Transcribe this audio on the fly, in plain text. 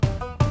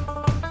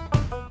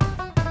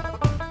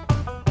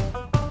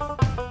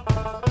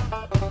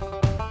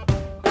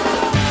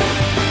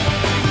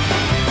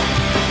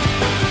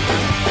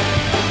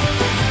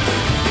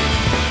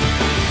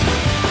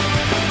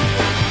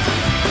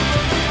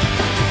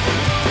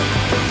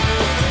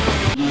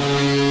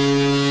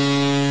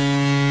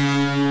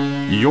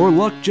Your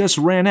luck just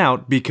ran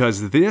out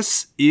because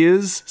this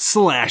is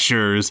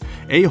Slashers,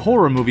 a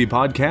horror movie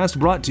podcast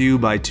brought to you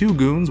by two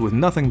goons with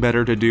nothing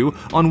better to do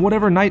on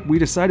whatever night we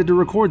decided to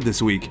record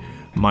this week.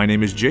 My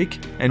name is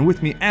Jake, and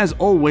with me as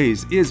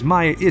always is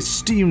my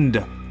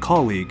esteemed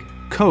colleague,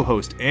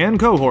 co-host, and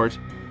cohort,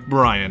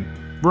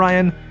 Brian.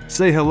 Brian,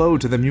 say hello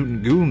to the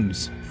mutant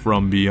goons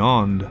from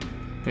beyond.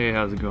 Hey,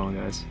 how's it going,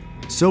 guys?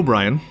 So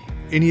Brian,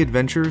 any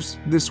adventures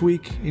this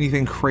week?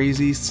 Anything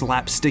crazy,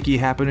 slapsticky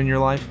happen in your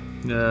life?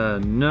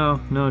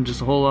 No,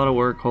 just a whole lot of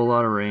work, whole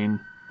lot of rain.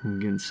 I'm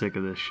getting sick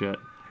of this shit.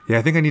 Yeah,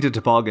 I think I need a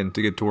toboggan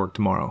to get to work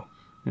tomorrow.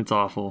 It's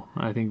awful.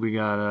 I think we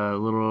got a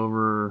little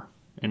over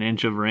an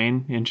inch of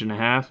rain, inch and a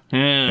half.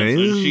 That's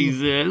what she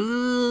said.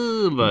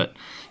 But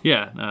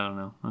yeah, I don't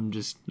know.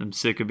 I'm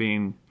sick of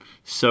being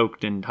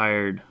soaked and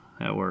tired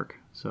at work.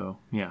 So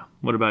yeah.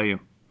 What about you?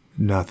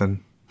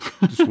 Nothing.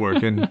 Just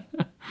working.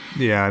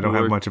 Yeah, I don't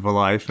have much of a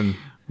life, and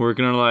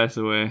working our lives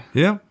away.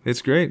 Yeah,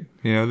 it's great.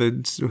 You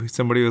know,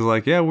 somebody was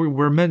like, yeah,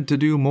 we're meant to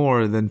do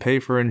more than pay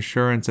for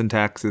insurance and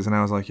taxes. And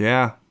I was like,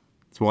 yeah,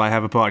 that's why I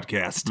have a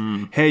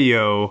podcast. Hey,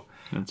 yo.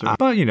 That's right.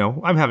 But, you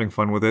know, I'm having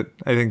fun with it.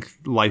 I think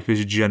life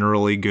is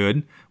generally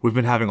good. We've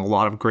been having a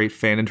lot of great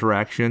fan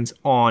interactions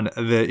on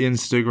the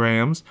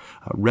Instagrams.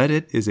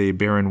 Reddit is a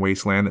barren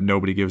wasteland that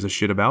nobody gives a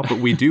shit about, but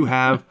we do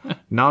have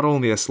not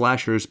only a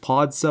Slashers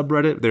pod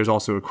subreddit, there's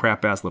also a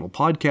crap-ass little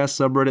podcast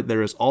subreddit.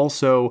 There is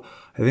also,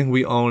 I think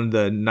we own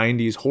the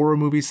 90s horror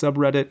movie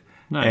subreddit.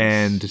 Nice.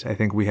 And I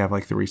think we have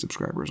like 3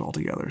 subscribers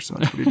altogether, so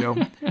that's pretty dope.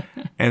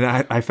 And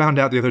I found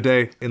out the other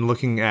day in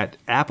looking at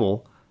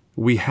Apple,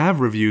 we have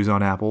reviews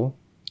on Apple.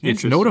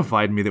 It's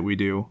notified me that we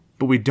do,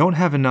 but we don't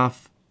have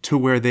enough to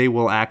where they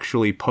will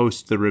actually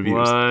post the reviews.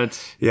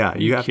 What? Yeah, Are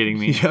you kidding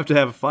me? You have to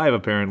have 5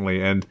 apparently,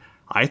 and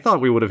I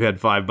thought we would have had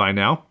 5 by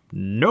now.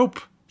 Nope.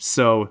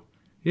 So,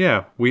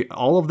 yeah,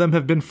 all of them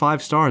have been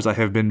 5 stars. I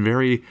have been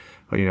very,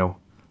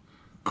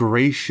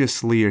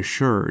 graciously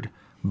assured.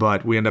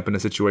 But we end up in a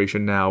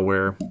situation now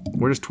where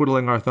we're just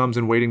twiddling our thumbs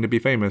and waiting to be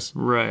famous.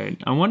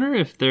 Right. I wonder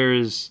if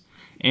there's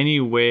any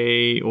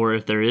way, or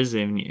if there is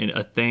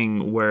a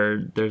thing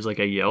where there's like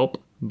a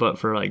Yelp, but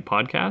for like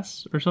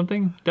podcasts or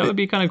something. That would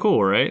be kind of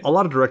cool, right? A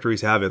lot of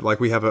directories have it. Like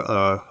we have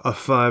a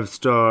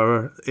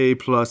 5-star A+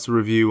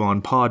 review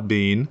on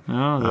Podbean.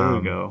 Oh, there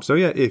we go. So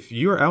yeah, if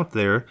you're out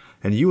there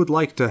and you would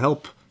like to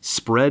help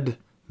spread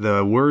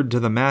the word to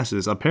the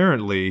masses,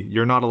 apparently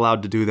you're not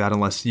allowed to do that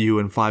unless you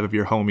and 5 of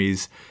your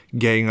homies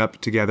gang up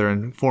together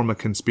and form a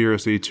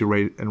conspiracy to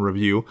rate and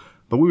review.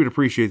 But we would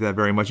appreciate that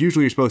very much.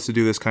 Usually you're supposed to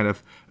do this kind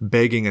of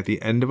begging at the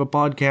end of a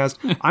podcast.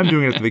 I'm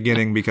doing it at the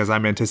beginning because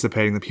I'm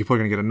anticipating that people are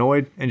going to get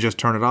annoyed and just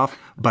turn it off.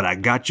 But I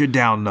got your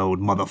download,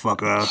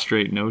 motherfucker.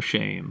 Straight no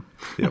shame.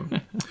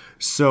 Yep.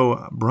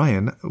 So,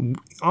 Brian,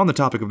 on the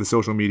topic of the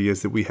social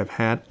medias that we have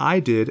had, I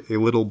did a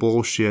little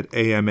bullshit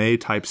AMA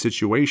type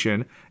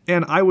situation,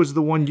 and I was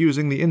the one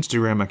using the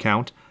Instagram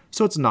account.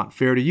 So it's not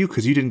fair to you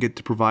because you didn't get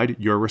to provide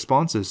your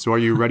responses. So are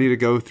you ready to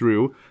go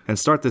through and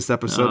start this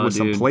episode with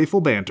some playful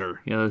banter?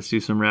 Yeah, let's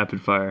do some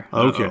rapid fire.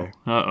 Okay.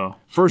 Uh-oh.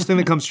 First thing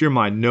that comes to your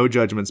mind, no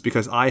judgments,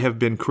 because I have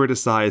been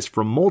criticized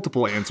for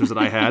multiple answers that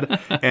I had,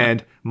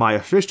 and my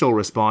official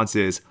response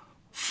is,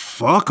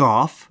 fuck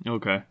off.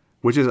 Okay.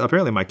 Which is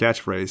apparently my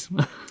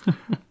catchphrase.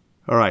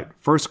 All right,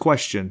 first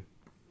question.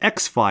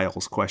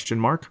 X-Files, ?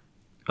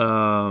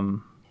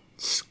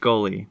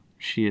 Scully.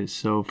 She is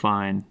so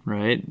fine,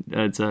 right?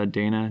 It's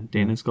Dana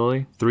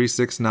Scully.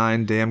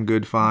 369, damn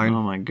good fine.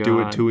 Oh my god. Do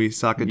it, Tui,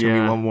 sock it to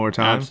me one more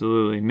time.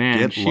 Absolutely. Man,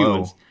 Get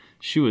low.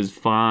 She was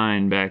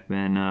fine back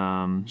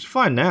then. She's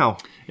fine now.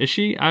 Is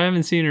she? I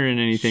haven't seen her in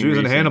anything She was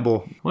recent. in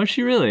Hannibal. Was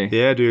she really?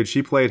 Yeah, dude.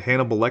 She played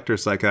Hannibal Lecter,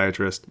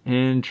 psychiatrist.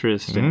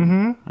 Interesting.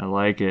 Mm-hmm. I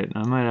like it.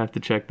 I might have to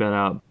check that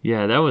out.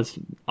 Yeah, that was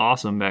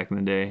awesome back in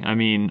the day. I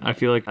mean, I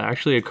feel like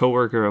actually a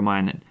coworker of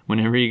mine,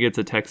 whenever he gets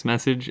a text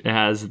message, it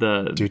has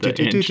no,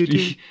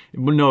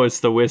 it's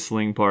the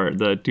whistling part.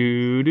 The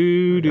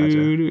do.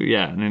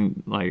 Yeah, and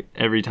then like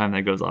every time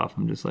that goes off,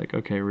 I'm just like,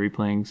 okay,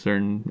 replaying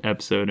certain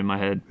episode in my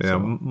head. Yeah, so.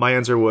 My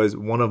answer was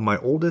one of my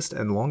oldest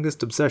and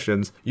longest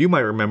obsessions. You might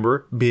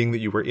remember, being that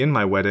you were in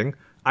my wedding,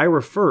 I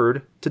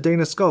referred to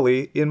Dana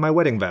Scully in my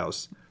wedding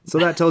vows. So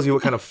that tells you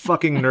what kind of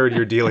fucking nerd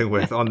you're dealing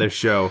with on this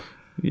show.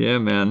 Yeah,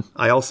 man.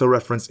 I also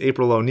referenced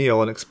April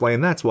O'Neil and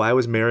explained that's why I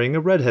was marrying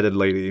a redheaded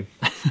lady.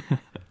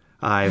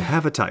 I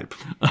have a type.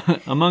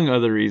 Among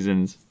other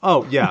reasons.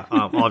 Oh, yeah,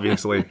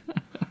 obviously.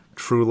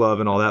 True love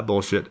and all that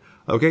bullshit.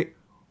 Okay,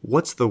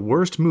 what's the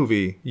worst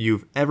movie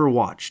you've ever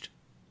watched?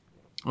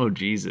 Oh,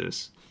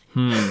 Jesus.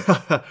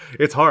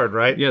 It's hard,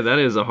 right? Yeah, that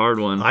is a hard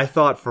one. I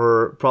thought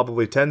for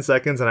probably 10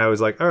 seconds and I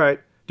was like, all right,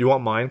 do you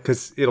want mine?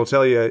 Because it'll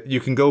tell you you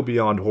can go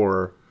beyond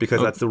horror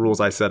because that's the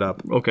rules I set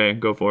up. Okay,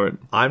 go for it.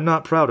 I'm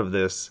not proud of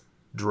this.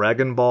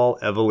 Dragon Ball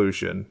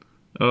Evolution.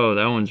 Oh,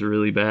 that one's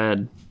really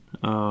bad.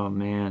 Oh,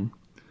 man.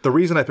 The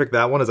reason I picked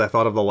that one is I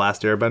thought of The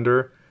Last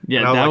Airbender.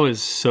 Yeah, that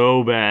was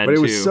so bad, But it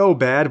was so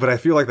bad, but I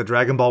feel like the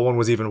Dragon Ball one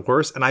was even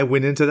worse, and I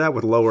went into that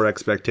with lower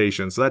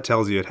expectations, so that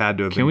tells you it had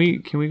to have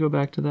been... Can we go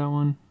back to that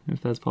one,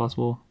 if that's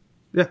possible?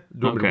 Yeah.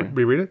 Do you want me to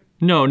reread it?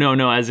 No.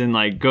 As in,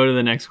 like, go to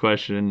the next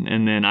question,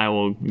 and then I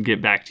will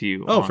get back to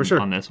you. For sure.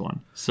 On this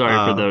one. Sorry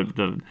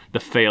for the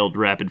failed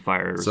rapid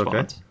fire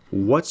response. Okay.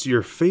 What's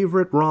your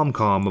favorite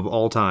rom-com of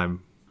all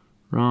time?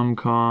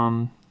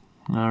 Rom-com,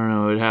 I don't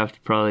know. It'd have to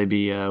probably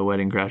be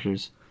Wedding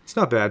Crashers. It's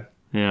not bad.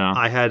 Yeah.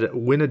 I had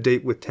Win a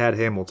Date with Tad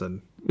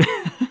Hamilton.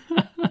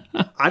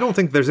 I don't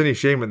think there's any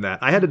shame in that.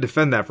 I had to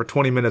defend that for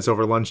 20 minutes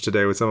over lunch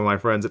today with some of my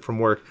friends from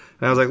work,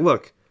 and I was like,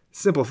 look.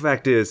 Simple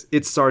fact is,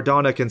 it's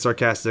sardonic and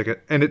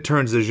sarcastic, and it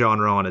turns the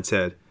genre on its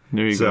head.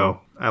 There you go.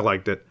 So, I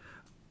liked it.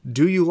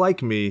 Do you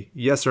like me,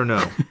 yes or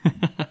no?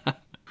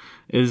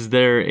 Is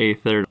there a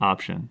third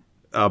option?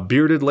 A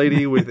bearded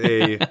lady with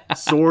a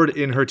sword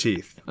in her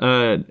teeth.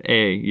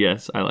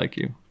 Yes, I like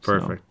you.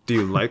 Perfect. So. Do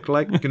you like?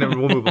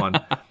 We'll move on.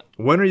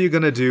 When are you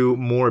going to do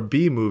more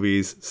B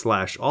movies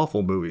 /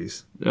 awful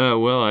movies?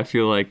 Well, I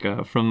feel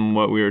like from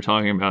what we were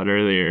talking about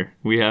earlier,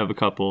 we have a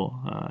couple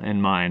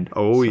in mind.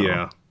 Oh,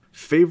 yeah.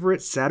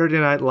 Favorite Saturday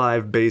Night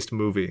Live based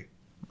movie?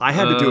 I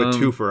had to do a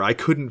twofer. I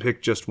couldn't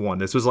pick just one.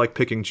 This was like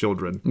picking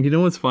children. You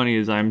know what's funny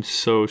is I'm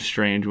so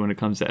strange when it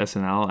comes to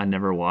SNL. I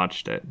never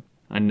watched it.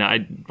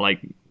 I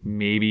like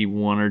maybe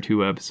 1 or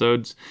 2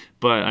 episodes.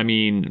 But I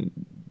mean,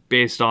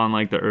 based on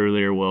like the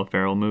earlier Will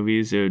Ferrell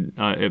movies, it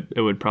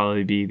would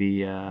probably be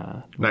the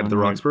Night at the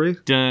Roxbury.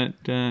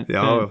 That's good.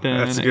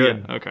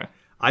 Yeah, okay.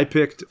 I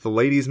picked The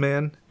Ladies'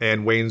 Man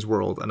and Wayne's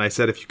World, and I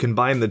said if you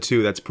combine the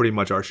two, that's pretty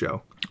much our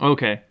show.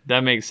 Okay,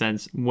 that makes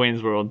sense.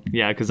 Wayne's World,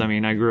 yeah, because I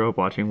mean, I grew up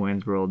watching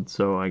Wayne's World,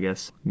 so I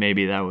guess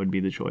maybe that would be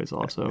the choice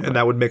also. And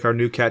that would make our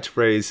new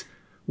catchphrase,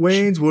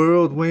 Wayne's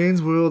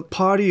World,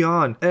 party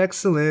on,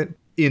 excellent,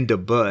 in the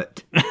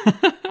butt.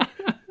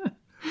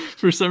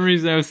 For some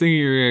reason, I was thinking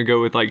you were going to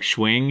go with like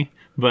Schwing,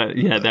 but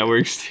yeah, that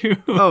works too.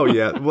 Oh,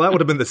 yeah. Well, that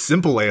would have been the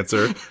simple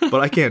answer,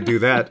 but I can't do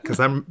that because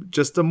I'm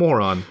just a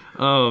moron.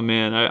 Oh,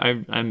 man.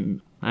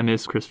 I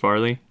miss Chris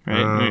Farley,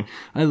 right?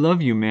 I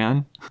love you,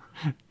 man.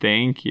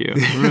 Thank you.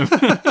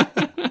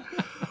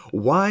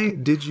 Why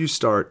did you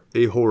start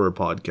a horror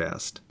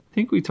podcast? I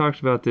think we talked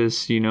about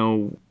this,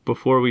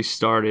 before we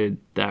started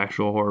the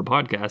actual horror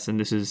podcast, and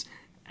this is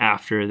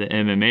after the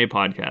MMA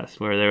podcast,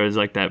 where there was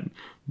like that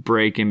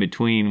break in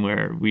between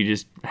where we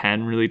just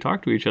hadn't really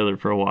talked to each other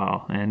for a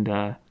while, and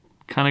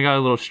kind of got a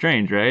little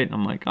strange, right?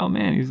 I'm like, oh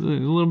man, he's a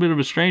little bit of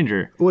a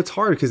stranger. Well, it's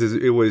hard because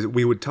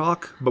we would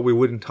talk, but we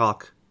wouldn't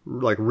talk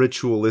like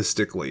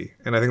ritualistically,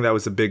 and I think that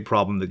was a big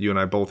problem that you and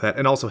I both had,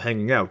 and also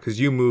hanging out because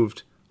you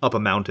moved up a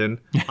mountain,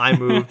 I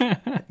moved,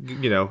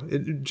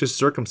 just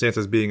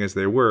circumstances being as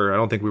they were. I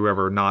don't think we were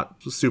ever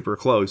not super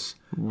close.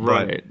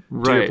 Right.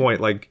 But to your point,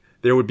 like,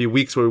 there would be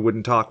weeks where we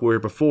wouldn't talk, where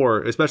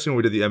before, especially when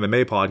we did the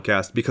MMA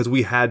podcast, because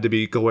we had to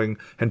be going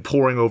and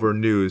poring over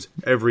news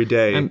every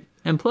day.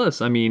 And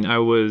plus, I mean, I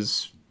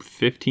was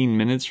 15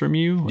 minutes from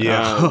you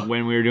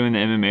when we were doing the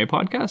MMA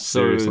podcast,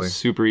 so Seriously. It was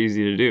super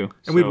easy to do.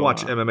 And we'd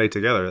watch MMA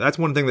together. That's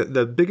one thing that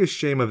the biggest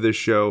shame of this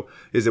show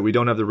is that we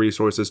don't have the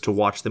resources to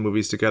watch the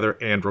movies together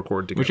and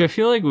record together. Which I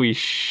feel like we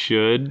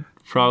should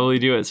probably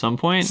do at some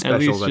point.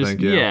 Specials, at least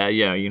just, I think,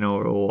 yeah.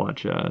 We'll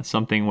watch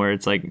something where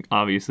it's like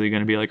obviously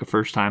going to be like a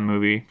first time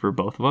movie for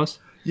both of us.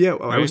 Yeah,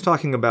 right? I was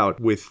talking about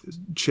with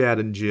Chad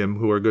and Jim,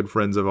 who are good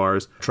friends of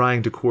ours,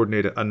 trying to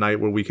coordinate a night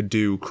where we could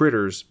do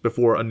Critters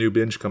before a new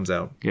binge comes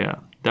out. Yeah,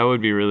 that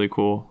would be really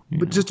cool.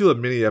 But just do a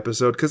mini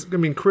episode, because, I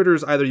mean,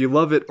 Critters, either you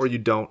love it or you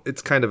don't.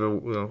 It's kind of a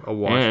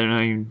wash. Yeah, and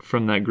I mean,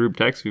 from that group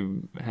text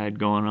we've had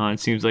going on, it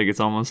seems like it's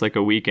almost like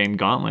a weekend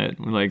gauntlet.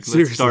 Like,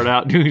 Seriously. Let's start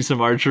out doing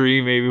some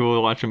archery, maybe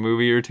we'll watch a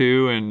movie or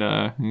two,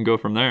 and go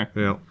from there.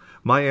 Yeah.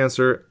 My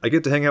answer, I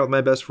get to hang out with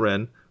my best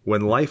friend,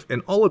 when life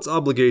and all its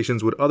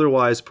obligations would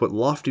otherwise put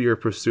loftier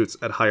pursuits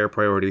at higher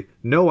priority.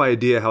 No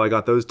idea how I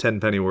got those 10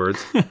 penny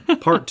words.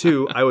 Part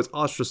 2, I was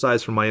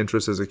ostracized from my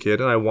interests as a kid,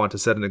 and I want to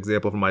set an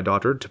example for my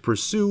daughter to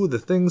pursue the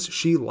things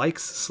she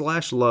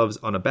likes/loves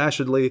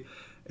unabashedly.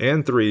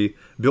 And 3,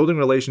 building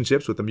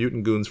relationships with the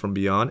mutant goons from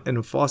beyond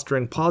and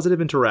fostering positive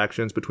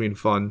interactions between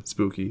fun,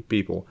 spooky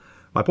people.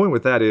 My point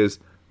with that is,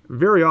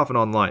 very often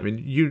online, I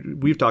mean,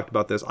 we've talked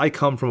about this. I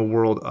come from a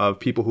world of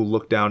people who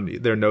look down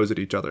their nose at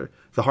each other.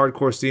 The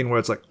hardcore scene where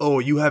it's like, oh,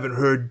 you haven't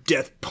heard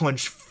Death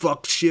Punch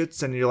fuck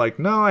shits? And you're like,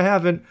 no, I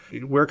haven't.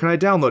 Where can I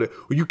download it?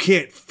 Well, you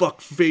can't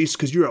fuck face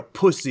because you're a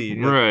pussy.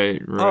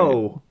 Right.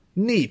 Oh,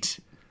 neat.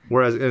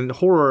 Whereas in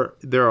horror,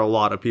 there are a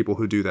lot of people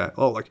who do that.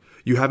 Oh, like,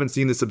 you haven't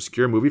seen this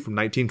obscure movie from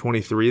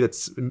 1923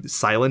 that's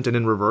silent and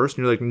in reverse?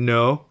 And you're like,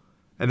 no.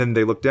 And then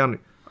they look down.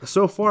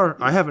 So far,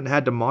 I haven't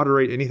had to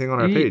moderate anything on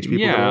our page.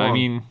 People I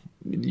mean,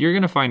 you're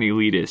going to find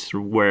elitists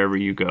wherever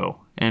you go.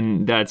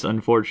 And that's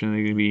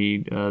unfortunately going to be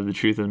the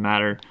truth of the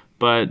matter.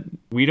 But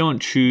we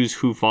don't choose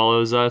who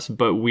follows us,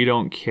 but we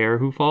don't care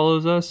who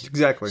follows us.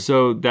 Exactly.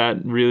 So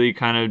that really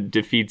kind of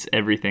defeats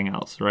everything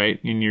else,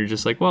 right? And you're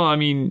just like, well, I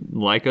mean,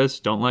 like us,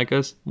 don't like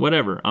us,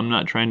 whatever. I'm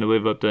not trying to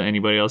live up to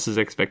anybody else's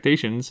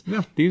expectations.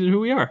 Yeah. These are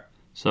who we are.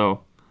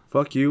 So.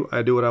 Fuck you.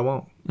 I do what I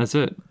want. That's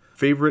it.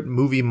 Favorite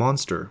movie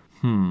monster?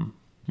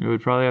 It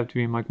would probably have to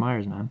be Mike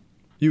Myers, man.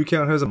 You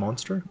count him as a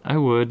monster? I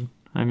would.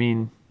 I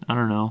mean, I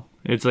don't know.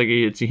 It's like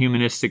it's a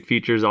humanistic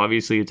features.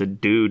 Obviously, it's a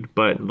dude,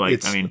 but like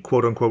It's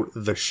quote unquote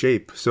the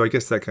shape. So I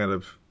guess that kind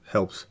of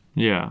helps.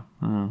 yeah.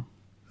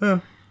 Yeah.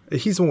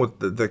 He's the one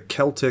with the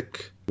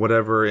Celtic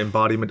whatever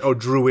embodiment. Oh,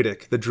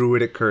 druidic. The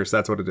druidic curse.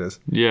 That's what it is.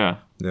 Yeah.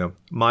 Yeah.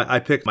 I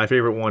picked my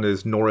favorite one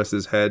is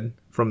Norris's head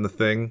from The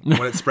Thing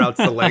when it sprouts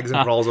the legs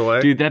and crawls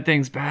away. Dude, that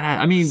thing's badass.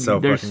 I mean,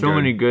 there's so good.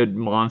 many good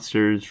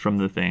monsters from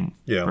The Thing.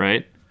 Yeah.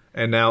 Right?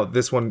 And now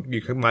this one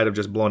you might have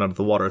just blown out of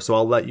the water, so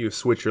I'll let you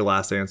switch your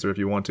last answer if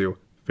you want to.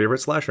 Favorite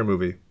slasher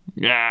movie?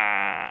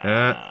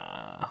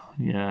 Yeah.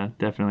 Yeah,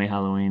 definitely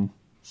Halloween.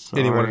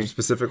 Sorry. Anyone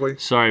specifically?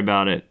 Sorry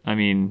about it. I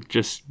mean,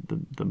 just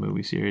the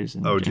movie series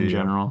in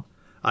general.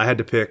 I had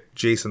to pick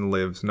Jason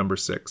Lives, number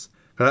 6.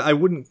 I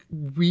wouldn't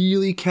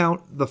really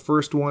count the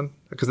first one,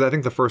 because I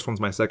think the first one's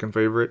my second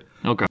favorite.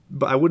 Okay.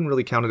 But I wouldn't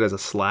really count it as a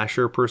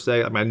slasher per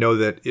se. I mean, I know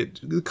that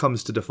it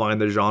comes to define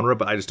the genre,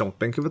 but I just don't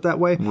think of it that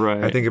way.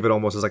 Right. I think of it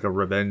almost as like a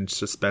revenge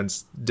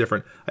suspense,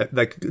 different.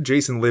 Like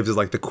Jason Lives is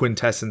like the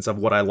quintessence of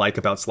what I like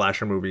about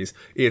slasher movies.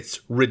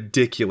 It's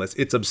ridiculous.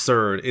 It's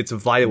absurd. It's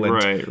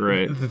violent.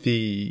 Right.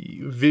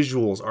 The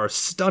visuals are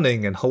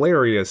stunning and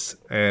hilarious.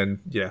 And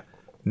yeah.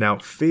 Now,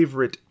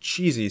 favorite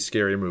cheesy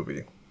scary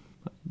movie?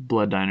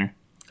 Blood Diner.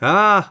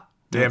 Ah,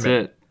 damn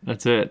it.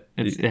 That's it.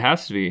 It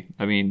has to be.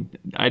 I mean,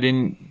 I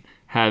didn't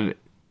have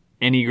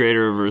any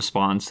greater of a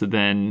response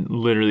than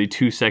literally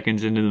 2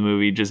 seconds into the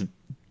movie just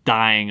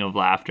dying of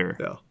laughter.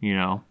 Yeah. You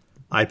know?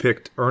 I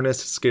picked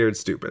Ernest Scared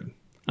Stupid.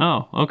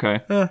 Oh, okay.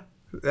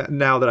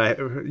 Now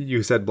that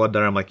you said Blood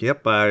Diner, I'm like,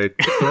 yep, I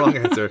picked the wrong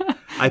answer.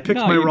 I picked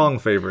my wrong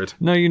favorite.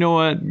 No, you know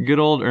what? Good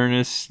old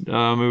Ernest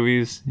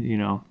movies, you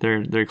know,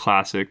 they're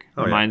classic.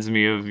 Reminds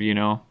me of, you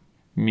know,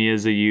 me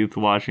as a youth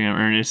watching them.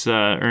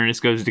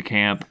 Ernest Goes to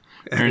Camp.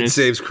 Ernest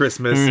Saves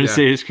Christmas. Ernest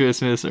Saves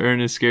Christmas.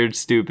 Ernest Scared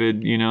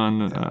Stupid. You know, and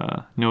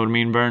know what I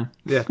mean, Burn?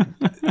 Yeah.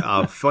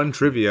 Fun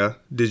trivia.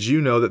 Did you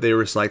know that they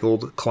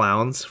recycled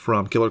clowns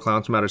from Killer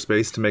Clowns from Outer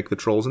Space to make the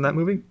trolls in that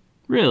movie?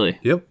 Really?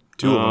 Yep.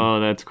 2 of them. Oh,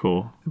 that's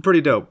cool.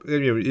 Pretty dope.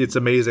 It's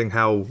amazing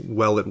how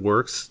well it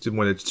works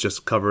when it's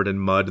just covered in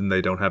mud and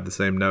they don't have the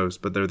same nose,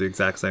 but they're the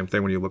exact same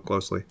thing when you look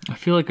closely. I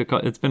feel like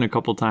it's been a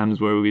couple times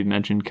where we've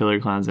mentioned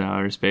Killer Clowns in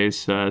Outer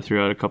Space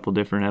throughout a couple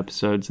different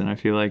episodes, and I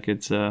feel like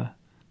it's going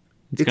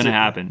to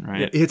happen,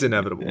 right? It's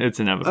inevitable. It's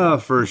inevitable.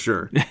 For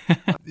sure.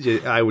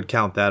 I would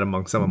count that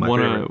among some of my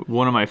favorite.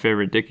 One of my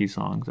favorite Dickie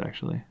songs,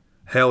 actually.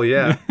 Hell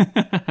yeah.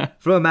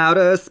 From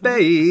outer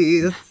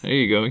space. There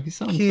you go. You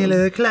sound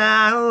Killer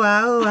Clown.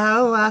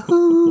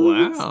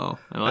 Wow.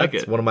 I like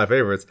That's it. one of my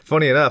favorites.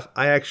 Funny enough,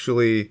 I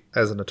actually,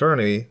 as an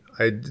attorney,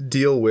 I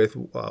deal with,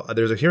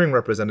 there's a hearing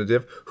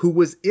representative who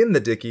was in the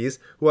Dickies,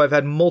 who I've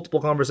had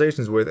multiple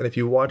conversations with. And if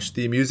you watch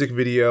the music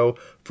video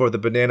for the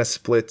Banana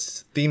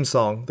Splits theme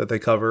song that they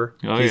cover,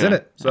 he's in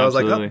it. So absolutely. I was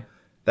like, oh,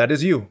 that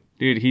is you.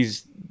 Dude,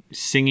 he's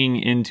singing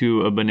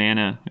into a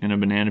banana in a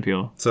banana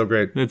peel. So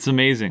great. It's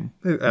amazing.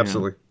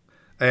 Absolutely.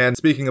 Yeah. And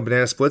speaking of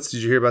Banana Splits,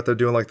 did you hear about they're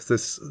doing like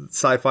this,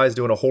 Sci-Fi's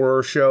doing a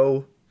horror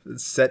show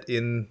set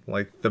in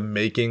like the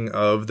making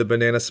of the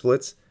Banana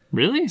Splits?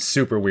 Really?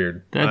 Super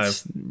weird.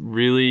 That's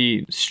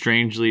really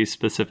strangely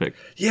specific.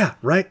 Yeah,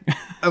 right?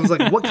 I was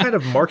like, what kind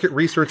of market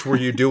research were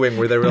you doing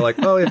where they were like,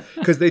 oh, yeah,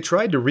 because they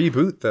tried to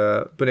reboot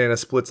the Banana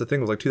Splits, I think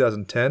it was like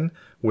 2010,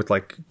 with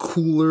like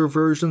cooler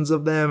versions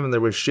of them, and there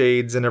was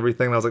shades and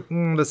everything. And I was like,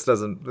 this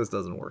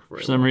doesn't work for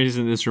For some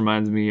reason, this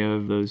reminds me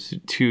of those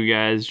 2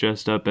 guys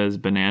dressed up as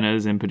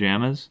bananas in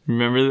pajamas.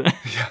 Remember that?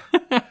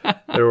 Yeah.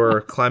 They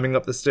were climbing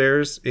up the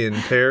stairs in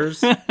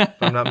pairs, if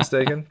I'm not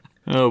mistaken.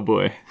 Oh,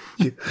 boy.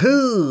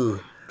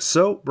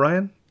 So,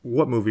 Brian,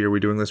 what movie are we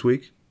doing this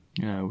week?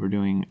 We're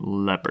doing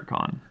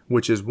Leprechaun.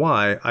 Which is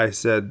why I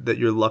said that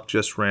your luck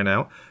just ran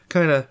out.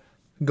 Kind of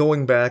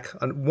going back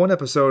on one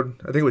episode,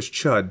 I think it was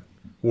Chud,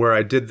 where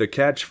I did the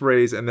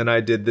catchphrase and then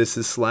I did This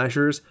Is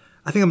Slashers.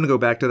 I think I'm going to go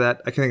back to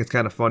that. I think it's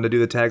kind of fun to do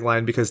the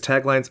tagline because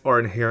taglines are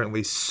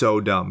inherently so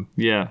dumb.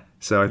 Yeah.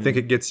 So I think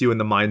it gets you in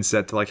the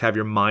mindset to like have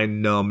your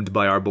mind numbed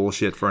by our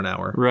bullshit for an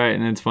hour. Right,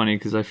 and it's funny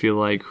because I feel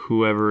like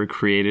whoever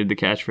created the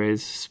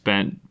catchphrase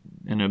spent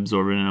an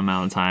absorbent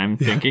amount of time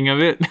thinking of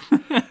it.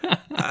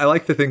 I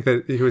like to think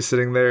that he was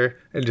sitting there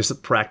and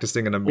just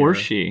practicing in a mirror. Or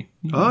she.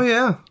 Oh,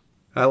 yeah.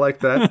 I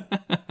like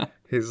that.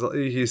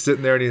 He's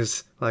sitting there and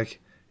he's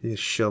like,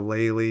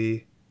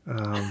 shillelagh,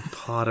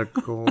 pot of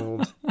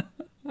gold.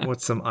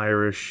 What's some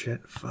Irish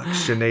shit? Fuck,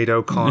 Sinead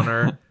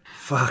O'Connor.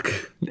 Fuck.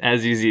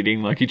 As he's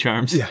eating Lucky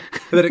Charms. Yeah.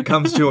 And then it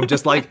comes to him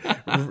just like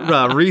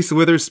Reese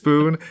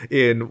Witherspoon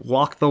in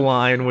Walk the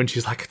Line when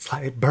she's like,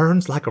 it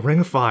burns like a ring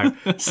of fire.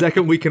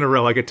 Second week in a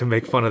row I get to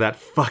make fun of that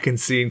fucking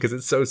scene because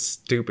it's so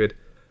stupid.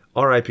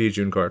 R.I.P.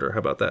 June Carter. How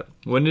about that?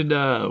 When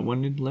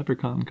did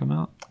Leprechaun come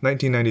out?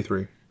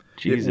 1993.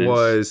 Jesus. It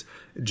was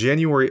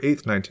January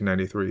 8th,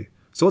 1993.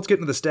 So let's get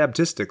into the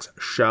statistics,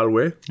 shall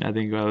we? I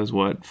think I was,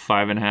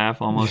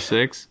 5.5, almost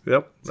 6?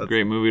 Yep. It's a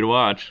great movie to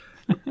watch.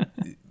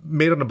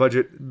 Made on a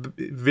budget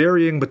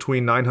varying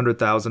between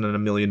 $900,000 and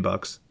 $1 million.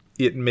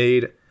 It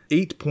made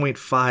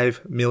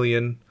 $8.5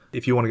 million.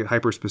 If you want to get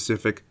hyper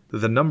specific,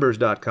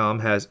 thenumbers.com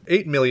has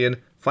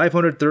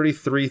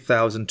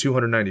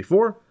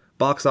 533,294.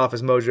 Box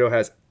Office Mojo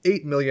has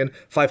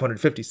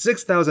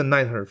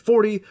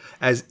 8,556,940.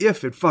 As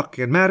if it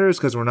fucking matters,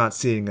 because we're not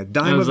seeing a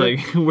dime I was of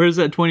like, where's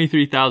that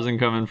 23,000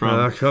 coming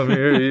from? Come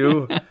here,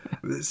 you.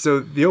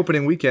 So the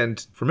opening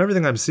weekend, from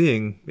everything I'm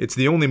seeing, it's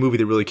the only movie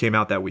that really came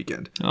out that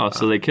weekend. Oh,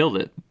 so they killed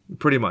it.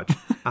 Pretty much.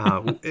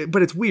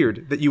 But it's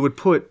weird that you would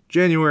put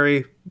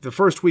January, the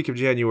first week of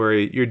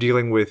January, you're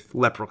dealing with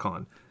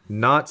Leprechaun,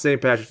 not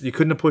St. Patrick's. You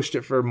couldn't have pushed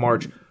it for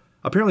March.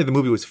 Apparently the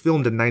movie was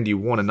filmed in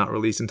 91 and not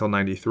released until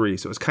 93,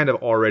 so it's kind of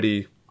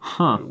already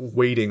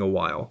waiting a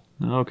while.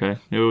 Okay.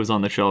 It was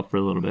on the shelf for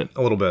a little bit.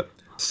 A little bit.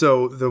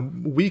 So the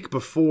week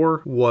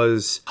before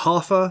was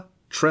Hoffa,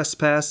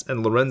 Trespass,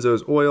 and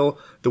Lorenzo's Oil.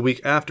 The week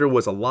after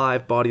was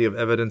Alive, Body of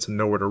Evidence, and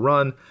Nowhere to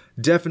Run.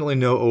 Definitely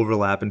no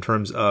overlap in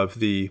terms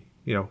of the,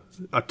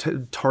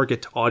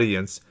 target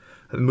audience.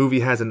 The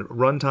movie has a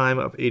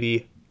runtime of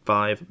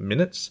 85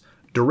 minutes.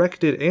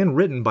 Directed and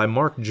written by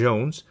Mark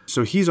Jones,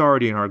 so he's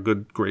already in our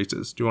good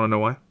graces. Do you want to know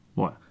why?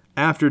 What?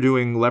 After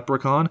doing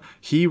Leprechaun,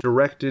 he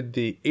directed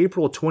the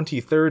April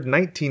 23rd,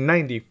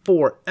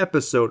 1994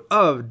 episode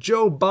of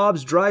Joe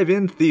Bob's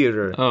Drive-In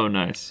Theater. Oh,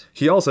 nice.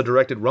 He also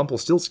directed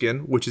Rumpelstiltskin,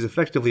 which is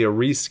effectively a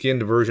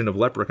reskinned version of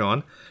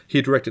Leprechaun.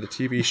 He directed a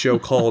TV show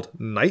called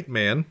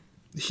Nightman.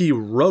 He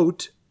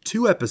wrote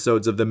 2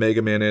 episodes of the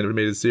Mega Man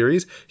animated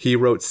series. He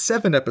wrote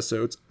 7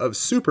 episodes of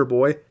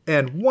Superboy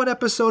and 1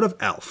 episode of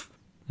Alf.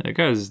 That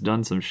guy's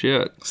done some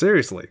shit.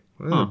 Seriously.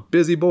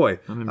 Busy boy.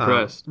 I'm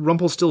impressed.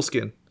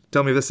 Rumpelstiltskin.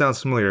 Tell me if this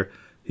sounds familiar.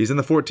 He's in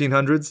the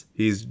 1400s.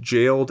 He's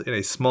jailed in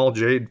a small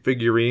jade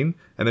figurine,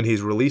 and then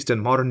he's released in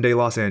modern-day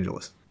Los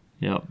Angeles.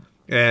 Yep.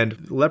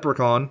 And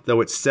Leprechaun,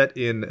 though it's set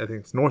in, I think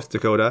it's North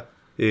Dakota,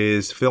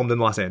 is filmed in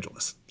Los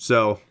Angeles.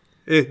 So,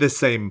 the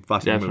same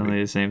fucking movie.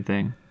 Definitely the same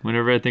thing.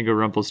 Whenever I think of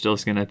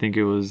Rumpelstiltskin, I think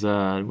it was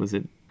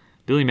it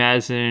Billy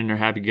Madison or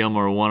Happy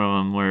Gilmore, one of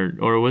them,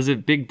 or was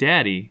it Big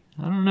Daddy?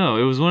 I don't know.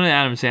 It was one of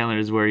Adam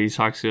Sandler's where he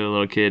talks to a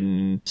little kid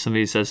and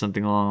somebody says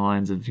something along the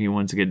lines of he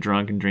wants to get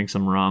drunk and drink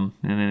some rum.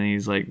 And then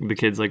he's like, the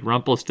kid's like,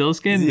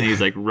 Rumpelstiltskin? And he's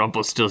like,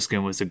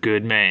 Rumpelstiltskin was a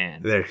good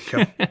man. There you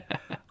go.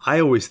 I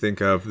always think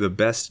of the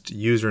best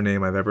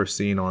username I've ever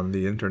seen on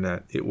the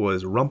internet. It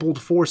was Rumpled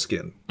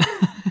Foreskin.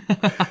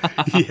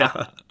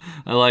 Yeah.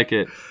 I like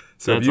it.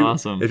 So that's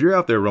awesome. If you're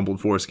out there, Rumpled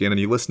Foreskin, and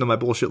you listen to my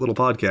bullshit little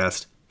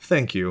podcast,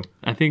 thank you.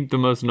 I think the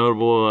most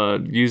notable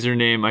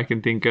username I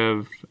can think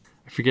of,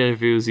 I forget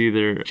if it was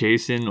either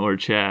Jason or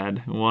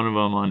Chad. One of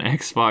them on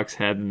Xbox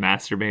had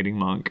Masturbating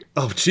Monk.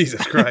 Oh,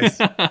 Jesus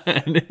Christ.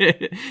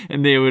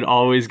 and they would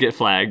always get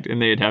flagged, and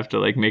they'd have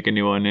to make a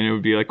new one, and it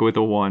would be with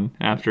a 1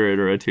 after it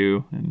or a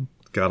 2. And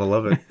gotta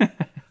love it.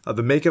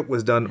 The makeup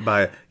was done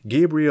by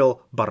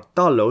Gabriel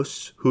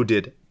Bartalos, who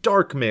did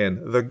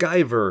Darkman, The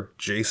Guyver,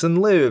 Jason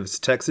Lives,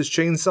 Texas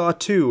Chainsaw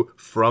 2,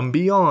 From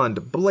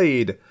Beyond,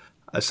 Blade.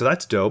 So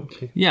that's dope.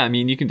 Yeah, I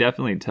mean, you can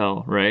definitely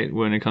tell, right,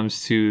 when it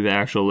comes to the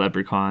actual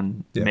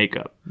Leprechaun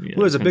makeup. Well,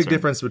 there's a big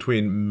difference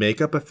between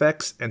makeup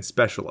effects and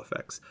special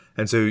effects.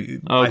 And so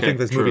I think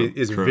this movie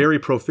is very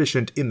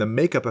proficient in the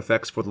makeup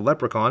effects for the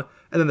Leprechaun.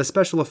 And then the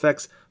special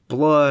effects,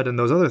 blood and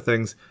those other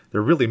things,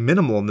 they're really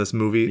minimal in this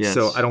movie. Yes.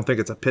 So I don't think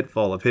it's a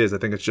pitfall of his. I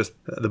think it's just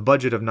the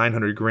budget of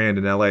 $900,000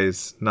 in LA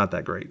is not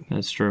that great.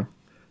 That's true.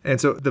 And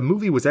so the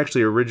movie was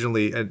actually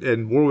originally,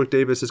 and Warwick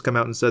Davis has come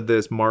out and said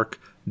this, Mark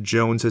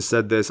Jones has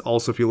said this.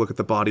 Also, if you look at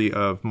the body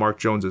of Mark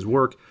Jones's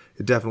work,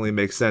 it definitely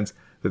makes sense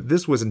that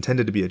this was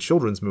intended to be a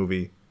children's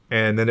movie,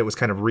 and then it was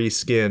kind of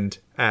reskinned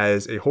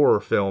as a horror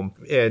film.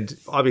 And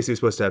obviously it's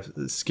supposed to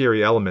have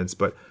scary elements,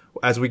 but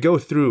as we go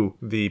through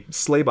the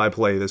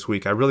slay-by-play this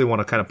week, I really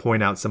want to kind of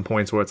point out some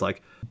points where it's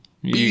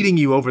beating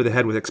you over the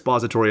head with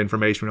expository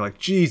information. You're like,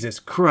 Jesus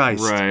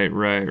Christ.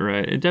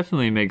 Right. It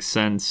definitely makes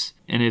sense.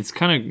 And it's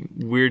kind of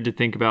weird to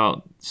think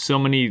about so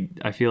many,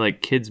 I feel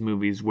like, kids'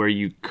 movies where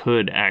you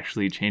could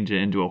actually change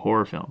it into a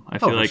horror film. I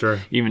feel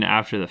even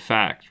after the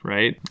fact,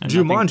 right?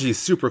 Jumanji is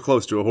super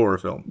close to a horror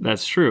film.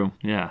 That's true,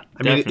 yeah.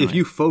 I mean, if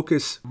you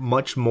focus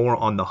much more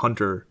on the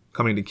hunter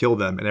coming to kill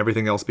them and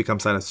everything else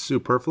becomes kind of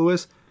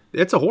superfluous,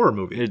 it's a horror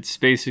movie. It's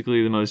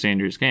basically the most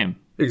dangerous game.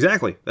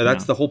 Exactly.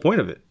 That's the whole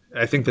point of it.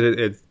 I think that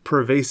it's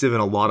pervasive in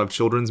a lot of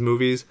children's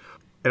movies.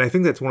 And I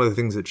think that's one of the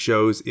things that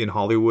shows in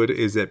Hollywood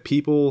is that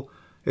people,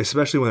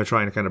 especially when they're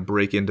trying to kind of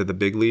break into the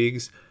big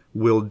leagues,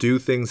 will do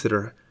things that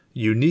are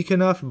unique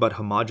enough but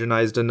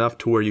homogenized enough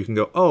to where you can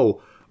go,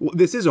 oh, well,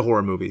 this is a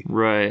horror movie.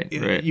 Right.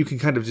 You can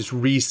kind of just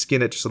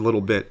reskin it just a little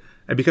bit.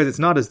 And because it's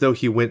not as though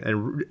he went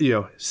and,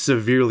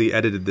 severely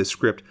edited this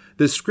script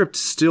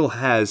still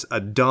has a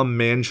dumb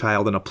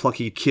man-child and a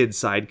plucky kid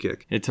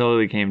sidekick. It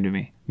totally came to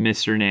me.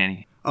 Mr.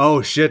 Nanny.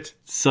 Oh, shit.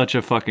 Such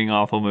a fucking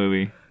awful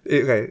movie.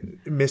 Okay,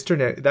 Mr.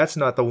 Nanny, that's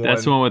not the one.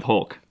 That's the one with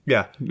Hulk.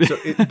 Yeah.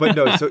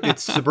 So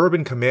it's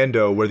Suburban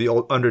Commando where the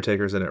old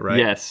Undertaker's in it, right?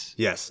 Yes.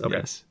 Okay.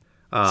 Yes.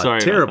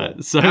 Sorry terrible. About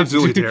that. Sorry.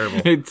 Absolutely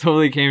terrible. It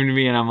totally came to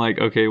me and I'm like,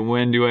 okay,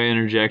 when do I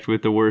interject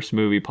with the worst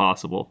movie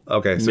possible?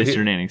 Okay. So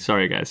Mr. Nanny.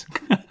 Sorry, guys.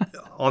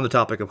 on the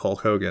topic of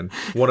Hulk Hogan,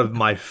 one of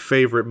my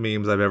favorite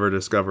memes I've ever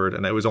discovered,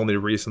 and it was only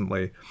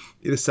recently,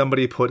 is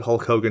somebody put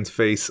Hulk Hogan's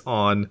face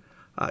on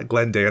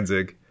Glenn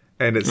Danzig,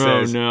 and it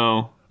says, "Oh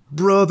no,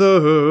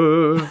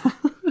 brother."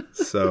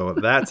 So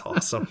that's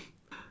awesome.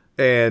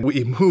 And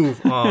we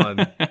move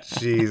on.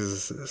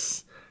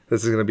 Jesus,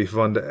 this is going to be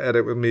fun to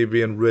edit with me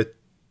being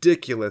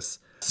ridiculous.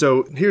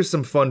 So here's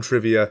some fun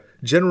trivia.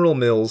 General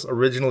Mills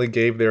originally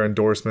gave their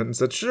endorsement and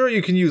said, sure,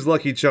 you can use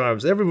Lucky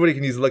Charms. Everybody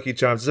can use Lucky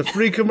Charms. It's a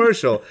free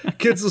commercial.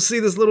 Kids will see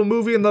this little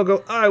movie and they'll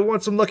go, I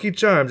want some Lucky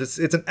Charms.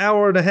 It's an 1.5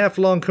 hour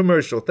long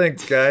commercial.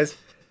 Thanks, guys.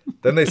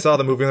 Then they saw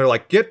the movie and they're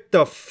like, get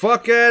the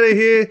fuck out of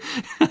here.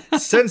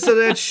 Censor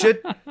that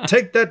shit.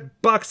 Take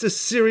that box of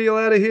cereal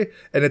out of here.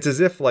 And it's as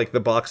if like the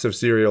box of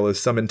cereal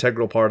is some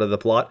integral part of the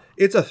plot.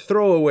 It's a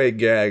throwaway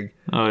gag.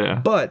 Oh, yeah.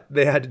 But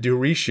they had to do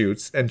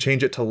reshoots and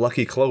change it to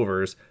Lucky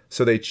Clovers.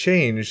 So they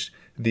changed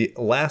the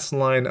last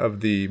line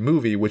of the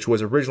movie, which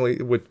was originally,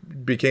 which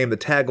became the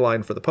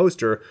tagline for the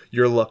poster,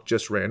 Your Luck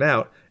Just Ran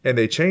Out. And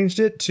they changed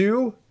it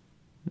to...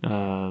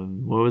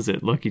 what was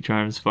it? Lucky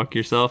Charms, fuck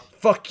yourself?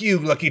 Fuck you,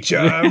 Lucky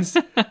Charms.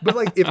 But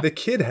like, if the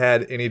kid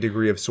had any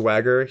degree of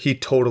swagger, he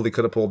totally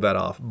could have pulled that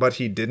off. But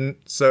he didn't,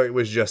 so it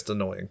was just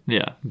annoying.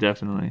 Yeah,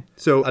 definitely.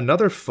 So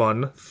another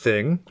fun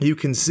thing, you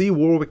can see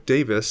Warwick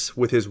Davis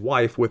with his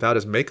wife without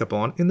his makeup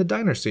on in the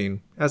diner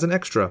scene as an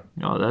extra.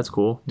 Oh, that's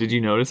cool. Did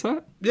you notice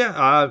that?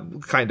 Yeah,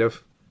 kind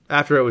of.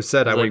 After it was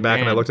said, I went back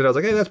and I looked at it. I was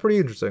like, hey, that's pretty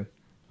interesting.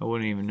 I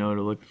wouldn't even know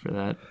to look for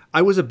that.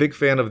 I was a big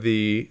fan of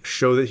the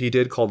show that he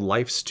did called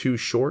Life's Too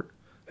Short.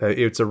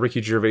 It's a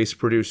Ricky Gervais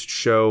produced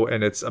show,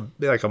 and it's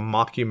like a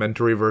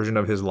mockumentary version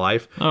of his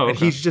life. Oh, okay. And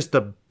he's just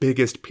the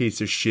biggest piece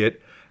of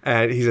shit,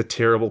 and he's a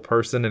terrible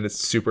person, and it's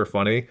super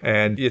funny.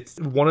 And it's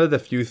one of the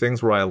few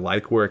things where I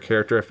like where a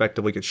character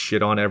effectively gets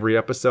shit on every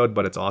episode,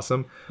 but it's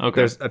awesome. Okay.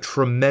 There's a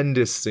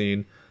tremendous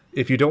scene.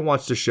 If you don't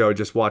watch the show,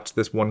 just watch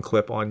this one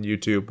clip on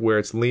YouTube where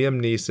it's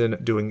Liam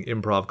Neeson doing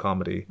improv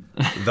comedy.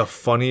 The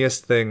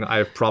funniest thing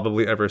I've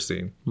probably ever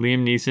seen.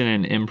 Liam Neeson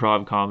and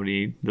improv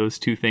comedy, those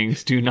two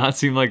things do not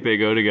seem like they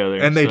go together.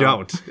 And they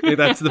don't.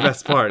 That's the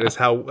best part, is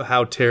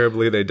how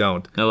terribly they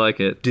don't. I like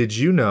it. Did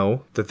you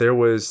know that there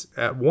was,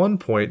 at one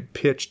point,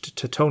 pitched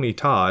to Tony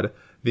Todd,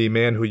 the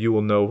man who you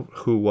will know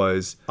who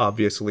was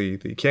obviously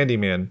the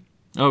Candyman.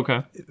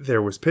 Okay.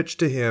 There was pitched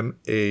to him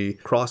a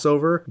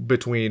crossover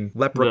between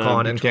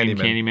Leprechaun and Candyman.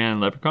 Candyman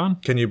and Leprechaun?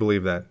 Can you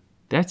believe that?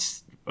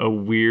 That's a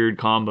weird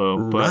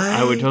combo, but Right?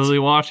 I would totally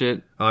watch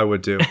it. I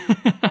would too.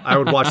 I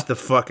would watch the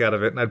fuck out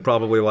of it, and I'd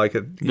probably like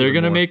it. They're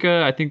going to more. make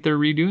I think they're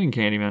redoing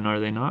Candyman, are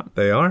they not?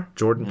 They are.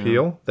 Jordan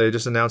Peele. They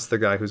just announced the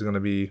guy who's going to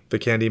be the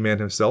Candyman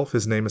himself.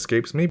 His name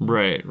escapes me.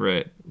 Right.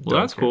 Well, Don't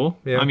that's care. cool.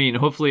 Yeah. I mean,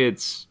 hopefully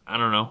it's, I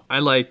don't know. I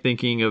like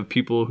thinking of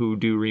people who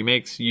do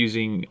remakes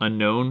using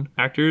unknown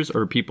actors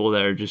or people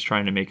that are just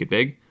trying to make it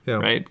big, Yeah.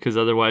 right? Because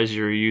otherwise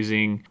you're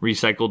using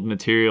recycled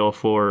material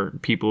for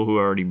people who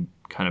already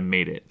kind of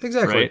made it.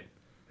 Exactly. Right?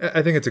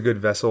 I think it's a good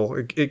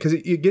vessel because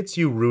it gets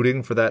you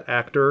rooting for that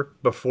actor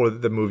before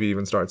the movie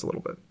even starts a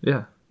little bit.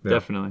 Yeah,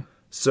 definitely.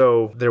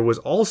 So there was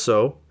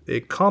also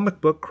a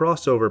comic book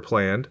crossover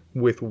planned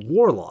with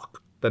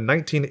Warlock, the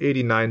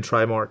 1989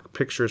 Trimark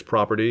Pictures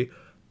property,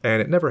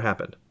 and it never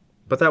happened.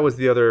 But that was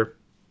the other,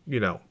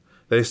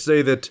 They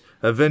say that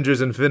Avengers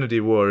Infinity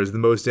War is the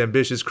most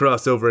ambitious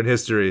crossover in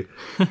history.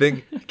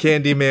 Think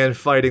Candyman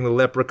fighting the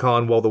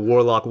Leprechaun while the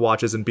Warlock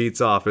watches and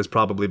beats off is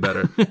probably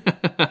better.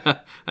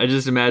 I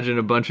just imagine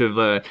a bunch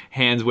of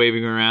hands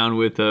waving around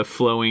with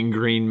flowing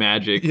green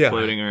magic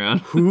floating around.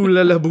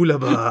 Hula boola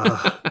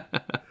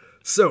ba.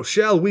 So,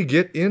 shall we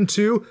get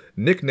into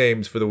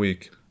nicknames for the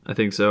week? I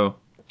think so.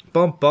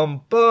 Bum,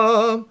 bum,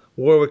 bum.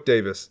 Warwick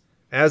Davis.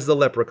 As the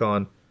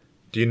Leprechaun,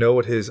 do you know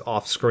what his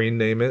off-screen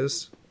name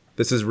is?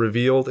 This is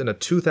revealed in a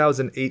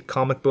 2008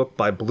 comic book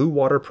by Blue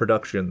Water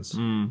Productions.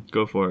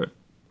 Go for it.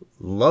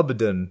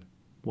 Lubden.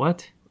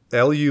 What?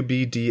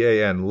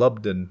 Lubdan.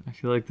 Lubden. I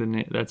feel like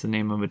that's the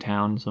name of a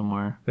town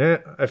somewhere. Yeah,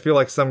 I feel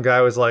like some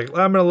guy was like,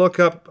 I'm going to look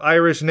up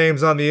Irish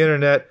names on the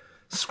internet.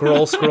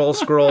 Scroll, scroll,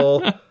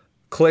 scroll.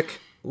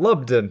 Click.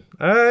 Lubden.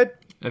 All right.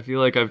 I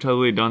feel like I've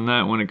totally done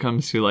that when it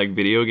comes to like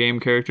video game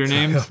character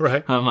names.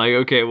 Right. I'm like,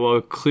 okay,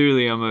 well,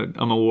 clearly I'm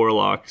a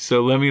warlock,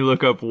 so let me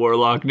look up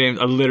warlock names.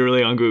 I'm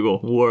literally on Google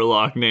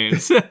warlock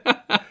names.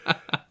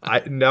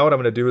 Now what I'm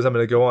going to do is I'm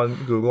going to go on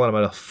Google and I'm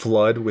going to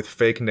flood with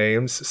fake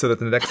names so that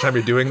the next time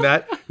you're doing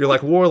that, you're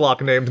like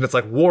warlock names and it's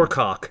like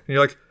Warcock. And you're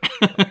like,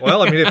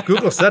 well, I mean, if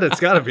Google said it, it's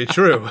got to be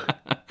true.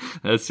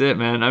 That's it,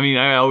 man. I mean,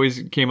 I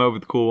always came up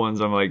with cool ones.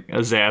 I'm like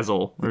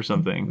Azazel or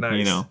something,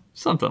 Nice.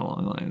 something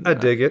along the lines. I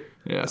dig it.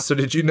 Yeah. So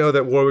did you know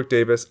that Warwick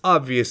Davis,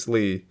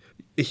 obviously,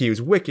 he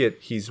was Wicket,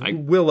 he's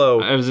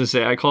Willow. I was going to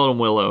say, I called him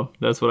Willow.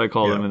 That's what I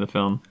called him in the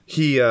film.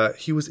 He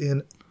was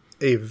in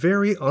a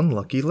very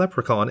unlucky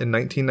Leprechaun in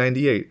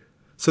 1998.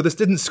 So this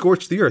didn't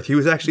scorch the earth. He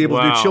was actually able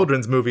to do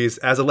children's movies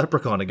as a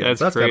Leprechaun again.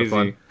 That's Kind of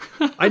crazy.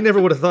 fun. I never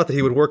would have thought that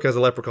he would work as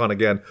a Leprechaun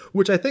again,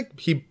 which I think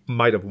he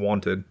might have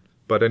wanted.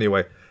 But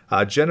anyway,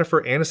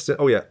 Jennifer Aniston.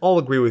 Oh yeah, I'll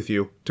agree with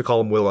you to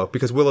call him Willow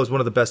because Willow is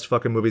one of the best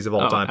fucking movies of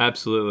all time.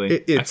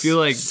 Absolutely. It's I feel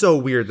like so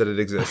weird that it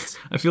exists.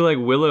 I feel like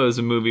Willow is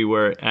a movie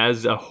where,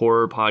 as a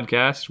horror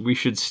podcast, we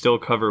should still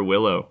cover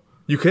Willow.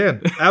 You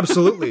can,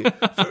 absolutely.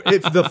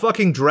 If the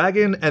fucking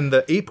dragon and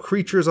the ape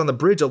creatures on the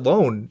bridge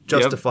alone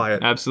justify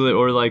it. Absolutely.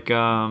 Or like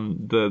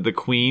the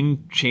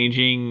queen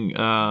changing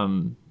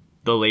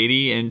the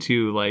lady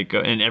into like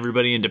and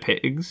everybody into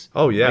pigs.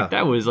 Oh yeah. Like,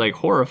 that was like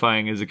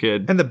horrifying as a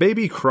kid. And the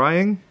baby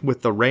crying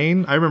with the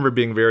rain, I remember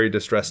being very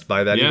distressed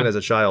by that even as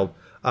a child.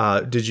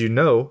 Did you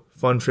know,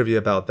 fun trivia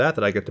about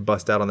that I get to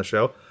bust out on the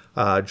show,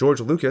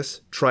 George Lucas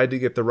tried to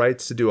get the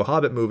rights to do a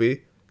Hobbit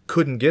movie,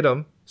 couldn't get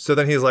them. So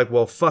then he's like,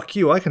 well, fuck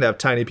you. I can have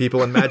tiny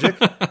people and magic.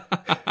 So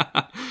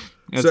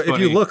funny. If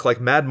you look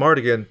like Mad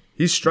Mardigan,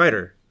 he's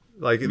Strider.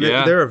 Like,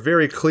 they're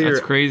very clear.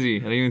 That's crazy. I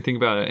didn't even think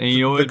about it. And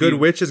you know what? The Good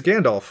Witch is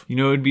Gandalf. You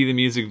know what would be the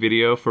music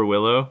video for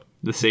Willow?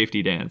 The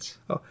safety dance.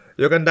 Oh,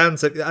 you can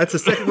dance it. That's the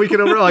second week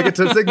in a row I get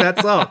to sing that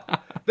song.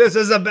 This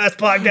is the best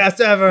podcast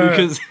ever.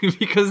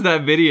 Because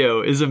that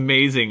video is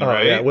amazing,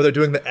 right? Yeah, where they're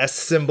doing the S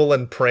symbol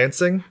and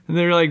prancing. And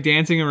they're like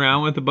dancing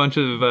around with a bunch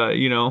of,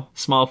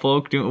 small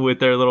folk with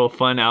their little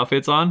fun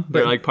outfits on.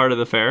 They're like part of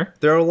the fair.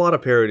 There are a lot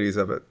of parodies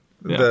of it,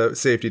 the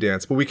safety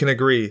dance. But we can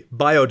agree,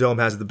 Biodome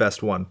has the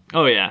best one.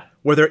 Oh, yeah.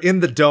 Where they're in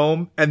the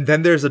dome and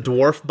then there's a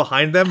dwarf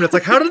behind them. And it's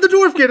like, how did the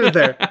dwarf get in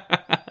there?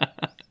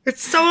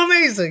 It's so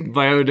amazing.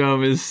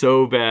 Biodome is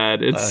so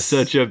bad. It's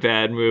such a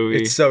bad movie.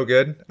 It's so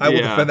good. I will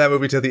defend that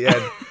movie to the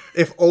end.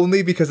 If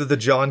only because of the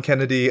John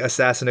Kennedy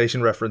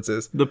assassination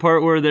references. The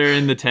part where they're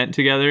in the tent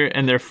together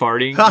and they're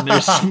farting and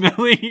they're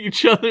smelling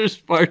each other's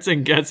farts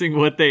and guessing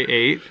what they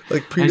ate.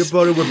 Like peanut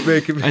butter with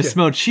bacon. I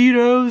smell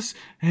Cheetos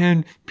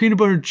and peanut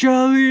butter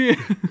jelly.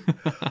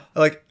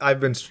 Like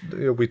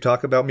we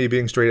talk about me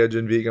being straight edge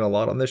and vegan a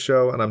lot on this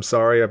show, and I'm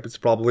sorry, it's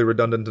probably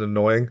redundant and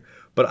annoying,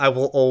 but I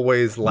will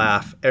always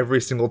laugh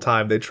every single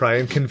time they try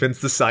and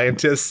convince the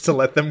scientists to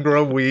let them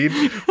grow weed.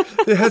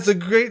 It has a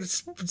great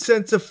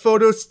sense of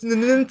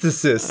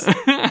photosynthesis.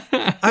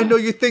 I know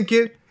you think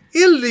it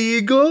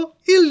illegal.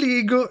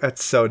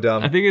 That's so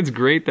dumb. I think it's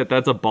great that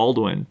that's a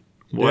Baldwin.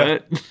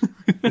 What? Yeah.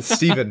 It's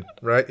Steven,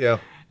 right? Yeah.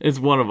 It's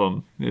one of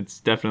them. It's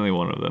definitely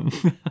one of them.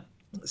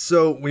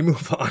 So we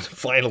move on,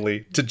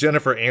 finally, to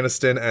Jennifer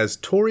Aniston as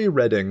Tori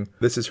Redding.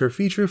 This is her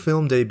feature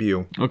film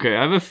debut. Okay,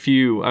 I have a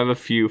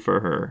few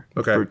for her.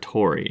 Okay. For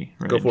Tori.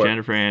 Right? Go for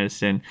Jennifer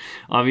Aniston.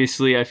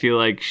 Obviously, I feel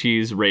like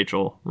she's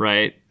Rachel,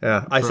 right?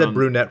 Yeah, I said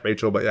brunette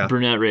Rachel, but yeah.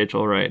 Brunette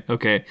Rachel, right.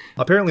 Okay.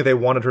 Apparently they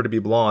wanted her to be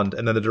blonde,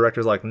 and then the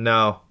director's like,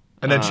 no.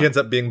 And then she ends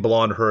up being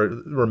blonde her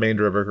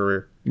remainder of her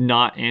career.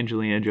 Not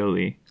Angelina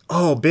Jolie.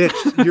 Oh,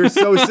 bitch, you're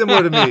so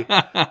similar to me.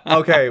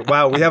 Okay,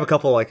 wow, we have a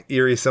couple like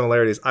eerie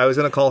similarities. I was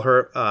going to call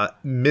her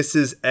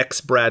Mrs.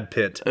 X Brad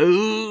Pitt,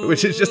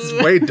 which is just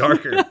way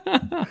darker.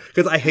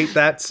 Because I hate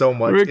that so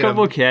much. We're a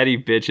couple catty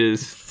bitches.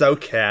 So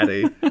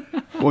catty.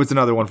 What was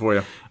another one for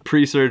you?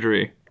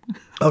 Pre-surgery.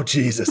 Oh,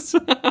 Jesus.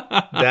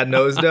 That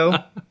nose, though?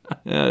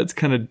 Yeah, it's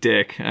kind of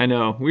dick. I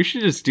know. We should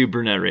just do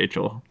brunette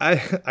Rachel. I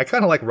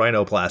kind of like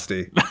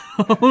rhinoplasty.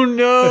 Oh,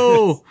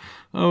 no.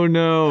 Oh,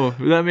 no.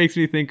 That makes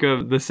me think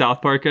of the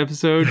South Park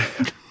episode.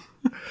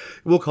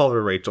 We'll call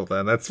her Rachel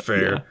then. That's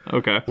fair. Yeah,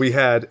 okay. We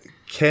had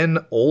Ken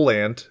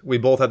Oland. We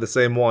both had the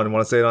same one.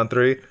 Want to say it on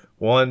 3?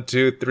 1,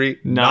 2, 3.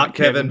 Not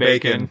Kevin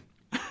Bacon.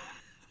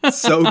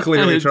 So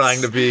clearly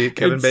trying to be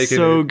Kevin Bacon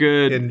so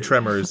good. In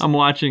Tremors. I'm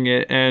watching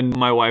it, and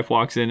my wife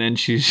walks in, and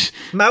she's...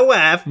 My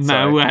wife.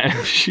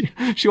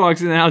 She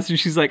walks in the house, and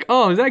she's like,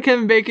 oh, is that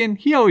Kevin Bacon?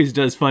 He always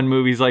does fun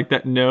movies like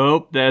that.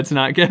 Nope, that's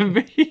not Kevin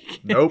Bacon.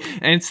 Nope.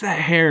 And it's that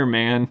hair,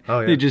 man.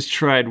 Oh, yeah. They just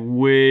tried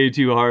way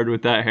too hard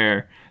with that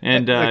hair.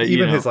 And like,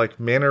 even his like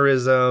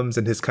mannerisms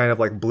and his kind of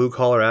like blue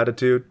collar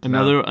attitude.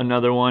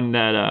 Another one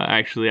that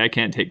actually I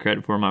can't take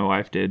credit for. My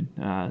wife did.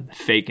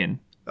 Fakin'.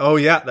 Oh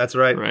yeah, that's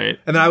right. Right.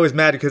 And then I was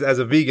mad because as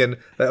a vegan,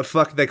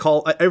 they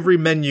call every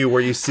menu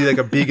where you see like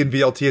a vegan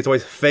VLT, it's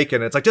always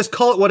faking. It's like, just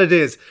call it what it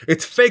is.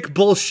 It's fake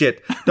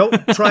bullshit.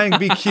 Don't try and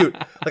be cute.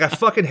 Like I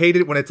fucking hate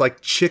it when it's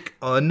like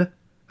chick-un. And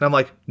I'm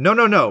like,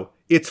 no.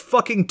 It's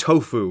fucking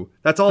tofu.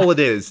 That's all it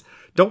is.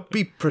 Don't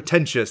be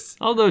pretentious.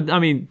 Although, I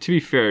mean, to be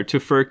fair,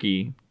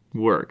 tofurkey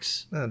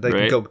works. They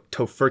can go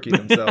tofurkey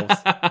themselves.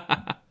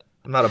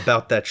 I'm not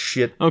about that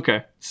shit.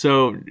 Okay.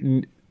 So,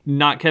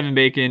 not Kevin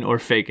Bacon or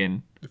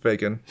Fakin'.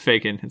 Fakin'.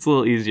 It's a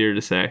little easier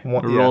to say.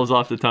 It rolls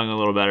off the tongue a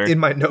little better. In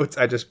my notes,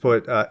 I just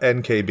put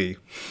NKB.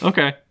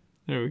 Okay.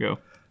 There we go.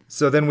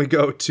 So then we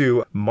go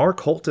to Mark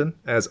Holton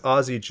as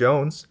Ozzie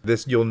Jones.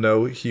 This, you'll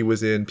know, he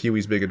was in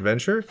Pee-wee's Big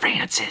Adventure.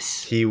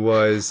 Francis. He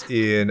was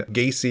in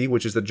Gacy,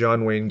 which is the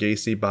John Wayne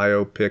Gacy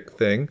biopic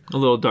thing. A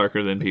little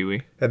darker than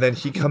Pee-wee. And then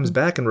he comes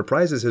back and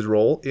reprises his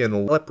role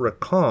in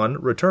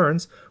Leprechaun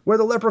Returns, where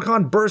the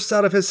leprechaun bursts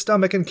out of his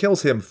stomach and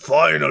kills him.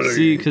 Finally!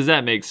 See, because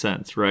that makes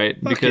sense,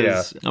 right?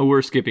 Because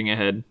we're skipping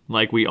ahead,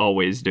 like we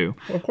always do.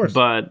 Well, of course.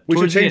 But we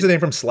should change the name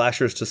from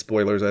slashers to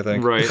spoilers, I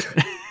think. Right.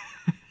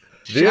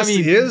 This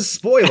is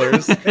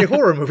Spoilers, a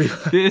horror movie.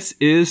 This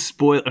is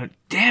spoiler.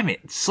 Damn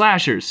it.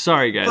 Slashers.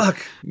 Sorry, guys.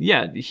 Fuck.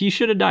 Yeah, he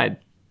should have died.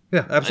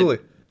 Yeah,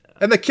 absolutely.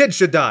 And the kid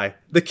should die.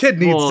 The kid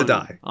needs to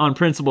die. On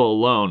principle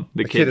alone,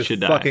 the kid should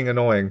die. Fucking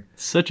annoying.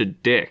 Such a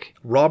dick.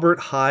 Robert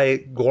High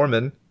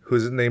Gorman,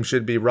 whose name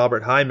should be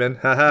Robert Hyman,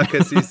 haha,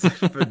 because he's a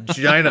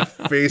vagina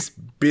face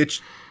bitch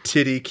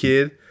titty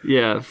kid.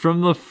 Yeah,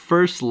 from the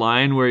first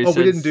line where he says...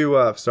 we didn't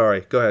do,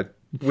 sorry, go ahead.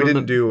 We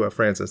didn't do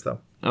Francis, though.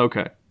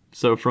 Okay,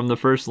 so from the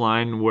first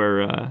line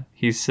where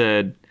he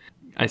said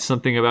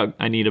something about,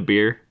 I need a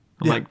beer.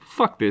 I'm like,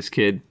 fuck this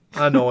kid.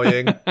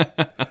 Annoying.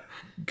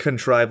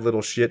 Contrived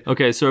little shit.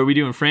 Okay, so are we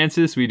doing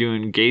Francis? We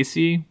doing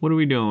Gacy? What are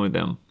we doing with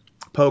them?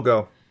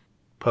 Pogo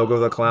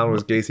the clown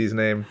was Gacy's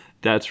name.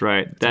 That's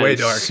right. That way is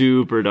dark.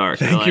 Super dark.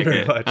 Thank you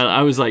very much.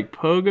 I was like,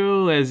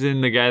 Pogo, as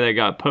in the guy that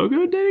got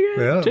Pogo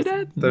to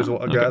death? There's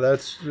a guy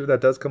that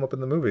does come up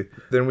in the movie.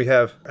 Then we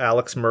have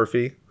Alex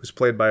Murphy, who's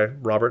played by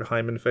Robert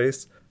Hyman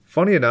Face.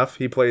 Funny enough,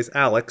 he plays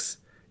Alex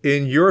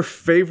in your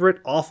favorite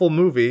awful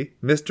movie,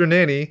 Mr.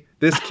 Nanny.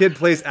 This kid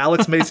plays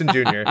Alex Mason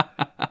Jr.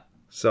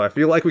 So I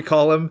feel like we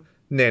call him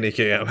Nanny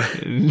Cam.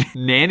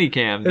 Nanny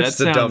Cam. It's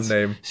that a sounds dumb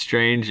name.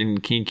 Strange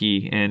and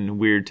kinky and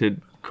weird to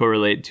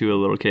correlate to a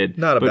little kid.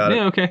 Not about it.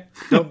 Yeah, okay.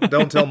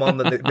 Don't tell mom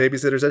the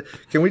babysitter said.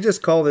 Can we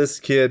just call this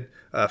kid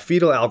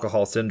fetal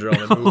alcohol syndrome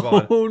and move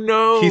on? Oh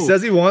no. He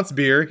says he wants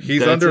beer.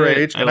 He's That's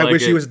underage, right. and I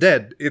wish he was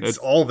dead. It's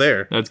all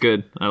there. That's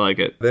good. I like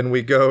it. Then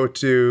we go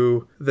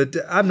to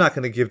I'm not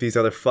going to give these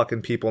other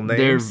fucking people names.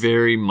 They're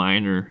very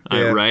minor,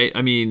 right?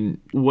 I mean,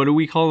 what do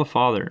we call the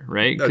father,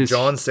 right?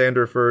 John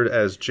Sanderford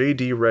as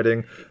J.D.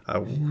 Redding.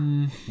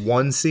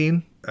 One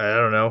scene? I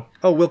don't know.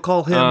 Oh, we'll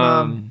call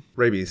him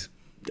Rabies.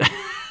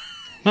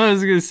 I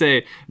was going to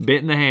say, bit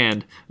in the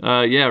hand.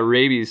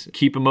 Rabies.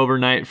 Keep him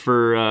overnight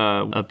for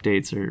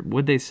updates, or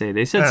what'd they say?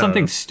 They said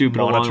something stupid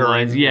along the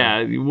lines.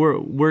 Yeah,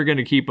 we're going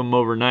to keep him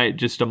overnight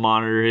just to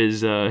monitor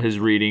his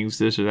readings,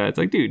 this or that. It's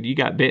like, dude, you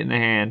got bit in the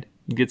hand.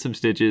 Get some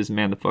stitches,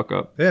 man the fuck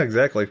up. Yeah,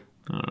 exactly.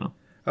 I don't know.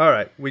 All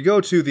right, we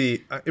go to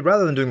the...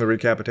 rather than doing the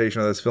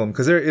recapitation of this film,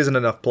 because there isn't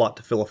enough plot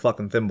to fill a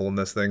fucking thimble in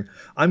this thing,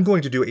 I'm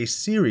going to do a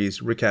series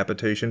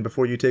recapitation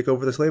before you take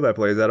over the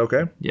play-by-play. Is that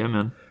okay? Yeah,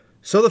 man.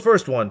 So the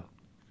first one.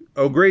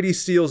 O'Grady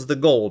steals the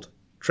gold.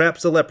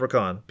 Traps a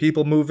leprechaun.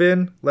 People move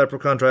in.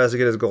 Leprechaun tries to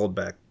get his gold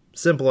back.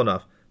 Simple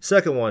enough.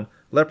 Second one.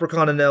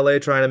 Leprechaun in L.A.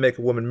 trying to make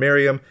a woman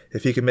marry him.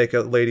 If he can make a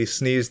lady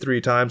sneeze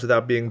 3 times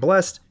without being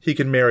blessed, he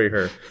can marry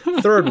her.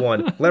 Third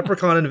one.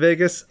 Leprechaun in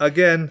Vegas.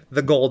 Again,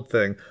 the gold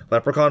thing.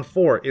 Leprechaun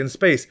 4 in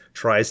space.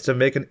 Tries to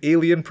make an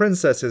alien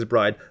princess his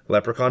bride.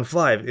 Leprechaun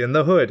 5 in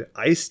the hood.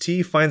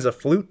 Ice-T finds a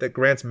flute that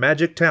grants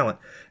magic talent.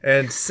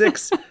 And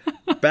 6...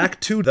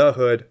 Back to the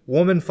hood.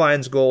 Woman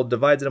finds gold,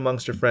 divides it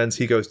amongst her friends.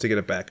 He goes to get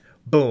it back.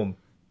 Boom.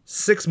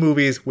 6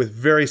 movies with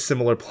very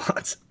similar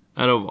plots.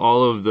 Out of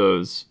all of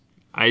those,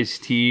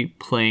 Ice-T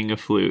playing a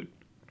flute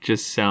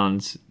just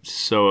sounds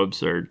so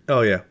absurd.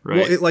 Oh, yeah.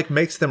 Right? Well, it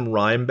makes them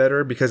rhyme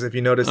better because if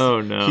you notice, he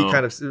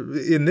kind of,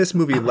 in this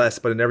movie less,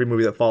 but in every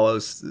movie that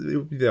follows,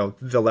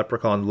 the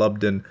leprechaun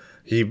Lubden,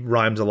 he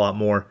rhymes a lot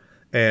more.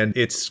 And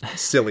it's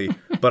silly.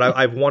 But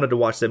I've wanted to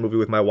watch that movie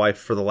with my wife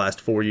for the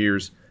last 4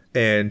 years.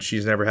 And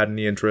she's never had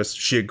any interest.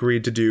 She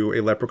agreed to do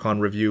a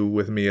Leprechaun review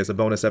with me as a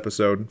bonus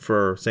episode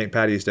for St.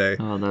 Paddy's Day.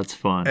 Oh, that's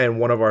fun. And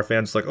one of our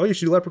fans was like, oh, you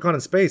should do Leprechaun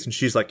in space. And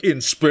she's like,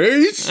 in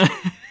space?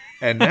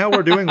 And now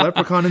we're doing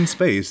Leprechaun in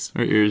space.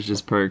 Her ears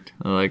just perked.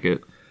 I like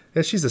it.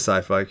 Yeah, she's a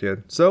sci-fi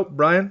kid. So,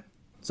 Brian,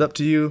 it's up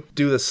to you.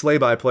 Do the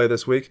sleigh-by-play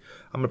this week.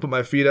 I'm going to put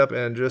my feet up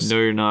and just... No,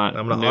 you're not.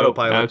 I'm going to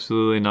autopilot.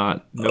 Absolutely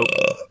not. Nope.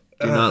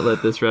 Do not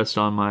let this rest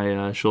on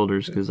my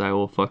shoulders because I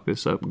will fuck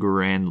this up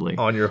grandly.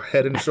 On your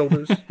head and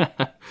shoulders?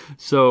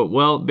 So,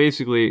 well,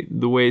 basically,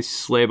 the way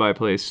Sleigh by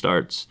Play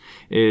starts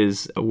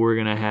is we're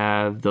going to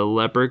have the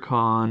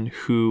leprechaun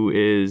who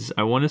is,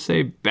 I want to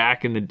say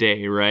back in the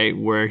day, right,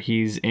 where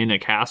he's in a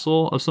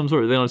castle of some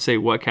sort. They don't say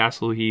what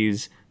castle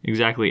he's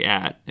exactly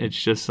at.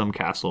 It's just some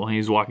castle. And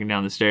he's walking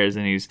down the stairs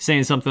and he's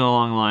saying something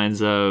along the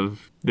lines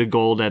of the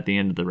gold at the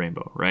end of the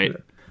rainbow, right? Yeah.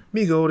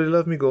 Me go, they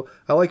love me go.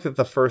 I like that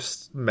the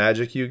first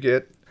magic you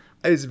get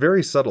is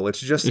very subtle. It's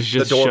just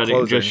the door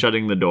closing. Just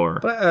shutting the door.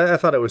 But I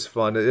thought it was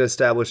fun. It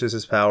establishes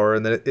his power,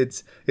 and then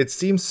it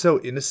seems so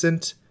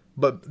innocent,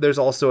 but there's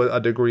also a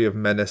degree of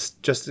menace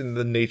just in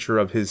the nature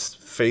of his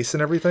face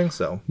and everything.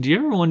 So, do you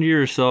ever wonder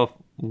yourself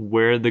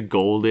where the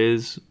gold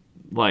is,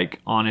 like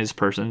on his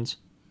persons?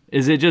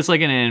 Is it just like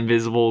an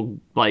invisible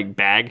like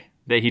bag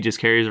that he just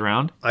carries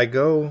around? I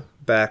go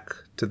back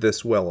to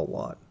this well a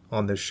lot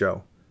on this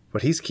show.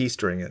 But he's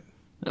keystring it.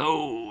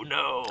 Oh,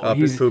 no. Up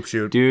his poop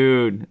chute.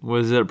 Dude,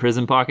 was it a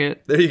prison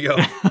pocket? There you go.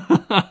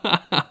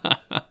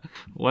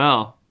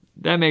 Well,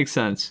 that makes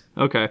sense.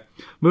 Okay.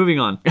 Moving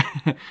on.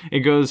 It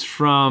goes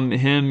from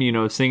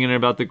him, singing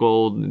about the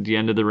gold, the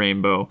end of the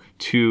rainbow,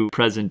 to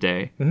present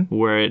day,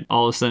 where it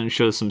all of a sudden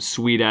shows some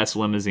sweet-ass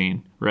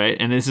limousine, right?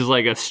 And this is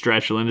like a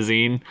stretch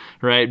limousine,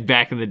 right?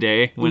 Back in the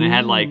day when it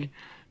had like...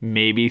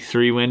 maybe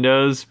 3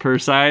 windows per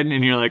side,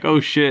 and you're like,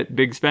 oh shit,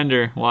 big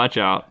spender, watch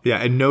out.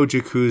 Yeah, and no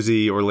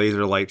jacuzzi or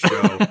laser light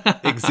show.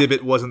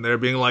 Exhibit wasn't there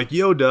being like,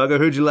 yo, Doug, I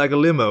heard you like a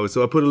limo,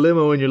 so I put a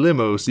limo in your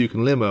limo so you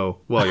can limo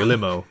while you're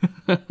limo.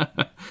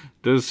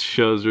 Those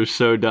shows are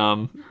so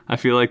dumb. I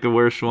feel like the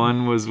worst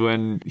one was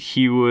when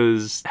he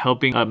was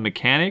helping a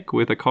mechanic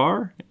with a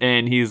car,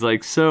 and he's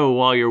like, so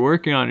while you're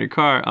working on your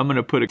car, I'm going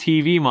to put a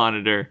TV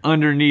monitor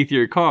underneath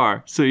your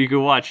car so you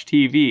can watch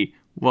TV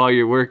while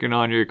you're working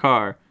on your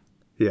car.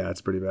 Yeah,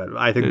 it's pretty bad.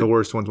 I think the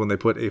worst one's when they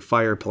put a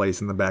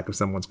fireplace in the back of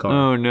someone's car.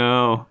 Oh,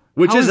 no.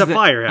 Which is a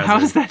fire hazard. How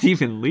is that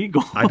even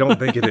legal? I don't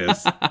think it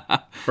is.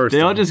 They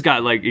all just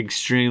got like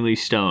extremely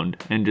stoned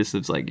and just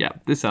it's like, yeah,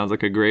 this sounds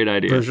like a great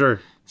idea. For sure.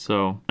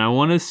 So I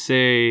want to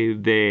say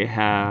they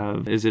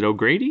have, is it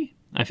O'Grady?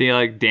 I feel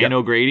like Dan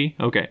O'Grady.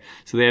 Okay.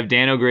 So they have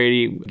Dan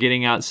O'Grady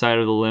getting outside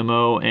of the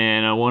limo,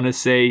 and I want to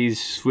say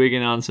he's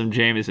swigging on some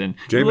Jameson.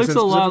 It looks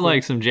a lot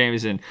like some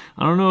Jameson.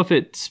 I don't know if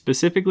it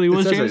specifically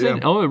was Jameson.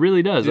 Yeah. Oh, it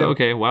really does. Yeah.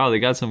 Okay. Wow. They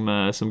got some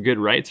good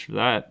rights for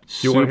that.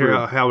 Do you want to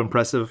hear how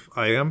impressive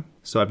I am?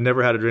 So I've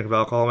never had a drink of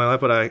alcohol in my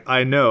life, but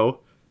I know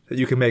that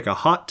you can make a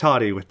hot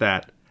toddy with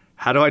that.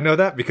 How do I know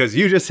that? Because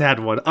you just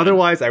had one.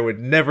 Otherwise, I would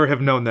never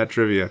have known that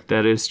trivia.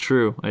 That is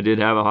true. I did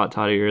have a hot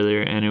toddy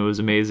earlier, and it was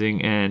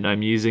amazing, and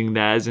I'm using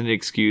that as an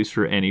excuse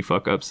for any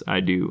fuck-ups I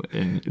do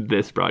in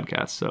this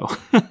broadcast. So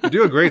You're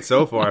doing great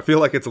so far. I feel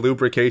like it's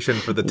lubrication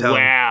for the tongue.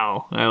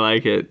 Wow. I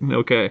like it.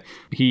 Okay.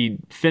 He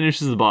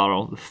finishes the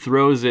bottle,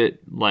 throws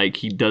it like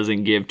he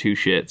doesn't give two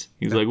shits.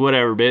 He's like,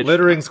 whatever, bitch.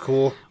 Littering's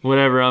cool.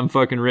 Whatever, I'm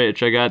fucking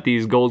rich. I got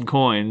these gold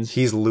coins.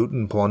 He's loot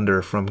and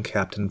plunder from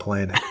Captain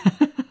Planet.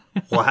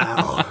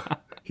 Wow.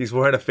 He's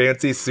wearing a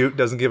fancy suit,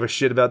 doesn't give a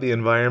shit about the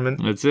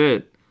environment. That's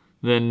it.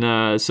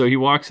 Then, so he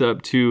walks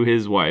up to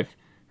his wife,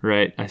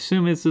 right? I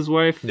assume it's his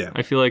wife. Yeah.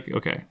 I feel like,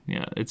 okay,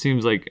 yeah. It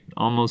seems like,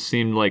 almost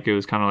seemed like it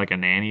was kind of like a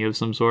nanny of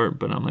some sort,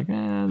 but I'm like, they're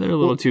a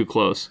little too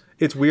close.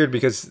 It's weird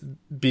because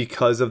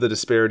of the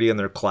disparity in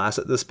their class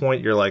at this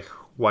point, you're like,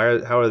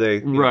 how are they?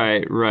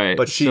 Right.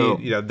 But she,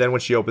 then when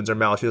she opens her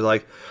mouth, she's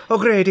like, "Oh,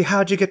 Grady,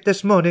 how'd you get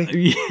this money?"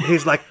 Yeah.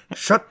 He's like,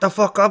 "Shut the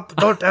fuck up.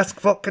 Don't ask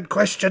fucking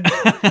questions."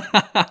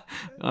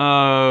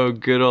 Oh,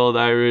 good old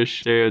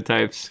Irish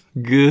stereotypes.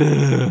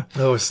 Good.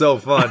 Oh, so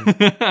fun.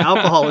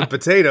 Alcohol and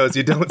potatoes,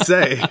 you don't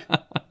say.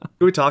 Can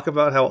we talk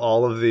about how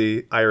all of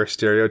the Irish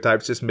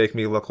stereotypes just make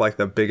me look like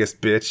the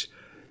biggest bitch?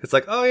 It's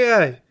like, oh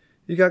yeah,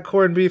 you got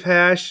corned beef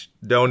hash,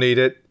 don't eat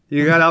it.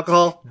 You got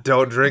alcohol,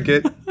 don't drink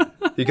it.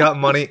 You got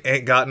money,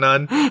 ain't got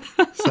none.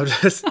 So I'm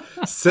just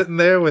sitting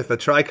there with a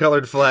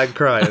tricolored flag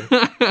crying.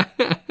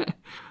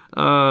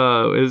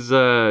 Is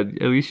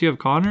Alicia of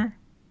Connor?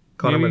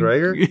 Conor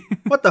McGregor?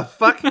 What the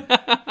fuck?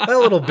 That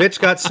little bitch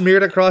got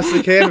smeared across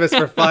the canvas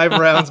for 5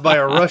 rounds by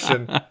a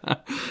Russian.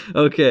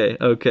 Okay.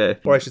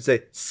 Or I should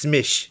say,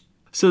 smish.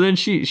 So then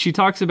she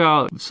talks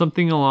about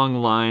something along the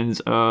lines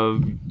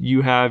of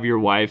you have your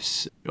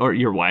mother's,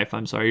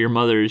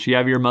 you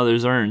have your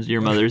mother's urns,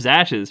 your mother's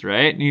ashes,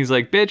 right? And he's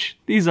like, bitch,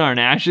 these aren't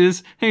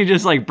ashes. And he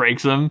just like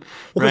breaks them.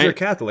 Well, because they're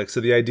Catholic.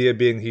 So the idea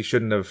being he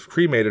shouldn't have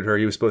cremated her.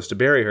 He was supposed to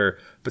bury her.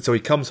 But so he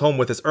comes home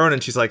with this urn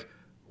and she's like,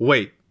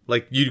 wait,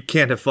 like you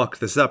can't have fucked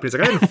this up. He's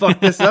like, I didn't fuck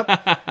this up.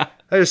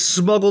 I just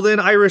smuggled in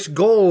Irish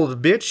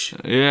gold, bitch.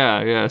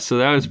 Yeah. So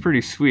that was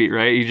pretty sweet,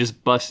 right? He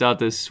just busts out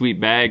this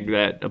sweet bag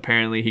that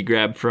apparently he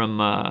grabbed from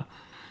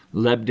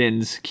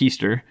Lebden's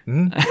keister.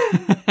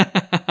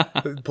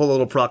 Mm-hmm. Pull a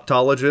little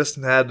proctologist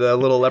and had a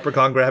little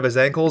leprechaun grab his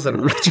ankles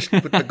and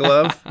with the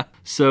glove.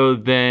 So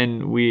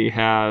then we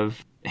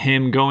have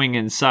him going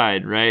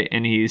inside, right?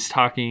 And he's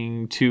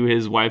talking to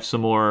his wife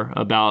some more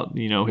about,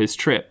 his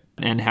trip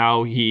and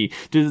how he...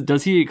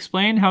 Does he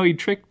explain how he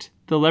tricked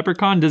the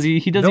leprechaun?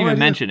 He doesn't even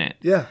mention it.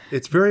 Yeah,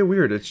 it's very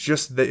weird. It's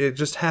just it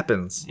just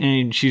happens.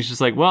 And she's just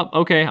like, well,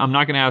 okay, I'm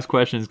not going to ask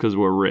questions because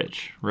we're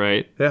rich,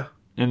 right? Yeah.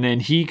 And then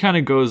he kind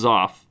of goes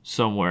off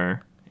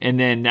somewhere. And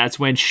then that's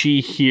when she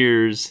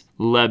hears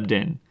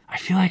Lebden. I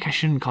feel like I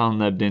shouldn't call him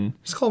Lebden.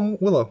 Just call him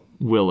Willow.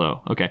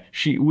 Willow. Okay.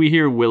 We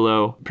hear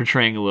Willow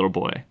portraying a little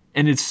boy.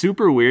 And it's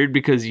super weird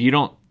because you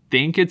don't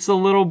think it's a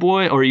little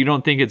boy or you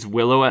don't think it's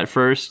Willow at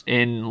first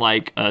in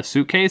like a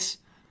suitcase.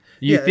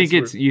 You think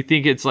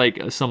it's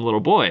like some little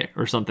boy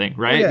or something,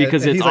 right? Yeah,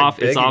 because it's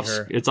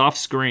off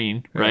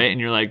screen, Yeah. right?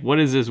 And you're like, what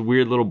is this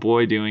weird little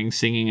boy doing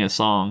singing a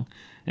song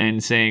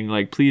and saying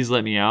like, please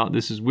let me out.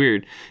 This is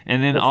weird.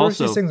 And then first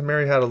he sings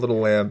Mary Had a Little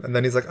Lamb and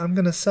then he's like, I'm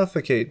going to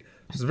suffocate.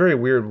 It's very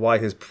weird why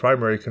his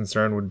primary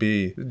concern would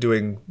be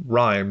doing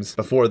rhymes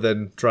before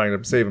then trying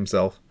to save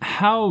himself.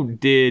 How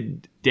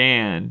did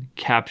Dan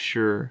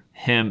capture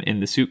him in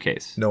the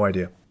suitcase? No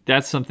idea.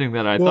 That's something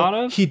that I thought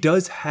of. He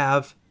does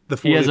have the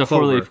He has a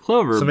four-leaf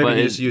clover, so maybe but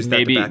he just used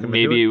that to back him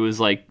maybe into it was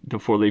like the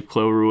four-leaf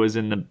clover was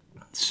in the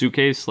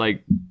suitcase,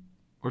 like,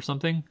 or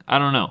something. I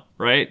don't know,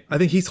 right? I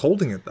think he's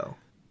holding it though.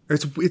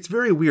 It's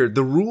very weird.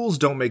 The rules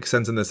don't make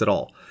sense in this at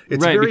all.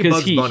 It's right, very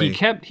because Bugs Bunny.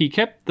 he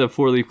kept the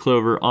four-leaf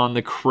clover on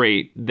the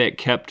crate that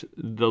kept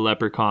the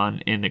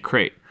leprechaun in the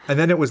crate. And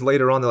then it was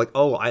later on, they're like,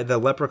 the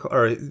leprechaun,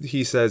 or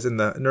he says in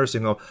the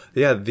nursing home,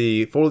 yeah,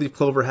 the four-leaf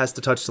clover has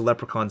to touch the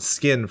leprechaun's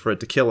skin for it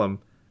to kill him,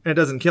 and it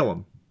doesn't kill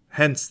him.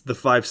 Hence the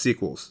 5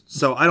 sequels.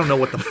 So I don't know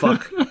what the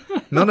fuck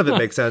None of it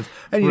makes sense.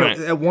 And, you Right.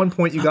 know, at one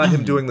point you got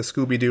him doing the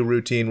Scooby-Doo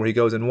routine where he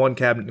goes in one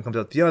cabinet and comes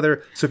out the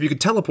other. So if you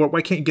could teleport,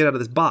 why can't you get out of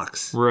this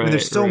box? I mean, Right,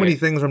 there's so many right.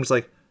 things where I'm just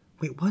like,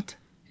 wait, what?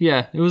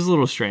 Yeah, it was a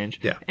little strange.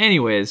 Yeah.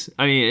 Anyways,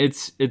 I mean,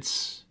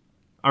 it's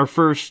our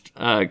first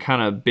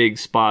kind of big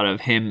spot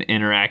of him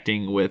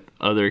interacting with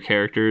other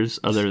characters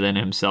other than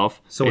himself,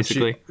 So when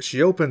basically.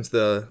 she opens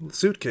the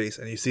suitcase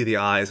and you see the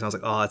eyes, and I was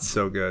like, oh, that's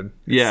so good.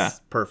 It's Yeah.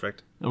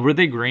 perfect. Were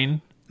they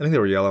green? I think they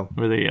were yellow.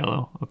 Were they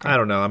yellow? Okay. I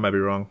don't know. I might be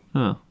wrong.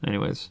 Huh.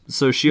 Anyways,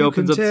 so she You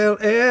opens can up.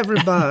 tell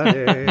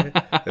everybody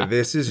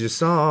this is your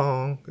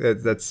song.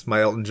 That's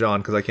my Elton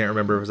John because I can't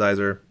remember if his eyes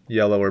are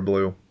yellow or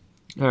blue.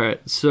 All right.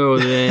 So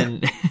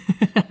then,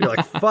 You're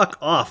like, fuck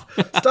off.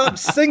 Stop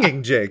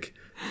singing, Jake.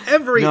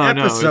 Every No,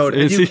 episode,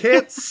 and it's- you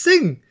can't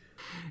sing.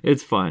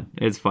 it's fine.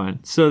 It's fine.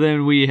 So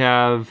then we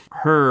have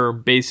her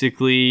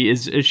basically.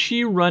 Is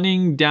she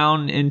running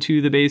down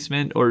into the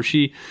basement, or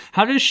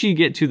how does she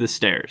get to the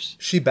stairs?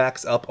 She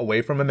backs up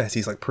away from him as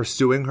he's like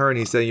pursuing her, and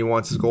he's saying he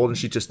wants his gold, and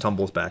she just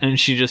tumbles back. And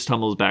she just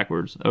tumbles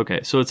backwards.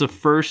 Okay, so it's a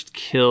first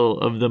kill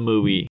of the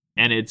movie,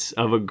 and it's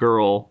of a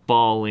girl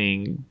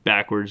falling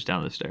backwards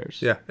down the stairs.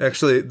 Yeah,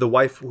 actually, the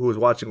wife who was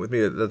watching with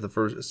me at the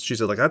first, she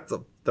said like, "That's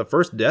the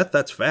first death.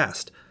 That's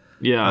fast."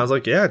 Yeah. I was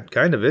like, "Yeah, it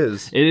kind of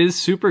is." It is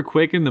super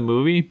quick in the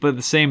movie, but at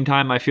the same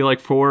time, I feel like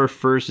for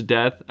first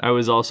death, I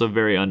was also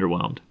very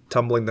underwhelmed.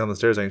 Tumbling down the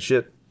stairs ain't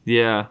shit.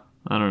 Yeah,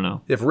 I don't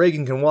know. If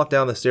Reagan can walk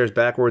down the stairs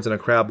backwards in a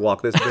crab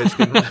walk, this bitch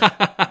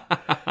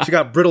can. She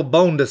got brittle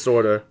bone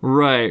disorder,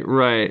 Right.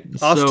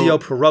 So,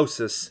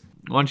 osteoporosis.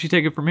 why don't you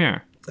take it from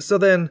here? So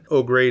then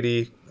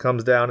O'Grady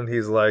comes down and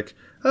he's like,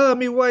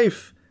 me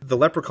wife. The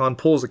leprechaun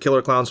pulls the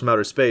killer clowns from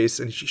outer space,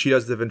 and she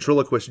does the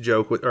ventriloquist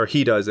joke, or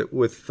he does it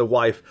with the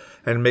wife,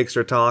 and makes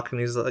her talk,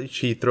 and he's like,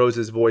 he throws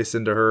his voice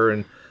into her,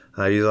 and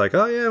he's like,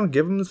 oh yeah,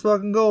 give him this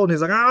fucking gold. And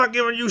he's like, I'm not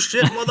giving you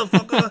shit,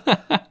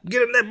 motherfucker.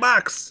 Get in that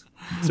box.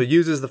 So he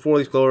uses the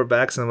 4-leaf clover,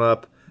 backs him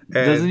up.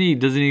 And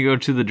Doesn't he go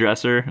to the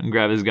dresser and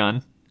grab his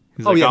gun?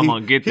 He's Oh like, yeah, I'm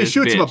gonna get he this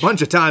shoots him a bitch.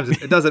 bunch of times.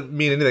 It doesn't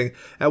mean anything.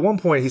 At one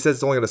point, he says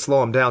it's only going to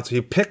slow him down, so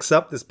he picks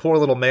up this poor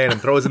little man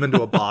and throws him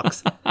into a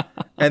box.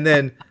 And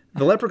then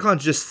the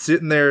leprechaun's just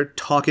sitting there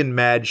talking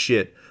mad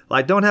shit,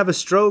 like, "Don't have a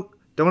stroke,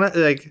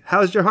 like,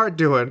 how's your heart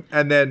doing?"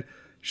 And then,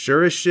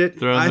 sure as shit,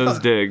 Throwing those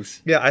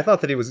digs. yeah, I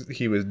thought that he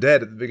was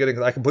dead at the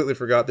beginning. I completely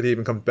forgot that he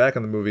even comes back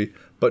in the movie.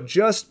 But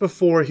just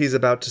before he's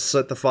about to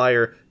set the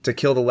fire to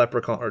kill the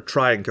leprechaun, or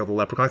try and kill the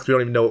leprechaun, because we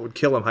don't even know what would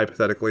kill him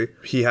hypothetically,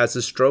 he has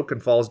his stroke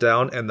and falls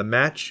down, and the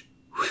match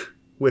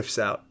whiffs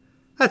out.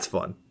 That's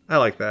fun. I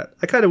like that.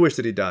 I kind of wish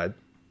that he died,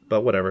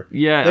 but whatever.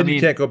 Yeah, then I you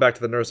mean- can't go back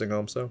to the nursing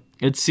home. So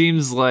It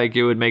seems like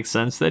it would make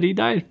sense that he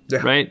died, Yeah.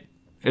 right?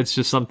 It's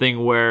just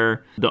something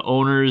where the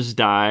owners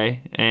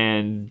die,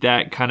 and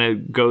that kind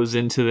of goes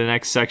into the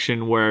next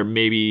section where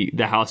maybe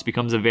the house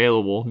becomes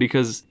available.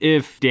 Because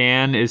if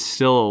Dan is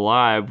still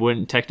alive,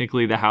 wouldn't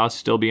technically the house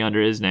still be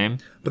under his name?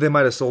 but they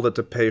might have sold it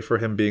to pay for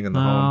him being in the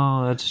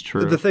home. Oh, that's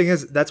true. The thing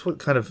is, that's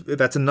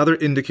another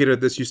indicator that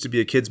this used to be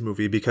a kid's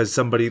movie, because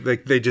somebody,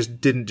 like, they just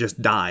didn't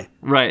just die.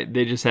 Right,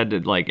 they just had to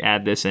like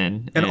add this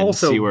in and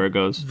also see where it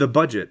goes. The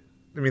budget.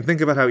 I mean, think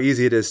about how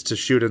easy it is to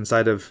shoot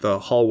inside of the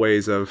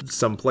hallways of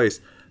some place.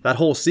 That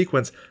whole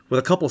sequence with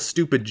a couple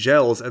stupid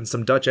gels and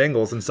some Dutch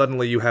angles, and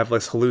suddenly you have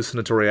this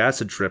hallucinatory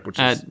acid trip, which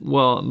is...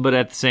 But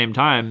at the same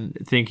time,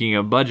 thinking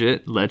of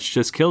budget, let's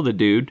just kill the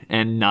dude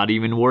and not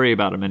even worry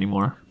about him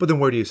anymore. But then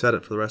where do you set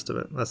it for the rest of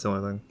it? That's the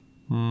only thing.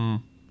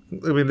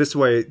 I mean, this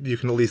way you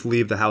can at least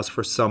leave the house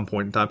for some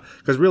point in time.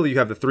 Because really you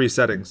have the 3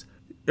 settings.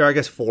 Or I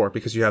guess 4,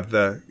 because you have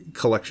the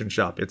collection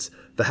shop. It's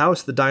the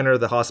house, the diner,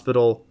 the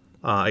hospital,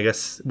 I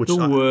guess... which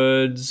The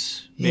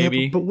woods, maybe.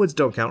 Yeah, but woods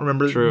don't count.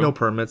 Remember, True. no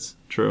permits.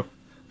 True.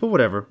 But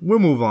whatever, we'll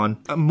move on.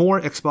 More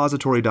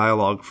expository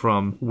dialogue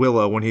from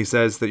Willow when he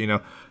says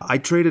that, I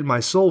traded my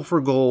soul for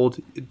gold,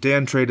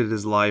 Dan traded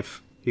his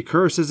life. He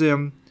curses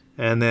him,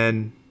 and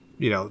then,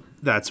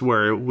 that's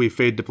where we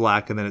fade to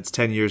black, and then it's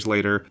 10 years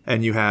later,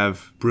 and you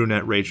have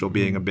brunette Rachel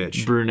being a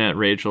bitch. Brunette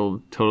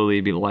Rachel totally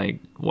be like,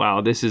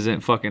 wow, this isn't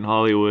fucking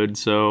Hollywood,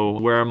 so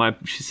where are my...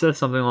 She says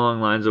something along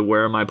the lines of,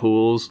 where are my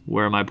pools?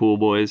 Where are my pool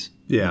boys?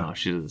 Yeah. No,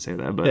 she doesn't say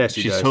that, but Yeah,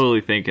 she she's does.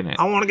 totally thinking it.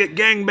 I want to get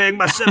gangbanged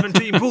by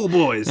 17 pool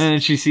boys. And then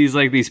she sees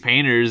like these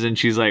painters, and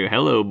she's like,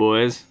 hello,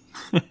 boys.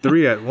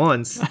 3 at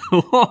once.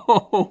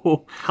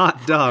 Whoa.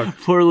 Hot dog.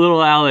 Poor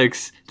little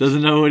Alex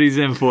doesn't know what he's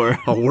in for.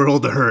 A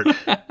world of hurt.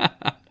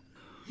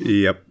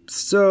 Yep.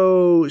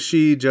 So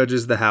she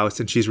judges the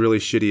house, and she's really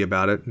shitty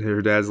about it.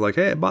 Her dad's like,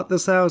 hey, I bought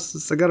this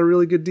house. I got a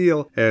really good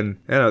deal. And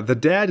the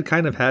dad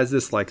kind of has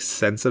this like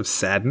sense of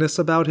sadness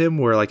about him,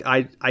 where like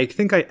I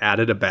think I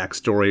added a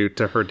backstory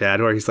to her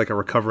dad where he's like a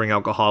recovering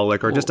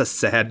alcoholic or just a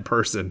sad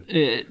person.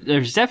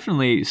 There's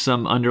definitely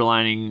some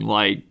underlining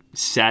like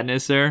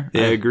sadness there.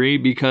 Yeah. I agree,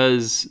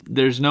 because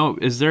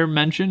is there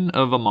mention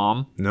of a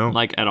mom? No.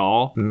 Like at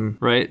all,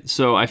 right?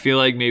 So I feel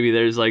like maybe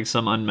there's like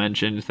some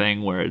unmentioned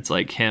thing where it's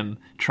like him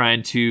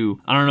trying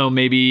to, I don't know,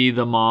 maybe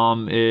the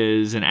mom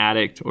is an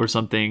addict or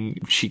something.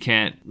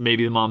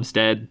 Maybe the mom's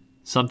dead,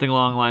 something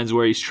along the lines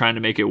where he's trying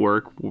to make it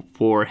work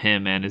for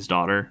him and his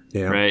daughter.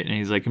 Yeah. Right. And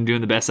he's like, I'm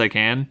doing the best I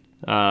can.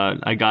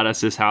 I got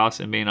us this house.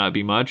 It may not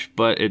be much,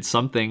 but it's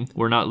something.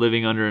 We're not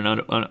living under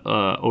an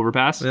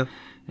overpass. Yeah.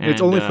 And,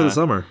 it's only for the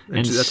summer.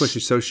 and That's why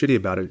she's so shitty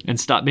about it. And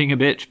stop being a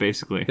bitch,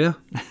 basically. Yeah.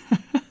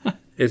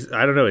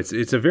 I don't know.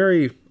 It's a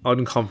very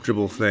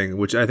uncomfortable thing,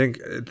 which I think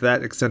to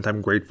that extent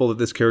I'm grateful that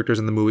this character's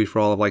in the movie for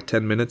all of like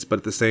 10 minutes, but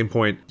at the same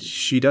point,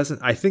 she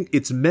doesn't. I think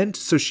it's meant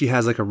so she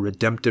has like a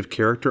redemptive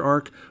character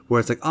arc where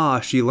it's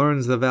like, she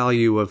learns the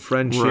value of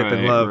friendship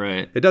and love.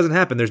 Right. It doesn't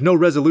happen. There's no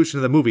resolution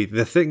of the movie.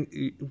 The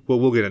thing, well,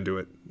 we'll get into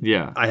it.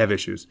 Yeah. I have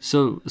issues.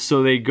 So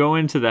they go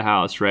into the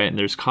house, right? And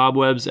there's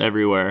cobwebs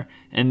everywhere.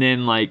 And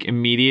then like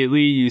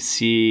immediately you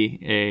see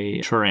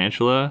a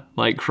tarantula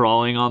like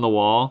crawling on the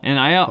wall. And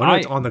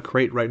it's on the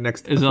crate right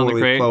next to the on the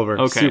four-leaf crate? clover.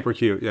 Okay. Super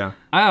cute, yeah.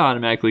 I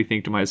automatically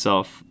think to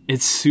myself,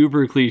 it's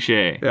super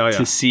cliche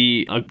to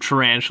see a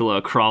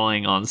tarantula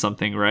crawling on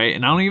something, right?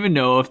 And I don't even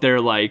know if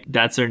they're like,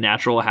 that's their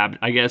natural habit,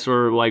 I guess,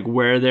 or like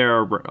where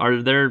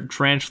are there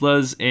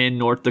tarantulas in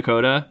North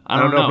Dakota?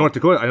 I don't know. North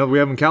Dakota. I know we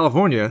have them in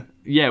California.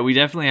 Yeah, we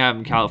definitely have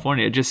in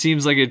California. It just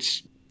seems like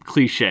it's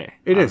cliche.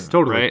 It is,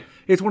 totally. Right?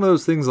 It's one of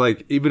those things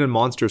like even in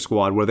Monster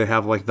Squad where they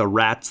have like the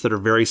rats that are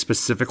very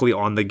specifically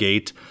on the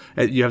gate.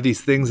 You have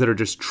these things that are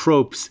just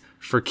tropes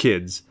for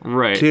kids.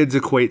 Right. Kids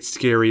equate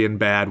scary and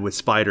bad with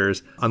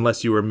spiders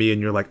unless you were me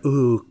and you're like,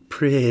 ooh,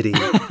 pretty.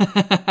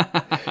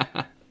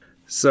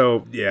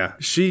 So, yeah,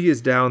 she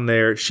is down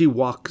there. She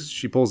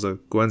pulls a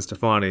Gwen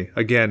Stefani.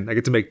 Again, I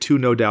get to make 2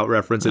 No Doubt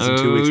references in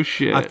 2 weeks.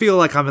 Shit. I feel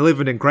like I'm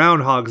living in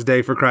Groundhog's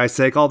Day, for Christ's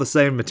sake. All the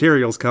same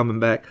materials coming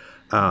back.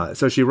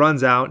 So she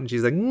runs out and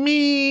she's like,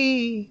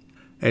 me.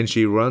 And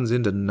she runs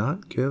into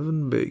not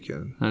Kevin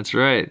Bacon. That's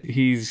right.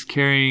 He's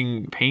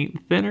carrying paint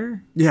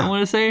thinner, yeah. I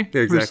want to say.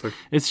 Yeah, exactly.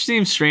 It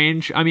seems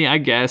strange. I mean, I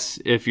guess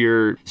if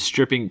you're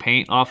stripping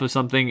paint off of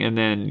something and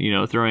then,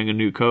 throwing a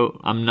new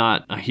coat, I'm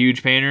not a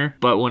huge painter.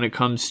 But when it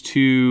comes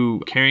to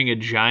carrying a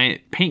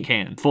giant paint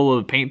can full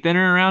of paint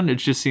thinner around, it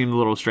just seemed a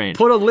little strange.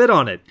 Put a lid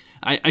on it.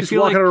 I Just feel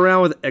walking like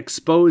around with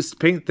exposed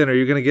paint thinner,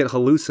 you're going to get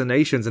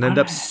hallucinations and end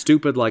up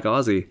stupid like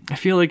Ozzy. I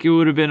feel like it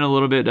would have been a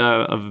little bit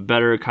of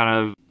better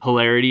kind of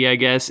hilarity, I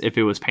guess, if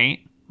it was paint,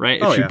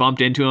 right? If she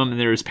bumped into him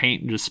and there was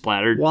paint just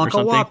splattered or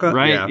something, waka.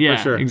 right? Yeah,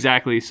 for sure.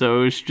 Exactly.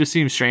 So it just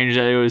seems strange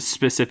that it was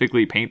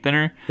specifically paint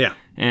thinner. Yeah.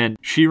 And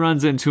she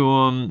runs into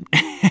him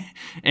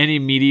and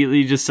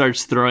immediately just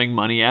starts throwing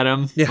money at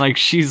him. Yeah. Like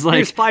she's like,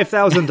 here's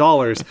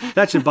 $5,000.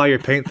 That should buy your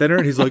paint thinner.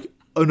 And he's like,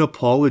 an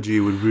apology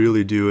would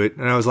really do it.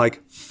 And I was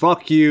like,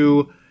 fuck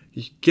you.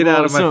 Get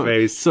out of my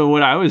face. So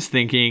what I was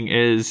thinking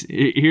is,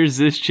 here's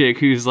this chick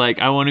who's like,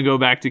 I want to go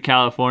back to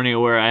California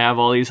where I have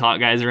all these hot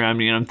guys around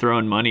me and I'm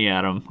throwing money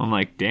at them. I'm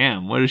like,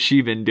 damn, what has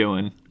she been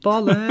doing?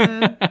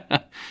 Ballin'.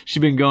 She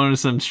been going to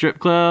some strip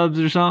clubs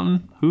or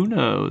something? Who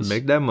knows?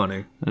 Make that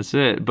money. That's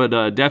it. But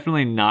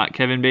definitely not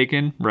Kevin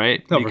Bacon,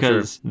 right? No,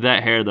 because for sure.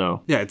 That hair,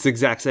 though. Yeah, it's the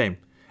exact same.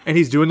 And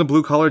he's doing the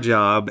blue-collar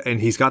job, and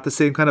he's got the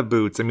same kind of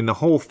boots. I mean, the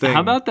whole thing. How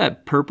about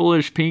that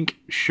purplish pink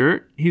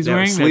shirt he's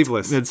wearing?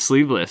 Sleeveless. That's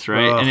sleeveless,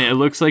 right? And it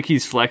looks like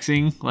he's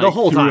flexing like the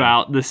whole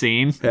throughout time. The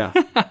scene. Yeah.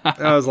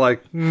 I was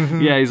like,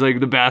 Yeah, he's like,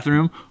 the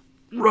bathroom,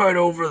 right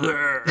over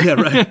there. Yeah,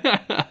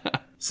 right.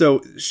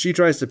 So she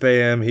tries to pay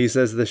him. He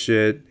says the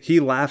shit. He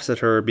laughs at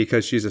her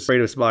because she's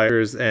afraid of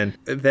spiders. And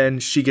then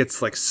she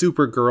gets like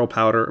super girl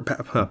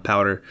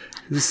powder.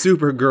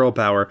 Super girl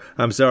power.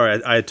 I'm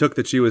sorry. I took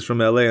that she was from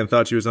LA and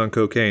thought she was on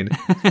cocaine.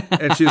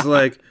 And she's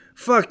like,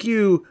 fuck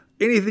you.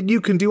 Anything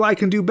you can do, I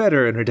can do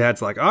better. And her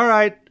dad's like, all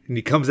right. And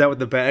he comes out with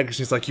the bag. And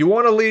she's like, you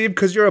want to leave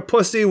because you're a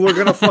pussy? We're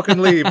going to fucking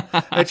leave.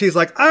 And she's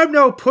like, I'm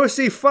no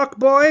pussy, fuck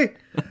boy.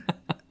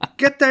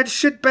 Get that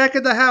shit back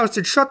in the house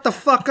and shut the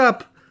fuck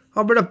up.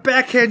 I'm going to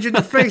backhand you in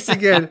the face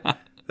again.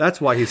 That's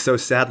why he's so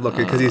sad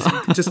looking, because he's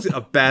just a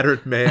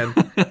battered man.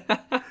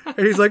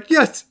 And he's like,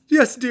 yes,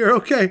 dear,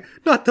 okay,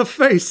 not the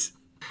face.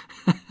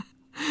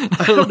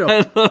 I don't know.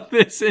 I love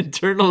this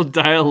internal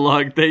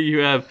dialogue that you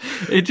have.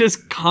 It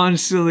just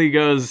constantly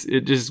goes.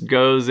 It just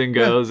goes and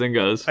goes and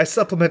goes. I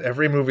supplement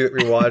every movie that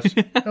we watch.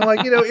 I'm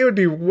like, it would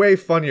be way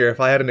funnier if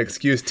I had an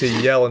excuse to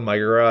yell in my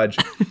garage.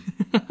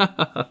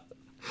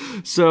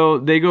 So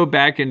they go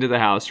back into the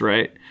house,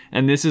 right?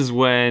 And this is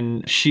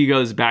when she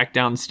goes back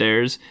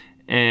downstairs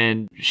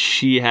and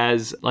she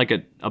has like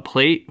a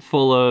plate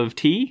full of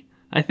tea,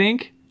 I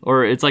think.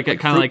 Or it's like a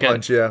kind of like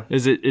punch, a... Yeah.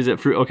 Is it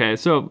fruit? Okay,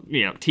 so,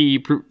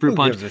 tea, fruit punch.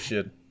 Who gives a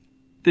shit?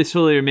 This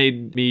really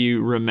made me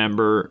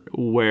remember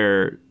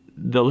where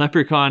the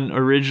leprechaun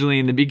originally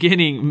in the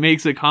beginning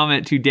makes a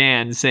comment to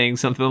Dan saying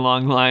something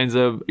along the lines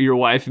of, your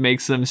wife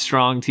makes some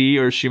strong tea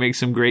or she makes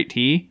some great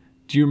tea.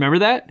 Do you remember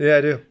that? Yeah,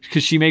 I do.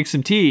 Because she makes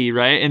some tea,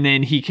 right? And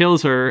then he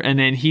kills her, and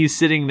then he's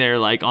sitting there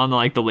like on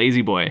the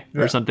lazy boy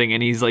or something,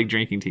 and he's like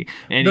drinking tea.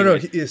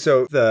 Anyway. No.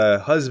 So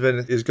the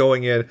husband is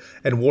going in,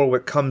 and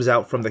Warwick comes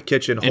out from the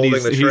kitchen holding the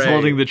tray. He's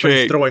holding the tray. But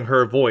he's throwing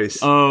her voice.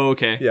 Oh,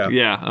 okay.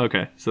 Yeah.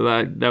 Okay. So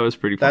that was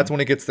pretty fun. That's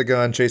when he gets the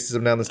gun, chases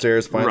him down the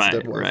stairs, finds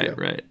Steppenwolf.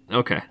 Right.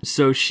 Okay.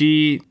 So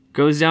she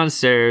goes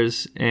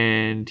downstairs,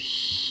 and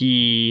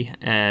he,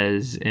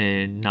 as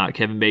in not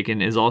Kevin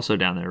Bacon, is also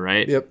down there,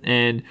 right? Yep.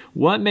 And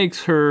what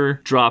makes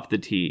her drop the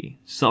tea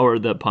or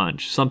the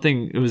punch?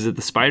 Something, was it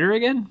the spider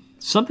again?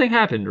 Something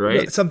happened,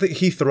 right? Something,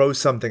 he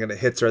throws something and it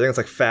hits her. I think it's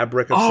like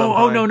fabric of some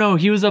kind. Oh, no.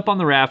 He was up on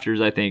the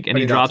rafters, I think, and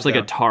he drops like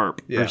a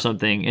tarp or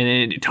something,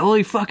 and it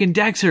totally fucking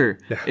decks her.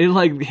 Yeah. It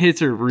like hits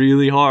her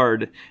really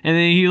hard, and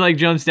then he like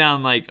jumps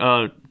down like,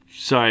 oh,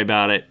 sorry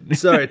about it.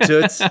 Sorry,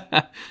 Toots.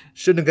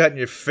 Shouldn't have gotten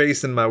your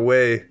face in my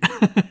way.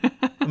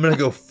 I'm gonna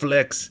go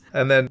flex.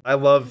 And then I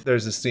love,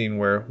 there's a scene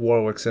where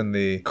Warwick's in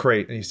the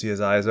crate and you see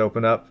his eyes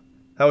open up.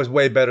 That was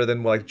way better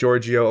than like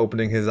Giorgio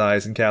opening his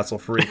eyes in Castle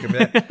Freak. I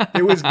mean,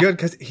 it was good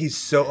because he's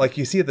so, like,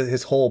 you see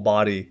his whole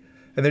body,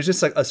 and there's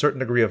just like a certain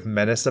degree of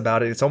menace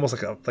about it. It's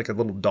almost like a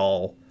little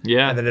doll.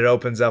 Yeah. And then it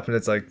opens up and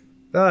it's like,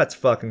 oh, that's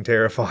fucking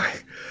terrifying.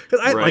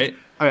 Right.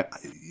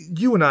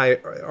 You and I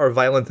are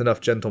violent enough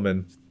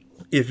gentlemen.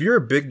 If you're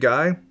a big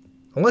guy,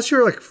 unless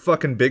you're like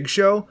fucking Big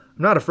Show,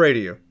 I'm not afraid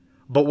of you.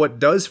 But what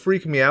does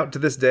freak me out to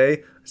this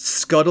day,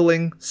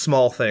 scuttling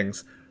small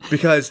things.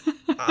 Because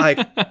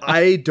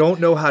I don't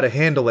know how to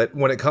handle it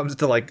when it comes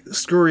to like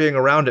scurrying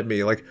around at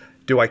me. Like,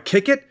 do I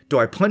kick it? Do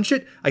I punch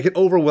it? I get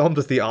overwhelmed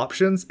with the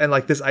options, and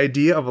like this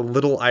idea of a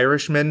little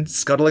Irishman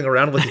scuttling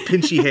around with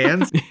pinchy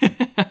hands.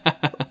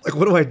 Like,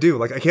 what do I do?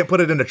 Like, I can't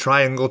put it in a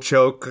triangle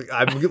choke.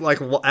 I'm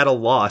like at a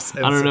loss.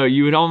 And I don't know.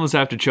 You would almost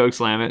have to choke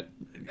slam it.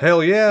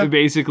 Hell yeah.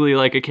 Basically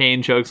like a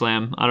Kane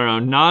chokeslam. I don't know.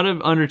 Not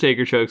an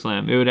Undertaker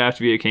chokeslam. It would have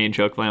to be a Kane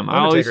chokeslam.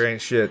 Undertaker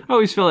ain't shit. I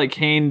always feel like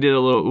Kane did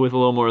with a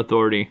little more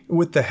authority.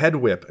 With the head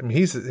whip. I mean,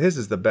 his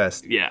is the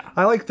best. Yeah.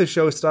 I like the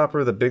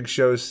Showstopper, the Big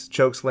Show's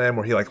chokeslam,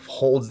 where he like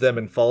holds them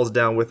and falls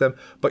down with them.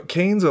 But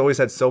Kane's always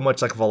had so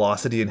much like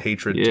velocity and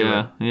hatred to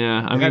him.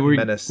 Yeah. I mean,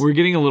 we're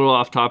getting a little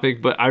off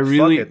topic, but I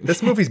really... Fuck it.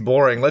 This movie's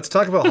boring. Let's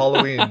talk about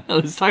Halloween.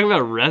 Let's talk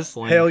about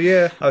wrestling. Hell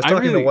yeah. I was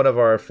talking to one of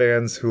our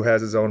fans who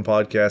has his own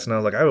podcast, and I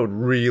was like, I would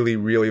really,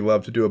 really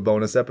love to do a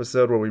bonus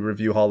episode where we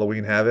review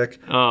Halloween Havoc,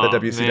 the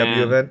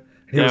WCW event.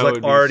 And he was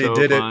like, already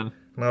did it. And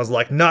I was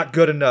like, not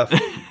good enough.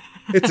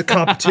 It's a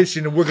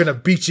competition and we're going to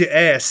beat your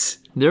ass.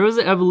 There was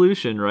an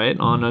evolution, right,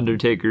 on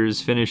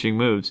Undertaker's finishing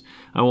moves.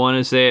 I want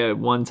to say at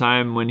one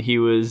time when he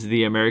was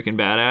the American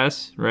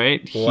Badass,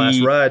 right?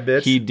 Last Ride,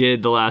 bitch. He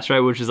did the Last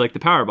Ride, which is like the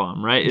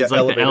powerbomb, right? It's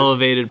like the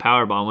elevated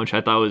powerbomb, which I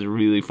thought was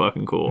really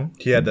fucking cool.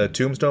 He had the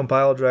Tombstone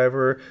Pile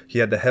Driver. He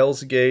had the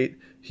Hell's Gate.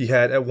 He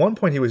had, at one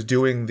point, he was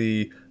doing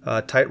the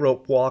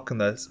tightrope walk and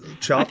the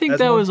chop. I think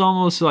that was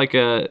almost like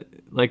a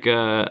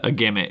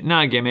gimmick,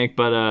 not a gimmick,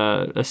 but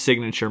a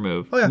signature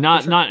move. Oh, yeah,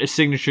 not a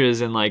signature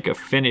as in like a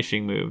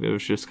finishing move. It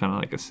was just kind of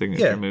like a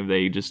signature move that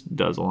he just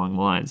does along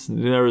the lines.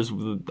 There was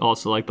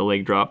also like the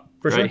leg drop.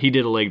 Right? Sure. He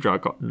did a leg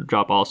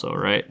drop also,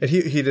 right? And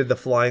he did the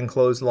flying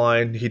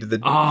clothesline. He did the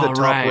top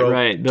rope.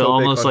 Right.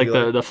 Almost like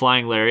the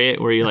flying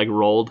lariat where he like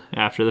rolled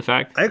after the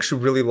fact. I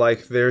actually really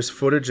like, there's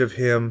footage of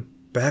him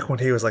back when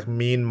he was like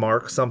Mean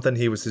Mark something.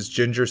 He was his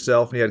ginger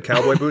self and he had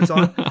cowboy boots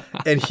on.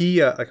 And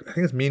he, I think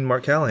it's Mean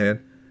Mark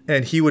Callahan.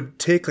 And he would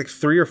take like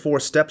 3 or 4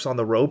 steps on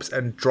the ropes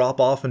and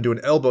drop off and do an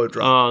elbow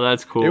drop. Oh,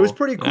 that's cool. It was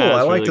pretty cool.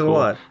 I liked it a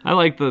lot. I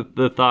like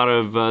the thought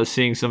of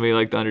seeing somebody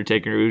like The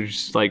Undertaker who's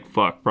just like,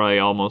 probably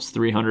almost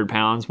 300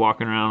 pounds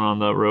walking around on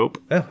the rope.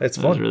 Yeah, it's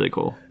fun. It was really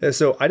cool.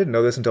 So I didn't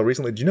know this until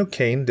recently. Do you know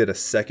Kane did a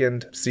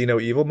second See No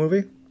Evil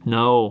movie?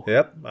 No.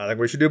 Yep. I think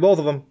we should do both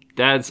of them.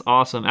 That's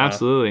awesome.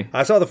 Absolutely.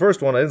 I saw the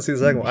first one. I didn't see the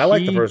second one. I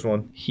like the first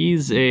one.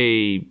 He's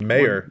a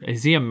mayor.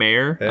 Is he a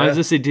mayor? Yeah. I was going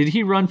to say, did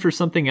he run for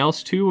something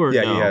else too? Or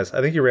yeah, no? He has.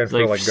 I think he ran for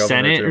like governor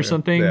Senate or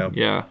something.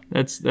 Yeah.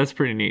 That's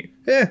pretty neat.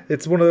 Yeah,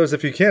 it's one of those,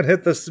 if you can't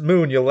hit the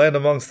moon, you'll land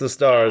amongst the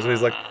stars. And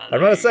he's like,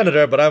 I'm not a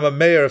senator, but I'm a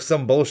mayor of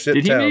some bullshit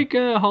town. Did he make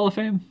a Hall of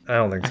Fame? I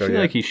don't think so. I feel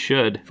like he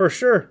should. For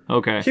sure.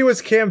 Okay. He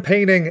was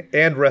campaigning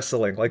and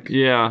wrestling.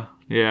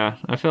 Yeah,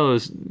 I feel it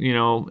was,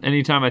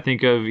 anytime I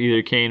think of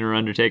either Kane or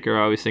Undertaker,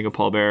 I always think of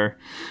Paul Bearer.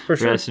 For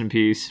sure. Rest in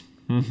peace.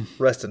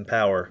 Rest in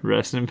power.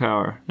 Rest in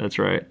power. That's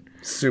right.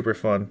 Super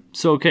fun.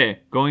 So, okay,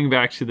 going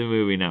back to the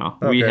movie now.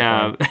 Okay,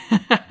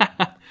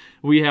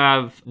 we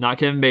have not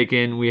Kevin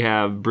Bacon, we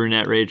have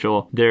Brunette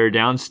Rachel. They're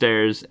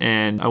downstairs,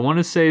 and I want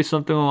to say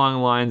something along the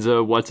lines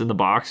of what's in the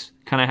box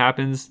kind of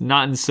happens.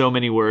 Not in so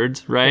many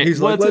words, right? And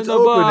he's what's like, let's in the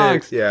open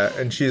box? it. Yeah,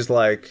 and she's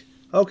like,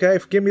 okay,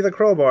 give me the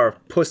crowbar,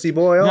 pussy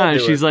boy. I'll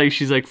do it.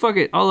 She's like, fuck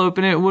it, I'll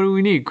open it. What do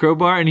we need?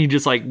 Crowbar? And he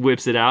just like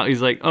whips it out.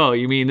 He's like, oh,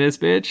 you mean this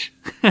bitch?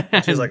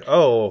 And she's like,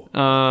 oh.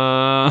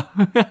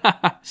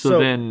 So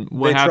then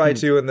what happens?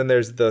 They try to, and then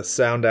there's the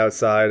sound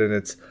outside, and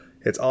it's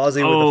Ozzy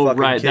with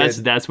the fucking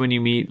kid. That's when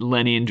you meet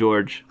Lenny and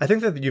George. I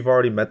think that you've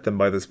already met them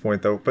by this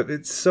point, though, but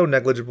it's so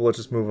negligible, let's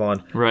just move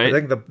on. Right. I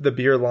think the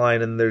beer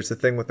line, and there's the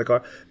thing with the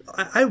car.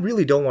 I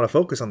really don't want to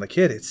focus on the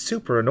kid. It's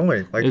super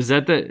annoying. Like,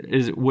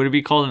 would it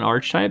be called an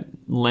archetype?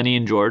 Lenny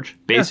and George?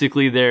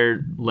 Basically,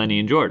 they're Lenny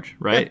and George,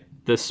 right? Yeah.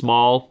 the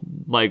small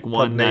like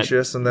one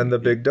Pugnacious, and then the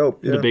big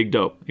dope. Yeah. The big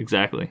dope,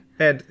 exactly.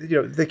 And,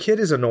 the kid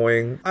is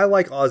annoying. I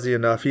like Ozzy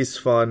enough. He's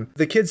fun.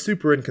 The kid's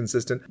super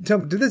inconsistent. Tell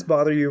me, did this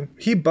bother you?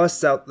 He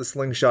busts out the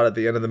slingshot at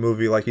the end of the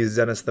movie like he's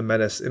Zenith the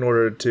Menace in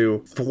order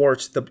to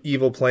thwart the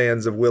evil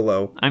plans of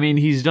Willow. I mean,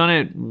 he's done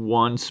it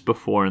once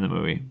before in the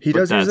movie. He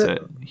does use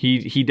it?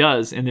 He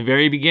does. In the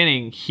very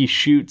beginning, he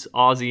shoots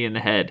Ozzy in the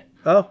head.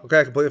 Oh, okay.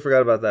 I completely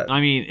forgot about that. I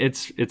mean,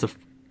 it's a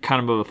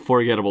kind of a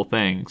forgettable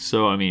thing.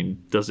 So, I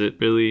mean, does it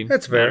really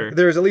That's fair. matter?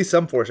 There's at least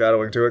some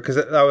foreshadowing to it, because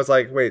I was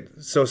like, wait,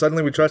 so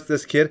suddenly we trust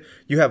this kid?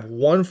 You have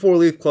one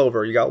 4-leaf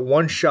clover. You got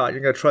one shot.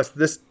 You're going to trust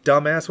this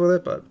dumbass with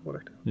it? But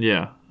whatever.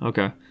 Yeah,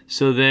 okay.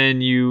 So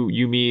then you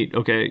meet,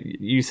 okay,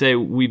 you say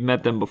we've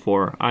met them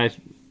before.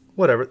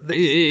 Whatever.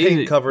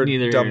 Paint-covered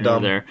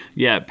dum-dum. There.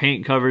 Yeah,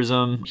 paint covers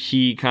him.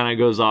 He kind of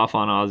goes off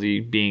on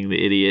Ozzy being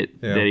the idiot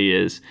that he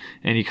is.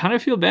 And you kind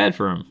of feel bad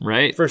for him,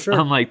 right? For sure.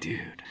 I'm like, dude,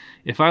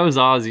 if I was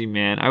Ozzy,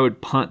 man, I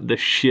would punt the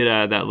shit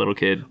out of that little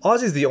kid.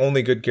 Ozzy's the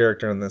only good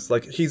character in this.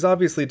 Like, he's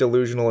obviously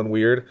delusional and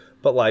weird,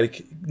 but,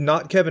 like,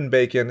 not Kevin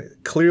Bacon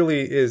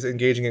clearly is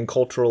engaging in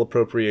cultural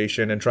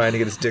appropriation and trying to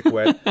get his dick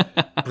wet.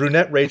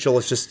 Brunette Rachel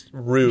is just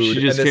rude.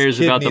 She just and this cares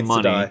kid about the needs to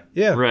money. die.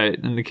 Yeah. Right,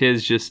 and the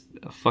kid's just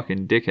a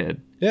fucking dickhead.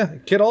 Yeah,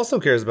 kid also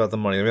cares about the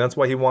money. I mean, that's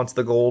why he wants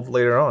the gold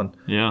later on.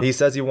 Yeah. He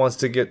says he wants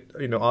to get,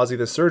 Ozzy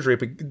the surgery,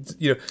 but,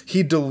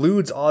 he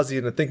deludes Ozzy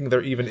into thinking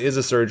there even is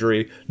a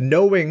surgery,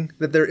 knowing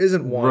that there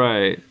isn't one.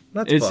 Right.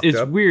 That's it's fucked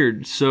up.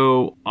 weird.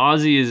 So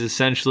Ozzy is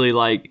essentially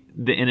like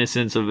the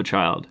innocence of a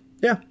child.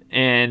 Yeah.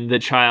 And the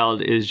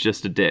child is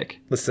just a dick.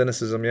 The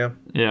cynicism, yeah.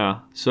 Yeah.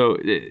 So,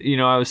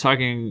 I was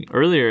talking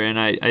earlier, and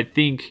I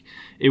think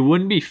it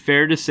wouldn't be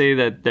fair to say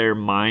that their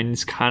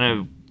minds kind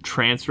of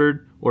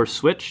transferred or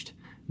switched,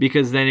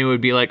 because then it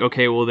would be like,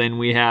 okay, well, then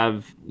we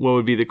have what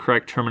would be the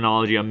correct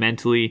terminology, a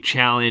mentally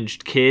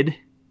challenged kid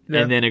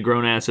and then a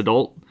grown-ass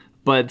adult.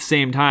 But at the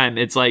same time,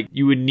 it's like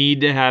you would need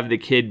to have the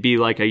kid be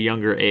like a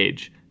younger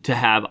age to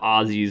have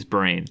Ozzy's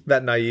brain.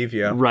 That naive,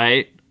 yeah.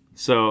 Right?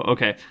 So,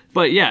 okay.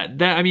 But yeah,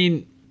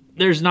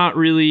 there's not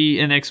really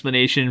an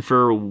explanation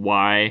for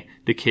why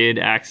the kid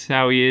acts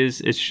how he is.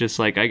 It's just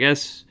like, I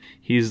guess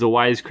he's the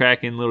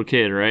wisecracking little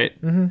kid,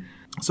 right? Mm-hmm.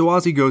 So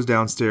Ozzy goes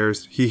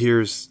downstairs. He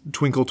hears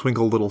Twinkle,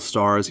 Twinkle, Little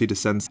Stars. He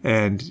descends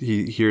and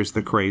he hears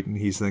the crate, and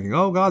he's thinking,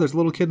 oh God, there's a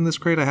little kid in this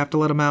crate. I have to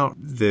let him out.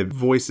 The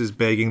voice is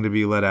begging to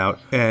be let out.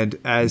 And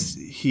as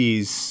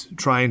he's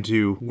trying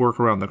to work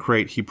around the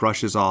crate, he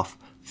brushes off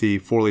the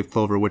 4-leaf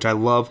clover, which I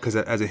love because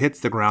as it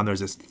hits the ground,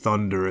 there's this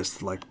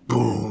thunderous, like,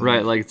 boom.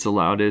 Right, like it's the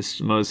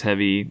loudest, most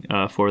heavy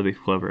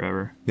 4-leaf clover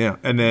ever. Yeah,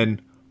 and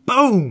then,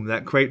 boom,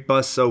 that crate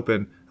busts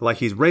open like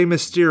he's Rey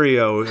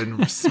Mysterio in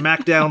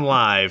SmackDown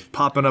Live,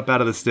 popping up out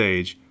of the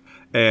stage.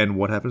 And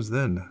what happens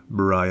then,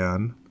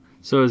 Brian?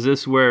 So is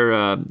this where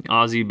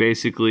Ozzy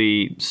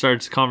basically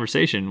starts a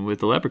conversation with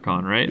the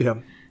leprechaun, right? Yeah.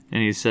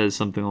 And he says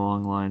something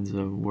along the lines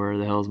of, where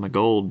the hell's my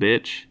gold,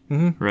 bitch?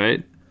 Mm-hmm.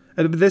 Right?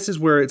 And this is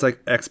where it's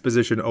like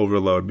exposition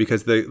overload,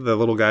 because the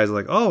little guy's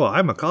like, oh,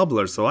 I'm a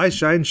cobbler, so I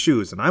shine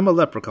shoes, and I'm a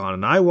leprechaun,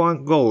 and I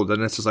want gold.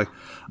 And it's just like,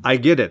 I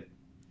get it.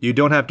 You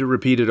don't have to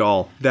repeat it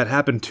all. That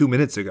happened 2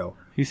 minutes ago.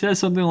 He says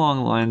something along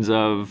the lines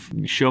of,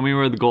 show me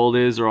where the gold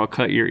is, or I'll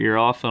cut your ear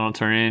off and I'll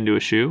turn it into a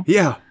shoe.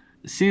 Yeah.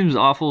 Seems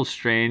awful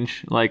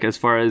strange, like as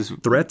far as...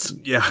 Threats?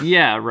 Yeah.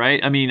 Yeah,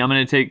 right? I mean, I'm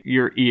going to take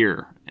your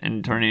ear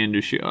and turn it into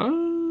a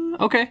shoe.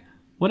 Okay,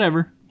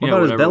 whatever. What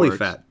about his belly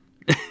fat?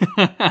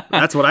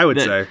 That's what I would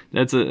say.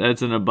 That's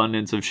an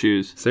abundance of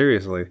shoes.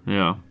 Seriously.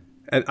 Yeah.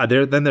 And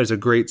then there's a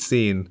great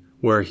scene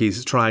where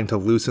he's trying to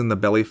loosen the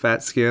belly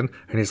fat skin,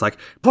 and he's like,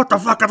 put the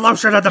fucking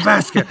lotion in the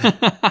basket!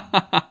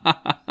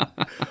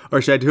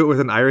 Or should I do it with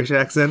an Irish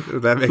accent?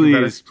 Would that make it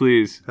better?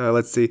 Please.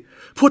 Let's see.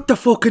 Put the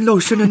fucking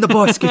lotion in the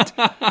basket!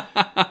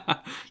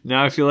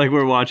 Now I feel like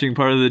we're watching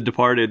part of The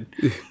Departed.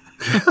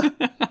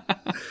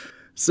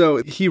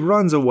 So he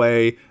runs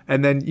away,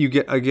 and then you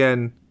get,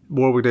 again,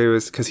 Warwick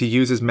Davis, because he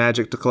uses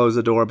magic to close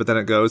the door, but then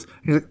it goes. And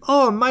he's like,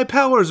 oh, my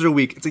powers are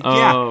weak. It's like,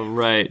 oh,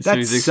 right.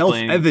 That's so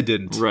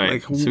self-evident. Right.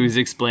 Like, so he's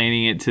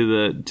explaining it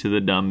to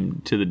the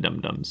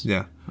dum-dums.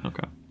 Yeah.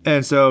 Okay.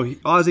 And so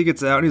Ozzy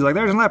gets out, and he's like,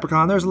 there's a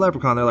leprechaun, there's a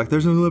leprechaun. They're like,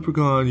 there's no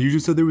leprechaun. You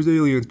just said there was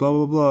aliens, blah,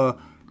 blah,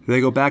 blah. They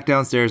go back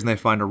downstairs, and they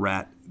find a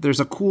rat. There's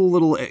a cool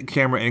little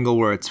camera angle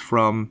where it's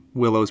from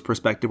Willow's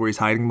perspective, where he's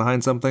hiding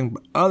behind something.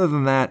 But other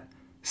than that,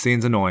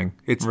 scene's annoying.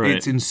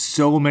 It's in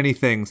so many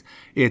things.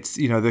 It's,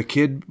 the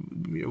kid,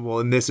 well,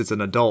 in this it's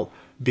an adult,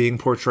 being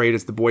portrayed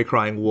as the boy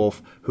crying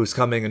wolf who's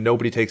coming and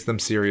nobody takes them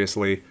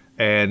seriously.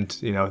 And,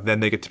 then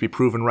they get to be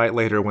proven right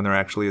later when there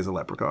actually is a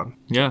leprechaun.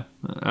 Yeah,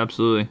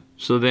 absolutely.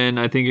 So then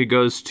I think it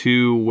goes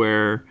to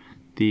where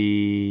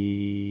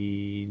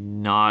the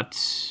not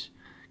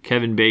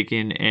Kevin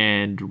Bacon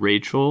and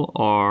Rachel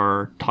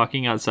are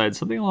talking outside,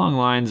 something along the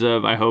lines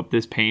of, I hope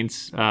this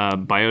paint's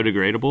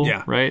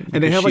biodegradable, right?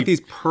 And they have like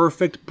these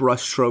perfect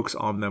brush strokes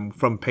on them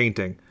from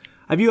painting.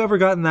 Have you ever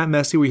gotten that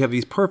messy where you have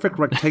these perfect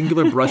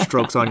rectangular brush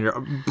strokes on your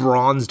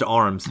bronzed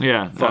arms?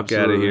 Yeah, Fuck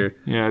out of here.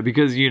 Yeah,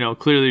 because,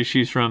 clearly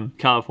she's from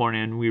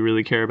California and we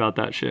really care about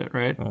that shit,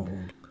 right? Oh.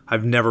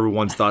 I've never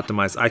once thought to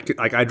myself,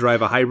 I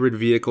drive a hybrid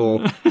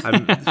vehicle.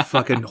 I'm a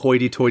fucking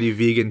hoity-toity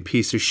vegan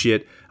piece of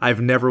shit. I've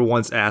never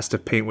once asked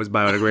if paint was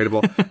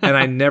biodegradable, and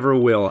I never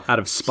will, out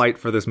of spite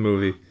for this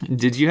movie.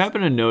 Did you happen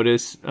to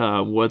notice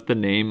what the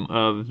name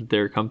of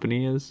their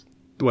company is?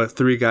 What,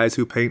 3 guys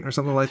who paint or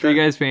something like that? 3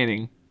 guys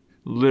painting.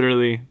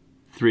 Literally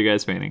 3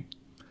 guys painting.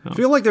 I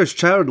feel like there's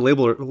child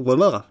labor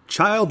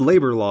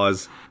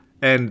laws,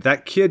 and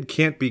that kid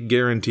can't be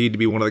guaranteed to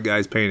be one of the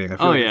guys painting. I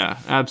feel yeah,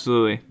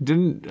 absolutely.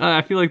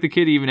 I feel like the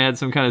kid even had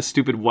some kind of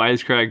stupid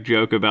wisecrack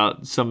joke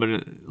about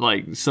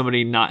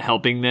somebody not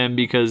helping them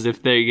because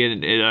if they get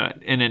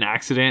in an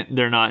accident,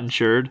 they're not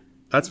insured.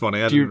 That's funny.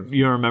 You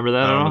don't remember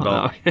that at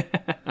all?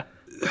 Oh.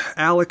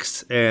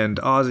 Alex and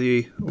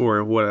Ozzy,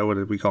 or what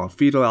did we call him?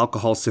 Fetal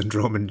alcohol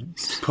syndrome and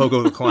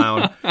Pogo the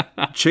Clown,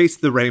 chase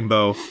the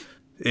rainbow.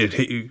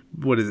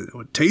 What is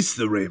it? Taste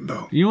the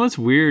rainbow. You know what's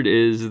weird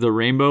is the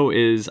rainbow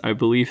is, I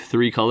believe,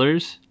 3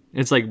 colors.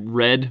 It's like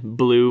red,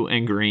 blue,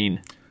 and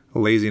green.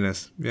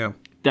 Laziness. Yeah.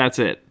 That's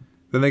it.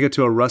 Then they get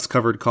to a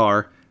rust-covered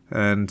car,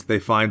 and they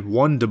find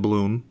one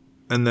doubloon,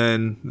 and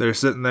then they're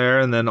sitting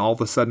there, and then all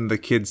of a sudden the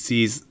kid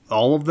sees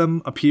all of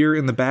them appear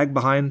in the bag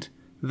behind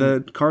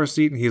the car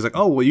seat, and he's like,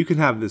 oh, well, you can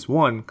have this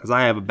one, because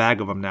I have a bag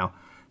of them now.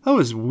 That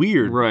was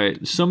weird. Right.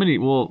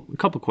 A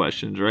couple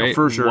questions, right?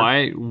 For sure.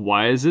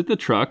 Why is it the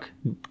truck?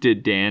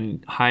 Did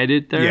Dan hide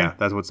it there? Yeah,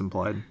 that's what's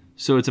implied.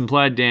 So it's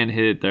implied Dan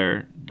hid it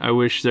there. I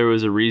wish there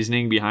was a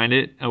reasoning behind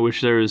it. I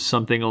wish there was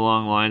something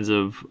along the lines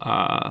of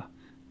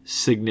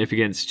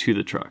significance to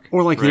the truck.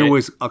 Or like there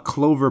was a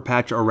clover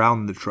patch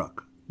around the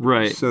truck.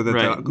 Right. So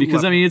that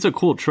because it's a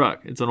cool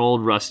truck. It's an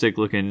old rustic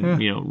looking,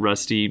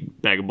 rusty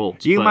bag of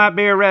bolts. You might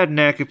be a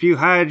redneck if you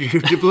hide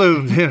your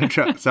doubloons in a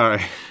truck.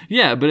 Sorry.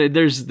 Yeah, but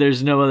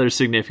there's no other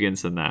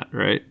significance than that,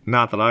 right?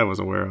 Not that I was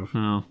aware of.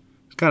 No.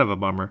 It's kind of a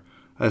bummer.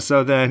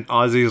 So then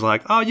Ozzy's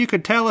like, oh, you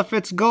could tell if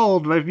it's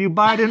gold if you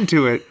bite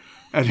into it.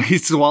 And he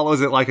swallows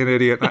it like an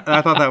idiot.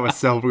 I thought that was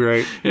so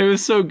great. It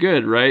was so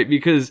good, right?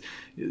 Because,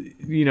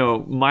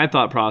 my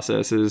thought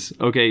process is,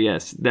 okay,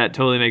 yes, that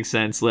totally makes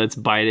sense. Let's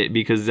bite it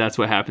because that's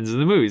what happens in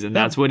the movies. And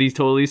that's what he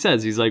totally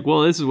says. He's like,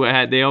 well, this is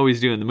what they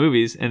always do in the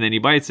movies. And then he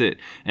bites it.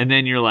 And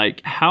then you're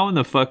like, how in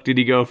the fuck did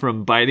he go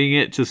from biting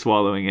it to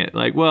swallowing it?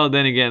 Like, well,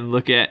 then again,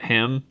 look at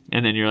him.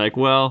 And then you're like,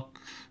 well,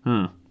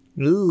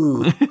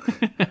 Ooh.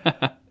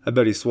 I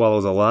bet he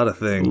swallows a lot of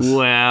things.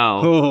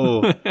 Wow.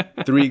 Oh,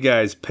 3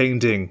 guys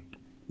painting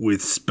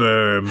with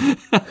sperm.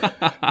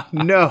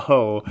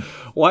 No.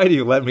 Why do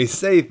you let me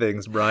say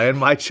things, Brian?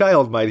 My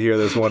child might hear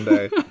this one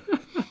day.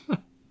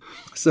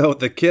 So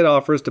the kid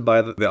offers to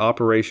buy the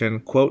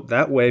operation, quote,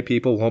 that way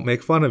people won't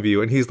make fun of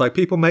you. And he's like,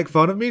 people make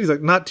fun of me? He's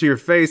like, not to your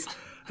face.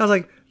 I was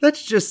like,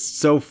 that's just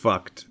so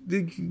fucked.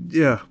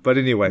 Yeah, but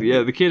anyway.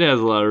 Yeah, the kid has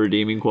a lot of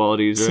redeeming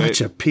qualities, right?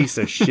 Such a piece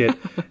of shit.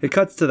 It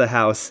cuts to the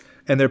house.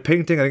 And they're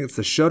painting, I think it's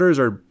the shutters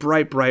are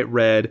bright, bright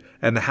red,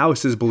 and the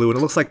house is blue, and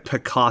it looks like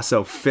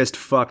Picasso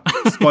fist-fucked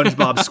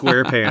SpongeBob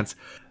SquarePants.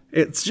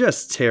 It's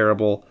just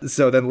terrible.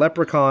 So then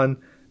Leprechaun...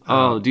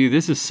 oh, dude,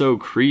 this is so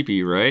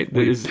creepy, right?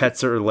 He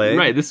pets her leg.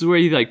 Right, this is where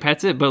he,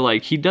 pets it, but,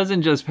 he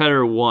doesn't just pet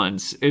her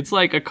once. It's,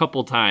 a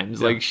couple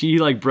times. Yeah. She,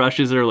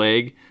 brushes her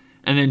leg,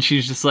 and then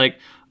she's just like...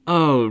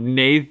 oh,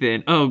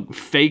 Nathan. Oh,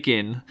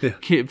 faking. Yeah.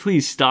 Kid,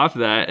 please stop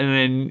that. And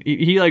then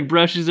he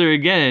brushes her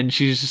again, and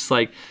she's just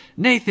like,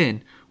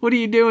 Nathan... what are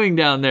you doing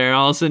down there?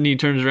 All of a sudden he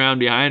turns around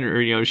behind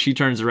her, or, she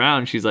turns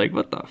around. She's like,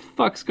 what the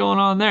fuck's going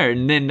on there?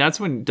 And then that's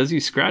when, does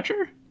he scratch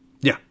her?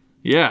 Yeah.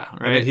 Yeah,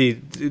 right. And then he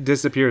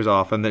disappears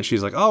off, and then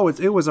she's like, oh,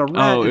 it was a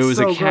rat. Oh, it was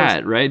so a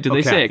cat, gross. right? Did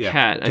they say a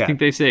cat? Cat. I think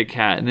they say a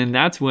cat. And then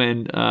that's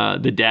when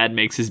the dad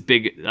makes his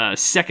big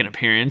second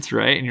appearance,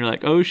 right? And you're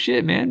like, oh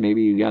shit, man,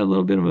 maybe you got a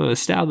little bit of an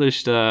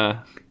established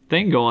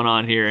thing going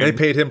on here. They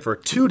paid him for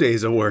 2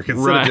 days of work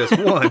instead of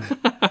just one.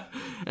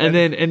 And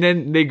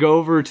then they go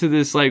over to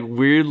this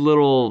weird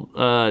little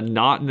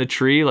knot in the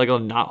tree, like a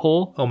knot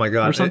hole. Oh my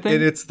god! Or something.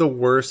 And it's the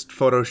worst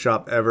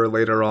Photoshop ever.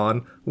 Later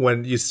on,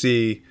 when you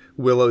see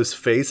Willow's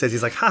face as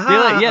he's like, ha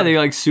ha.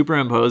 They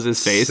superimpose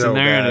his face in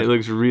there, and it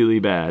looks really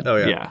bad. Oh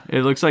yeah.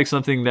 It looks like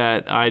something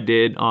that I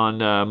did on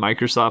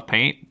Microsoft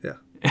Paint. Yeah.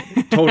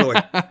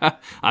 Totally.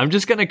 I'm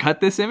just gonna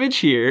cut this image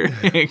here.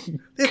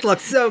 It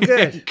looks so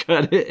good.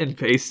 Cut it and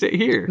paste it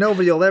here.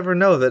 Nobody will ever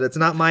know that it's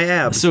not my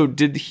abs. So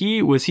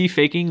was he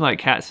faking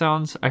cat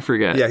sounds? I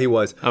forget. Yeah, he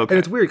was. Okay. And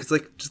it's weird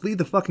because just leave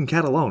the fucking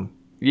cat alone.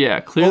 Yeah,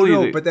 clearly.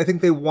 Oh no, but I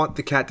think they want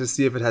the cat to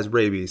see if it has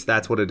rabies.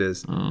 That's what it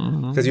is.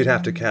 Because you'd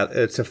have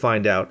to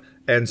find out.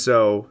 And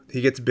so he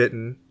gets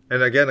bitten.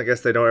 And again, I guess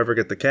they don't ever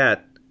get the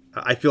cat.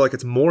 I feel like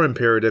it's more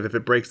imperative if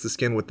it breaks the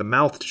skin with the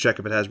mouth to check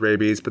if it has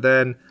rabies. But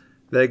then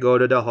they go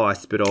to the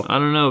hospital. I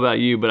don't know about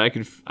you, but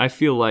I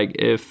feel like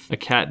if a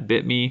cat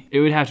bit me,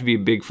 it would have to be a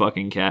big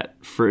fucking cat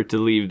for it to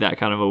leave that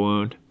kind of a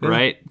wound,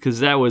 right?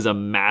 Because that was a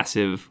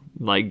massive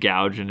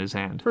gouge in his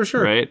hand. For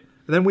sure. Right?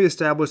 And then we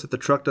established that the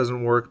truck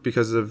doesn't work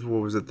because of,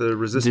 what was it, the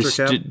resistor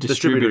cap?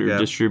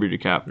 Distributor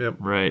cap. Yep.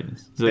 Right.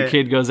 So the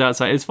kid goes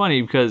outside. It's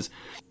funny because...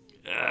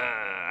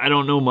 I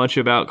don't know much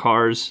about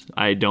cars.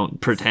 I don't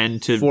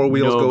pretend to Four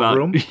wheels know go about.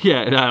 vroom?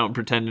 Yeah, I don't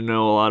pretend to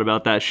know a lot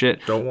about that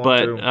shit. Don't want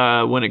but,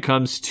 to. When it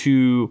comes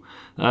to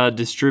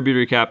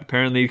distributor cap,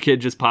 apparently the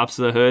kid just pops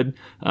the hood,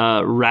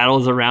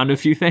 rattles around a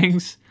few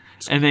things,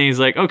 and then he's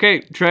like,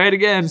 "Okay, try it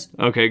again."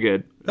 Okay,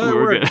 good. That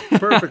We're worked good.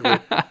 perfectly.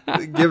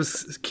 It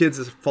gives kids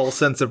a false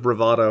sense of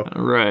bravado.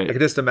 Right. I can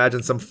just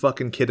imagine some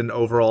fucking kid in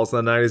overalls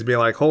in the 90s being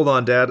like, hold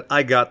on, Dad,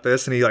 I got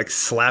this. And he like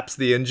slaps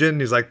the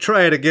engine. He's like,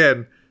 try it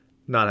again.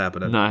 Not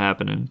happening. Not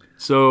happening.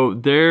 So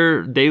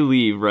they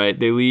leave, right?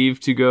 They leave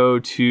to go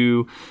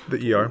to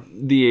The ER.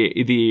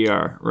 the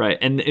ER, right?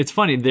 And it's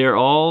funny, they're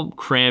all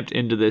cramped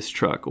into this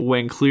truck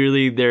when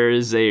clearly there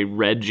is a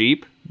red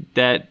Jeep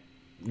that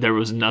there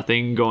was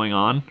nothing going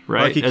on,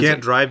 right? Like he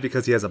can't drive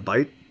because he has a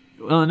bite?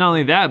 Well, not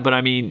only that, but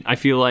I mean, I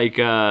feel like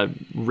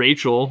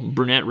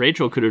brunette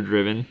Rachel could have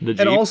driven the Jeep.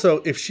 And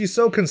also, if she's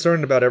so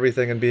concerned about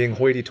everything and being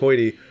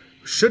hoity-toity,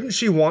 shouldn't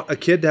she want a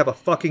kid to have a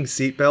fucking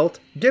seatbelt?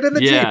 Get in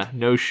the Jeep! Yeah,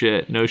 no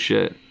shit.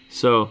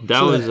 So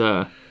that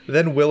was...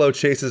 Then Willow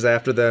chases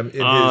after them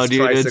in his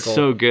dude, tricycle. it's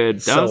so good.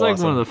 That So was like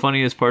awesome. one of the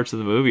funniest parts of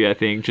the movie, I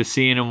think. Just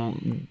seeing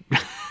him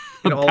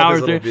In all of power his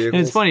through. little And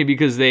vehicles. it's funny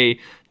because they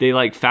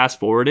like fast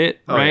forward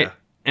it, right? yeah.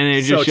 And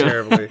it So just shows,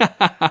 terribly.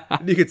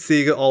 You could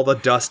see all the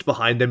dust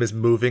behind him is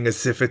moving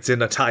as if it's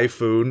in a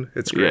typhoon.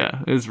 It's great.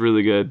 yeah, it's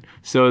really good.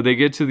 So they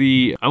get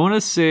to I want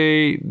to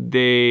say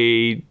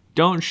they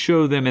don't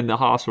show them in the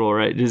hospital,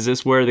 right? Is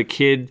this where the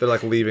kid, They're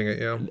like leaving it,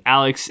 yeah.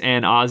 Alex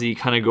and Ozzy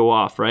kind of go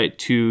off, right,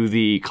 to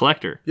the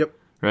collector? Yep.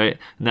 Right?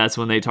 And that's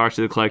when they talk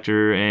to the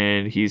collector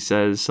and he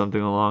says something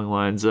along the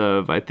lines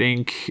of, I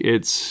think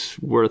it's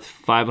worth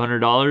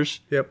 $500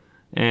 Yep.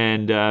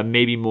 and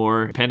maybe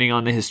more, depending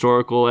on the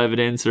historical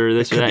evidence or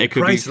this or could that. be It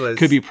could priceless.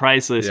 could be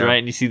priceless, Yeah. right?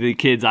 And you see the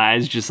kid's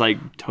eyes just like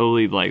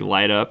totally like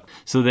light up.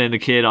 So then the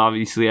kid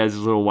obviously has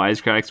his little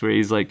wisecracks where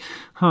he's like,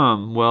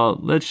 well,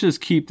 let's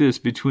just keep this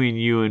between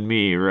you and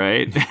me,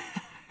 right?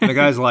 And the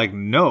guy's like,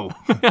 no.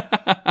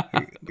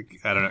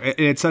 I don't know. And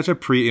it's such a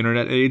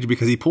pre-internet age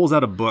because he pulls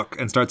out a book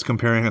and starts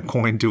comparing a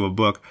coin to a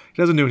book.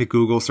 He doesn't do any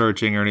Google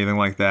searching or anything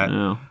like that.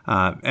 No.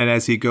 And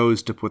as he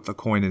goes to put the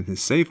coin in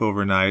his safe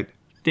overnight,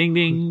 Ding,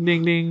 ding,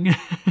 ding, ding.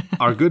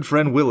 our good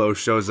friend Willow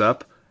shows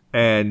up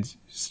and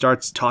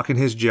starts talking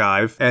his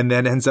jive and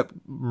then ends up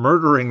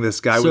murdering this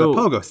guy with a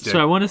pogo stick. So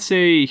I want to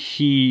say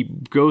he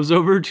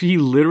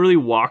literally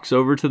walks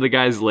over to the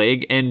guy's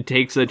leg and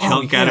takes a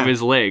chunk out of yeah.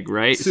 his leg,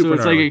 right? Super so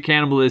it's gnarly. like a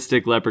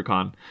cannibalistic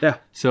leprechaun. Yeah.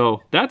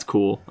 So that's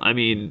cool. I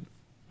mean,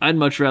 I'd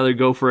much rather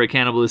go for a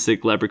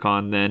cannibalistic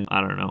leprechaun than,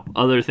 I don't know,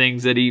 other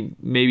things that he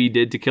maybe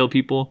did to kill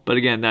people. But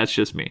again, that's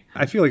just me.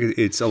 I feel like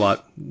it's a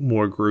lot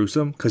more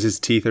gruesome because his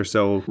teeth are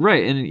so...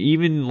 Right. And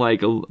even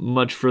like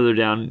much further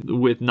down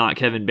with Not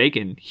Kevin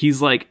Bacon,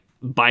 he's like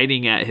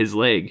biting at his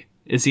leg.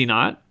 Is he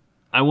not?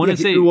 I want to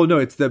say... Well, no,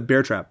 it's the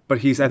bear trap.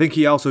 But I think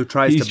he also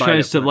tries to bite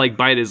tries it. to like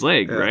bite his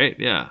leg, right?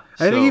 Yeah.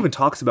 I think he even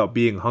talks about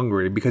being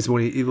hungry because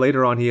when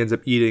later on he ends up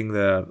eating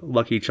the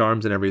Lucky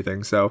Charms and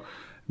everything. So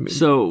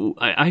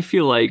I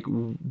feel like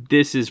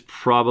this is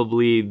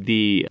probably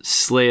the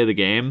slay of the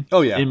game.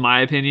 Oh, yeah. In my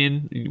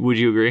opinion. Would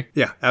you agree?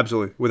 yeah,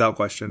 absolutely, without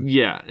question.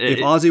 Yeah. If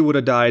Ozzy would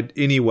have died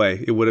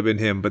anyway, it would have been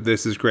him. But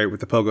this is great with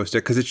the pogo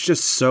stick because it's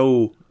just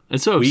so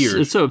It's so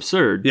weird. It's so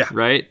absurd, Yeah.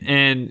 right?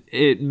 And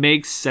it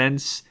makes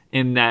sense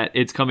in that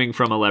it's coming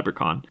from a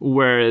leprechaun.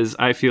 Whereas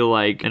I feel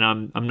like, and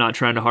I'm not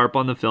trying to harp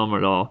on the film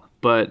at all,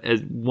 but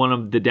as one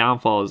of the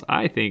downfalls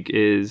I think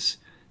is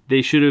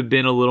they should have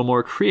been a little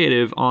more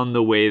creative on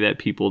the way that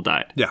people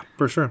died, Yeah,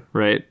 for sure.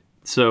 right?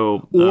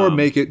 So Or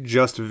make it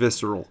just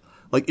visceral.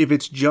 Like if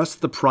it's just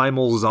the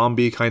primal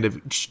zombie kind of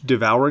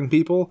devouring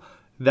people,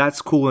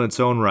 that's cool in its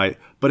own right.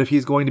 But if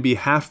he's going to be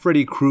half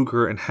Freddy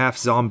Krueger and half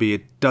zombie,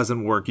 it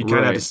doesn't work. You kind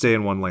of have to Right. stay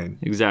in one lane.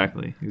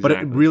 Exactly. But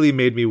it really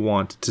made me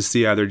want to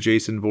see either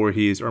Jason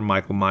Voorhees or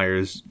Michael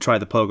Myers try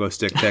the pogo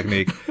stick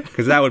technique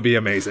because that would be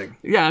amazing.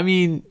 Yeah, I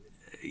mean,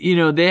 you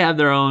know, they have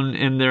their own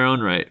in their own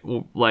right.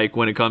 Like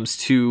when it comes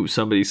to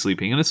somebody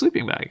sleeping in a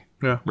sleeping bag,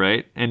 Yeah.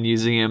 right, and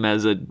using him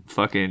as a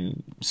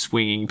fucking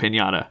swinging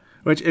pinata.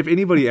 Which, if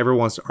anybody ever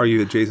wants to argue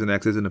that Jason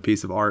X isn't a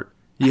piece of art,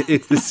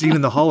 it's the scene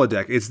in the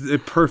holodeck. It's the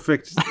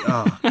perfect.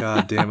 Oh,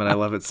 god damn it. I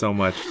love it so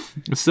much.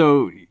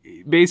 So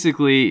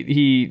basically,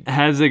 he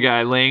has a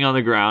guy laying on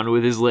the ground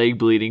with his leg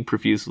bleeding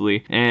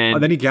profusely, and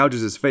And then he gouges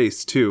his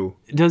face, too.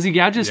 does he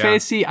gouge his Yeah.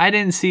 face? See, I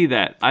didn't see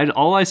that.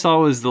 All I saw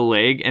was the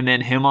leg, and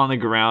then him on the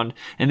ground,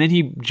 and then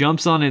he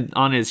jumps on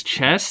his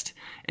chest.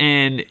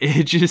 And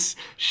it just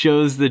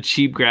shows the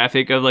cheap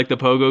graphic of like the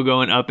pogo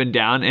going up and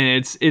down,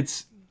 and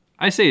it's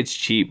I say it's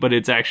cheap, but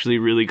it's actually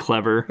really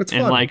clever It's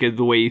and fun. like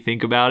the way you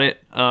think about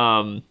it.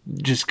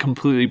 Just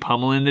completely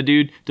pummeling the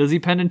dude. Does he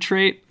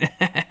penetrate?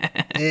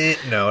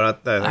 No,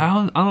 not that.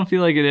 I don't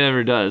feel like it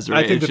ever does.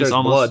 Right? I think it's that there's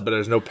just blood, but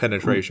there's no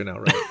penetration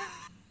outright.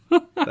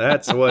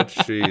 That's what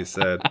she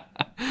said.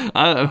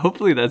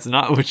 Hopefully that's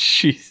not what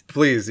she's.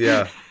 Please,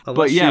 yeah.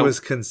 Unless yeah. she was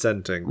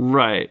consenting.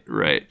 Right.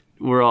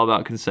 we're all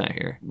about consent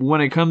here.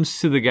 When it comes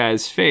to the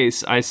guy's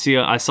face, I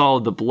saw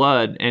the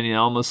blood, and it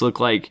almost looked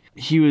like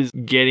he was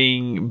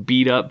getting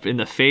beat up in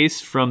the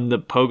face from the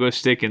pogo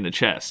stick in the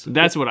chest.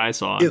 That's what I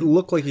saw. It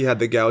looked like he had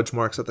the gouge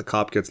marks that the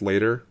cop gets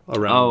later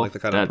around like the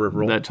kind of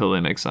peripheral. That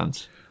totally makes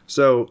sense.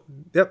 So,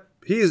 yep,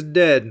 he's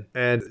dead.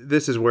 And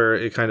this is where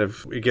it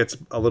gets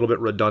a little bit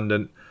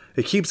redundant.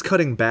 It keeps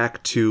cutting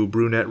back to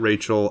brunette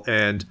Rachel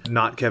and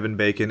not Kevin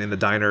Bacon in the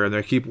diner, and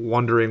they keep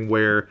wondering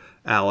where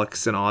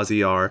Alex and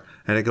Ozzy are,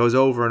 and it goes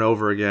over and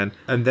over again.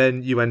 And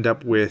then you end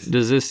up with...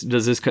 Does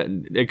this cut?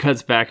 It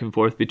cuts back and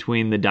forth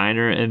between the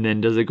diner, and then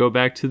does it go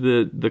back to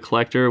the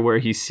collector where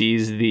he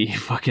sees the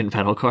fucking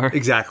pedal car?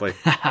 Exactly.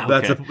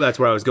 Okay. That's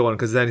where I was going,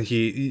 because then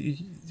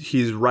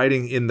he's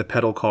riding in the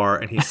pedal car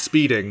and he's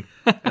speeding,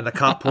 and the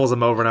cop pulls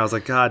him over, and I was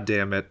like, God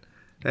damn it.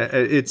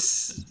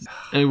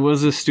 It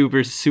was a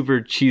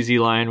super cheesy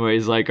line where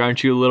he's like,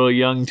 aren't you a little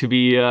young to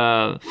be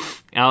out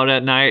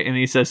at night? And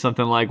he says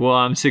something like, well,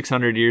 I'm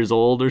 600 years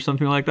old or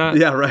something like that.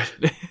 Yeah,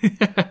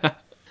 right.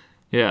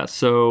 Yeah,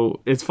 so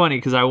it's funny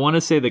because I want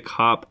to say the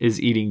cop is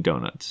eating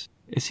donuts.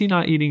 Is he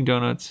not eating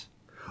donuts?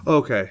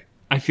 Okay.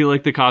 I feel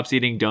like the cop's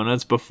eating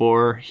donuts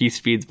before he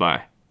speeds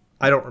by.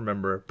 I don't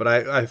remember, but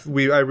I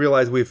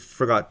realize we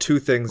forgot two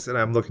things, and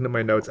I'm looking at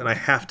my notes, and I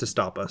have to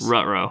stop us.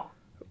 Ruh-roh.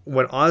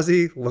 When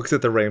Ozzy looks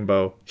at the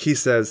rainbow, he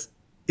says,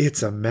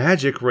 "It's a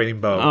magic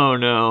rainbow." Oh,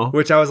 no.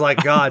 Which I was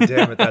like, God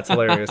damn it, that's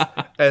hilarious.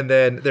 And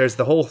then there's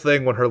the whole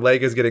thing when her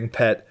leg is getting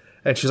pet,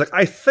 and she's like,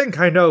 I think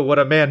I know what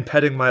a man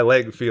petting my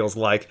leg feels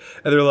like.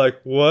 And they're like,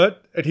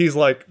 what? And he's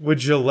like,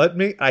 would you let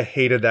me? I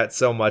hated that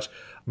so much.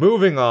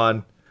 Moving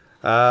on.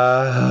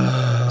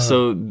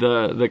 So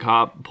the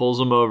cop pulls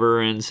him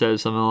over and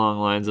says something along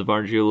the lines of,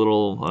 aren't you a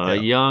little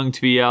young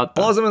to be out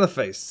there? Claws him in the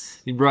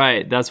face.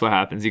 Right, that's what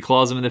happens. He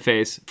claws him in the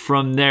face.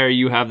 From there,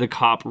 you have the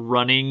cop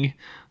running.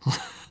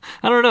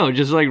 I don't know,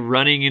 just like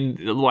running in.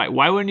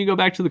 Why wouldn't you go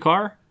back to the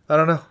car? I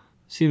don't know.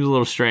 Seems a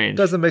little strange.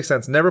 Doesn't make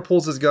sense. Never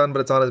pulls his gun, but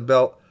it's on his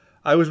belt.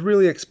 I was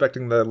really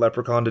expecting the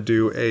leprechaun to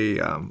do a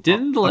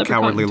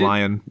cowardly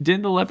lion.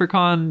 Didn't the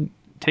leprechaun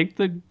take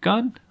the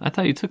gun? I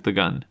thought he took the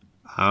gun.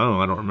 Oh,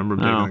 I don't remember him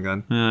taking the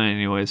gun.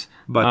 Anyways.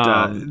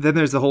 But then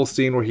there's the whole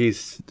scene where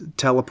he's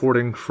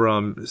teleporting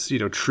from,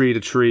 tree to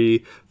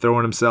tree,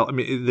 throwing himself. I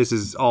mean, this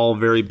is all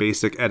very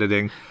basic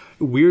editing.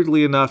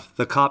 Weirdly enough,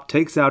 the cop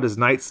takes out his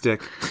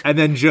nightstick and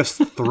then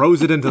just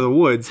throws it into the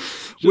woods,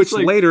 which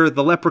later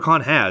the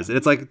leprechaun has. And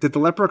it's like, did the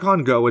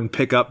leprechaun go and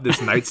pick up this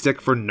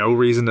nightstick for no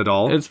reason at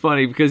all? It's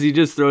funny because he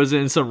just throws it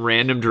in some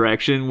random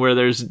direction where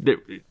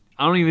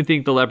I don't even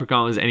think the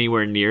leprechaun was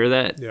anywhere near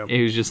that. Yeah.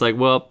 He was just like,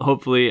 well,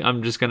 hopefully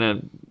I'm just going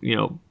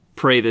to,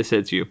 pray this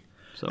hits you.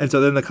 So. And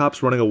so then the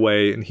cop's running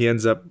away, and he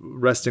ends up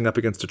resting up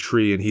against a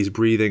tree, and he's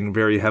breathing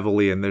very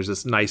heavily, and there's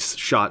this nice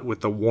shot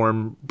with the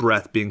warm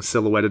breath being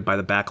silhouetted by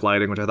the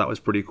backlighting, which I thought was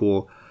pretty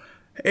cool.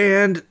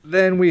 And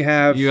then we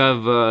have... You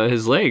have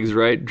his legs,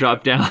 right?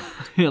 Drop down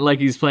like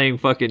he's playing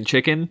fucking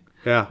chicken.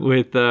 Yeah.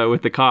 With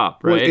the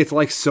cop, right? Well, it's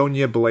like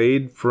Sonya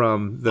Blade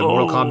from the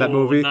Mortal Kombat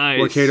movie, nice.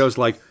 Where Kato's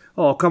like,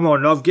 oh, come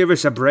on, love, give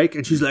us a break.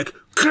 And she's like,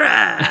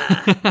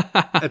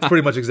 that's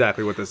pretty much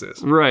exactly what this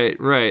is.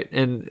 Right.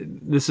 And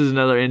this is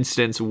another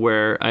instance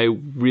where I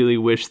really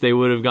wish they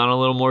would have gone a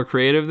little more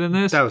creative than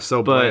this. That was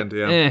so bland,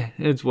 yeah.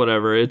 It's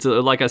whatever. It's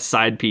like a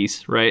side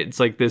piece, right? It's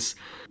like this,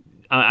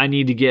 I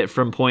need to get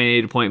from point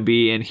A to point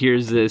B, and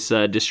here's this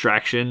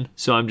distraction,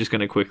 so I'm just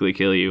going to quickly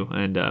kill you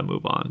and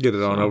move on. Get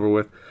it on over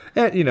with.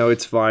 And,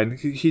 it's fine.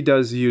 He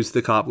does use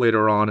the cop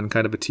later on in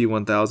kind of a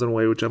T-1000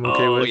 way, which I'm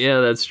okay with. Oh,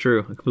 yeah, that's true.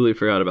 I completely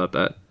forgot about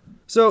that.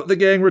 So the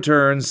gang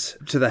returns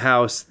to the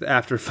house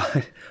after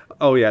fight.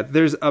 Oh, yeah,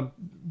 there's a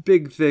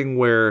big thing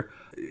where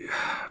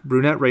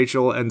brunette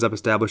Rachel ends up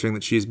establishing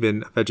that she's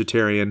been a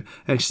vegetarian,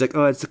 and she's like,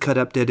 oh, it's a cut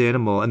up dead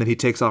animal. And then he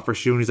takes off her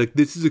shoe, and he's like,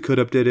 this is a cut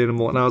up dead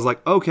animal. And I was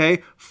like,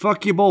 okay,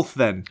 fuck you both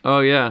then. Oh,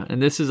 yeah.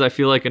 And this is, I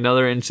feel like,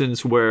 another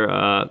instance where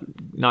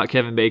not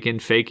Kevin Bacon,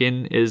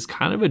 Fakin is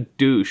kind of a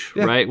douche,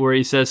 right? Where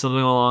he says something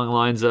along the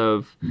lines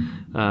of,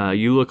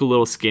 you look a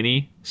little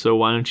skinny, so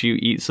why don't you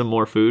eat some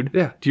more food?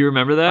 Yeah. Do you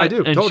remember that? I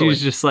do, and totally.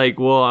 She's just like,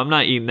 well, I'm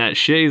not eating that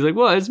shit. He's like,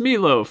 well, it's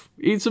meatloaf.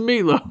 Eat some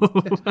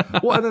meatloaf. Yeah.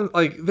 Well, and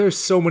then, there's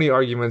so many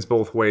arguments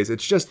both ways.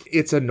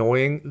 It's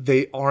annoying.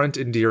 They aren't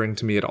endearing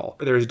to me at all.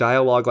 There's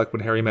dialogue like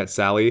when Harry met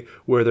Sally,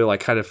 where they're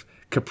kind of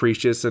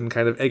capricious and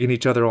kind of egging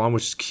each other on,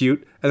 which is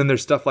cute. And then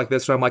there's stuff like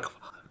this where I'm like,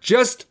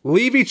 just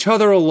leave each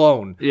other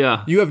alone.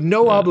 Yeah. You have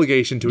no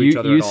obligation to each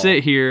other at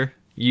all.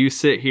 You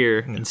sit here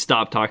and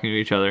stop talking to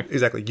each other.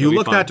 Exactly. You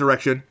look that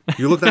direction.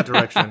 You look that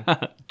direction.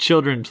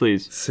 Children,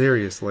 please.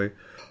 Seriously.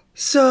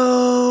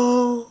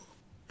 So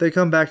they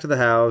come back to the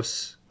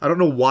house. I don't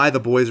know why the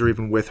boys are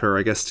even with her.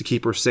 I guess to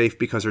keep her safe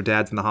because her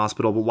dad's in the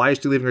hospital. But why is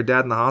she leaving her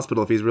dad in the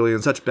hospital if he's really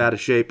in such bad a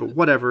shape? But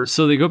whatever.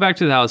 So they go back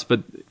to the house,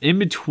 but in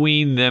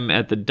between them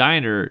at the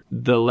diner,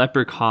 the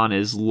leprechaun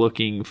is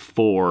looking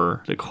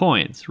for the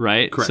coins,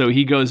 right? Correct. So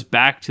he goes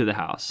back to the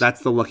house.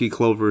 That's the Lucky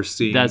Clover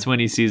scene. That's when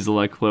he sees the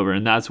Lucky Clover.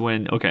 And that's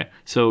when, okay.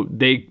 So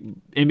they,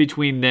 in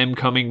between them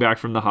coming back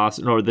from the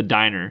hospital or the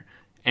diner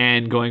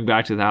and going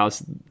back to the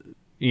house,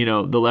 you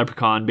know, the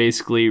leprechaun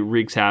basically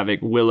wreaks havoc.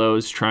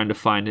 Willow's trying to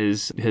find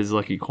his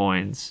lucky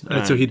coins.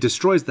 And so he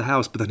destroys the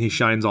house, but then he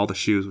shines all the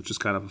shoes, which is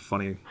kind of a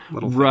funny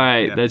little thing.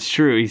 Right, Yeah. that's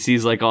true. He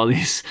sees like all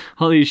these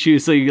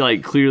shoes, so he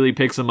like clearly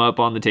picks them up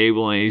on the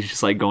table, and he's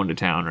just like going to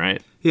town,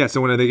 right? Yeah,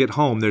 so when they get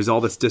home, there's all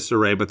this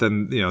disarray, but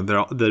then, you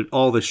know,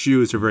 all the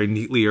shoes are very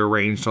neatly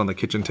arranged on the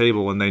kitchen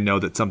table, and they know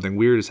that something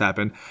weird has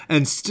happened.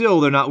 And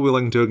still, they're not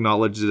willing to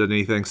acknowledge that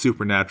anything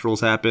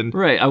supernatural's happened.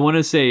 Right. I want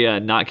to say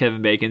not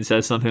Kevin Bacon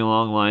says something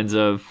along the lines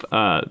of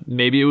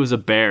maybe it was a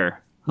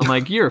bear. I'm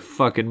like, you're a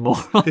fucking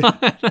moron.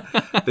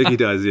 I think he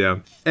does,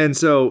 yeah. And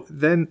so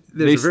then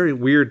there's a very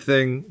weird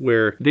thing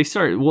where they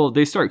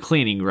start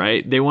cleaning,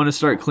 right? They want to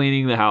start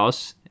cleaning the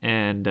house.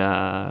 And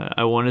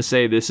I want to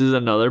say this is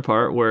another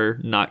part where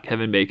not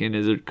Kevin Bacon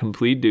is a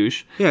complete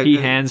douche. Yeah, he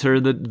hands her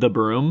the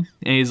broom,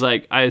 and he's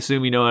like, I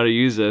assume you know how to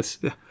use this.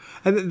 Yeah.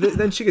 And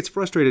then she gets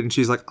frustrated, and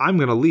she's like, I'm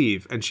going to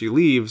leave. And she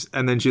leaves,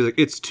 and then she's like,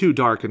 it's too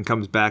dark, and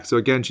comes back. So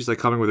again, she's like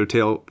coming with her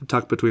tail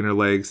tucked between her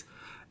legs.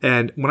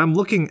 And when I'm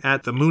looking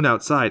at the moon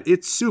outside,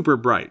 it's super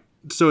bright.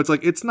 So it's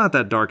like, it's not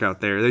that dark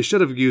out there. They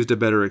should have used a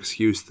better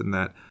excuse than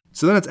that.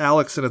 So then it's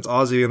Alex and it's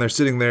Ozzy, and they're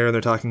sitting there and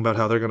they're talking about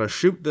how they're going to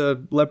shoot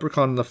the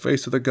leprechaun in the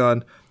face with a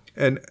gun.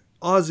 And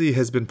Ozzy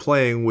has been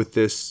playing with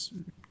this,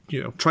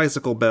 you know,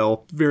 tricycle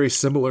bell, very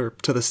similar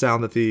to the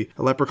sound that the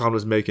leprechaun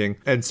was making.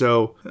 And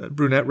so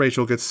brunette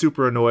Rachel gets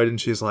super annoyed, and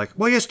she's like,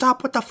 will you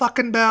stop with the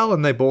fucking bell?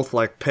 And they both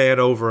like pan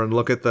over and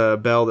look at the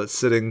bell that's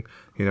sitting,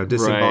 you know,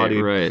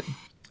 disembodied. Right.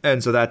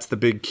 And so that's the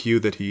big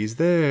cue that he's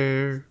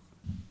there.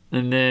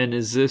 And then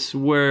this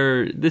isn't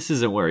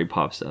where he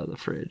pops out of the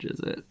fridge, is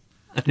it?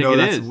 I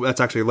think that's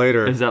actually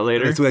later. Is that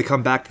later? It's when they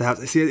come back to the house.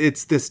 See,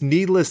 it's this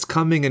needless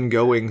coming and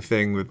going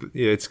thing.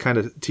 It's kind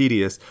of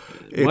tedious.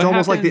 It's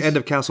almost like the end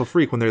of Castle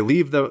Freak when they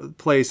leave the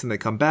place and they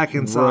come back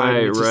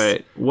inside.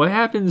 Right. What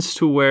happens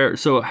to where?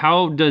 So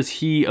how does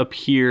he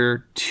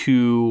appear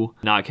to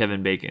not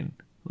Kevin Bacon?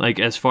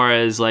 Like as far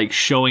as like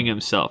showing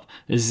himself,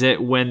 is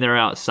it when they're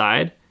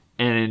outside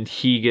and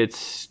he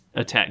gets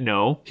attacked?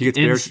 No, he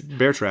gets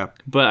bear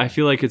trapped. But I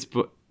feel like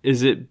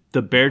is it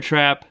the bear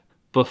trap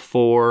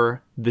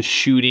before the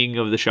shooting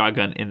of the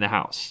shotgun in the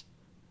house?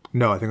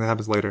 No, I think that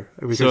happens later.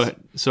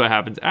 So it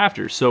happens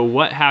after. So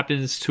what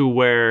happens to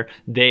where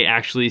they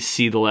actually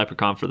see the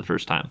leprechaun for the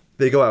first time?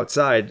 They go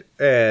outside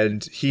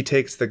and he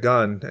takes the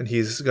gun and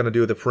he's going to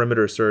do the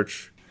perimeter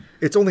search.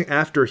 It's only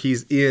after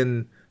he's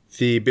in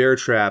the bear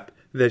trap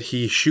that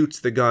he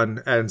shoots the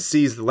gun and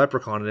sees the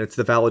leprechaun, and it's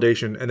the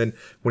validation. And then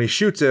when he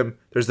shoots him,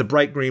 there's the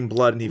bright green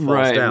blood and he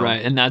falls down.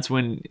 Right. And that's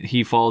when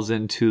he falls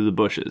into the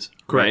bushes.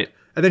 Correct. Right?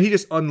 And then he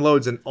just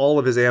unloads all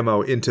of his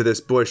ammo into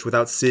this bush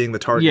without seeing the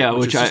target,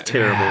 which is just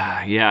terrible.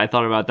 Yeah, I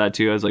thought about that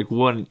too. I was like,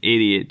 what an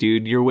idiot,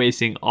 dude. You're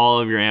wasting all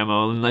of your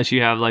ammo unless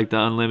you have like the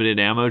unlimited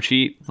ammo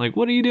cheat. Like,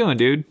 what are you doing,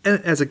 dude?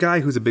 And as a guy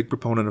who's a big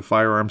proponent of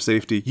firearm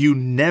safety, you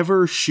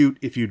never shoot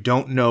if you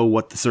don't know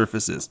what the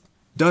surface is.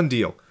 Done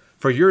deal.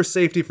 For your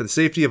safety, for the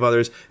safety of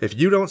others, if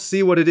you don't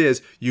see what it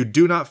is, you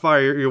do not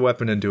fire your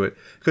weapon into it.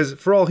 Because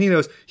for all he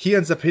knows, he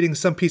ends up hitting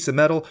some piece of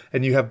metal,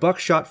 and you have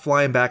buckshot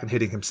flying back and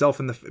hitting himself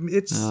in the...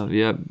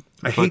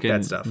 I hate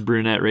that stuff.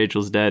 Brunette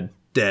Rachel's dead.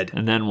 Dead.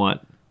 And then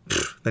what?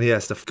 Then he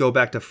has to go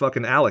back to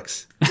fucking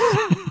Alex.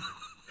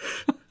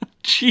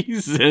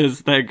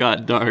 Jesus, that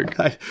got dark.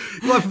 I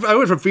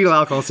went from fetal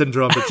alcohol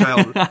syndrome to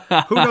child.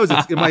 Who knows?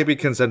 It might be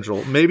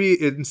consensual. Maybe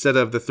instead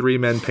of the three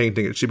men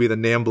painting, it should be the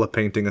NAMBLA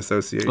Painting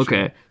Association.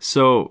 Okay,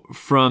 so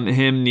from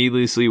him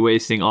needlessly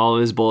wasting all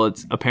of his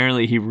bullets,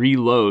 apparently he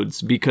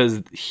reloads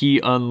because he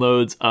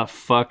unloads a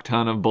fuck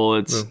ton of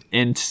bullets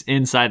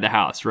inside the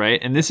house, right?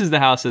 And this is the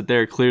house that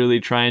they're clearly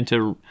trying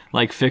to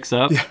like fix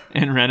up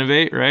and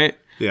renovate, right?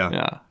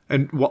 Yeah.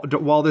 And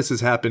while this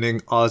is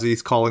happening,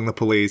 Ozzy's calling the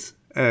police.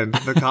 And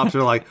the cops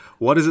are like,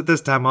 what is it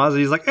this time, Ozzy?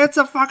 He's like, it's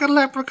a fucking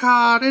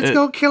leprechaun. It's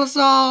going to kill us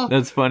all.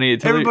 That's funny.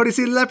 Everybody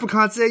see the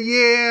leprechaun, say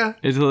yeah.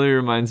 It totally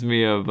reminds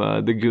me of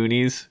the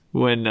Goonies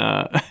when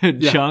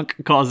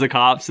Chunk calls the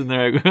cops and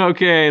they're like,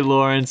 okay,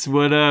 Lawrence,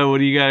 what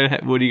do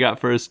you got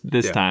first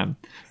this time?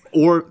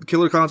 Or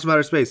Killer Clowns from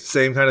Outer Space.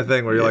 Same kind of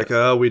thing where you're like,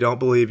 oh, we don't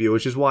believe you.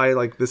 Which is why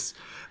like this,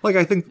 like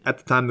I think at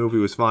the time the movie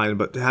was fine.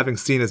 But having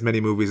seen as many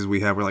movies as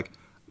we have, we're like,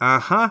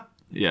 uh-huh.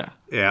 Yeah,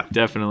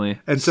 definitely.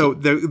 And so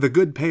the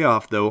good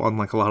payoff, though,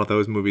 unlike a lot of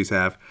those movies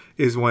have,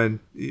 is when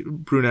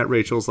brunette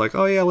Rachel's like,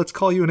 oh, yeah, let's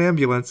call you an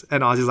ambulance.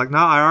 And Ozzy's like, no,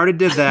 I already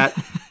did that.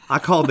 I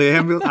called the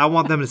ambulance. I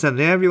want them to send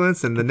an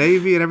ambulance and the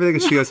Navy and everything.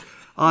 And she goes,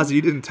 Ozzy,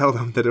 you didn't tell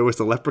them that it was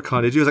a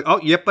leprechaun, did you? I was like,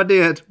 oh, yep, I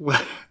did.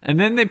 And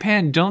then they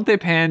don't they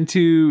pan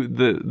to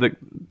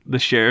the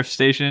sheriff's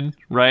station,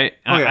 right?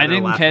 Oh, yeah, I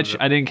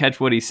didn't catch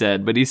what he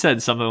said, but he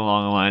said something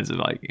along the lines of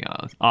like, you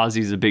know,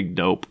 Ozzy's a big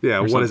dope.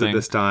 Yeah, what is it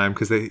this time?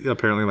 Because they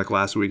apparently like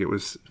last week it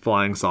was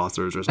flying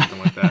saucers or something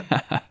like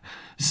that.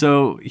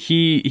 So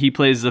he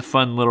plays the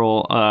fun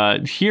little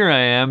here I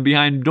am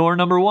behind door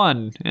number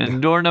 1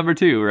 and door number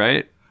 2,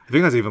 right? I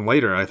think that's even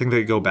later. I think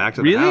they go back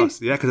to the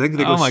house. Yeah, because I think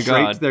they go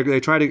straight.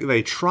 They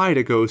try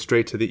to go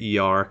straight to the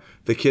ER.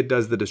 The kid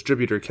does the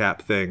distributor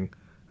cap thing,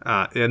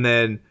 and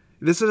then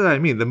this is what I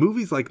mean. The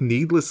movie's like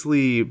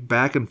needlessly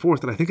back and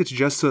forth, and I think it's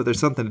just so there's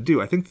something to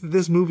do. I think that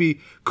this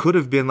movie could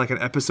have been like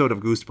an episode of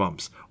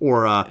Goosebumps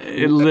or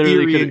it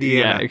literally Erie,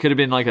 Indiana. Yeah, it could have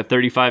been like a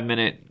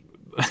 35-minute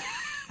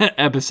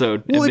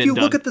episode. Well, if you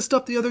look at the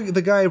stuff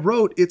the guy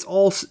wrote, it's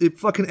all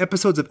fucking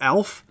episodes of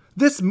Alf.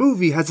 This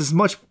movie has as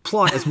much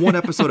plot as one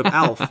episode of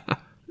Alf.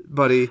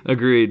 Buddy.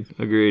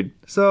 Agreed.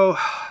 So,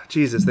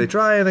 Jesus, they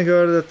try and they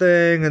go to the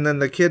thing, and then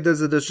the kid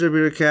does the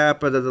distributor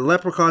cap, and then the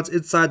leprechaun's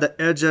inside the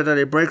edge, and then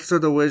he breaks through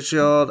the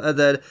windshield, and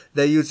then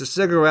they use a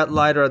cigarette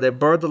lighter, and they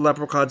burn the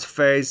leprechaun's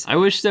face. I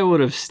wish they would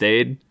have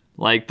stayed,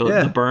 like,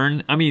 the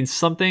burn. I mean,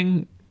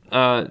 something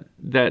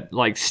that,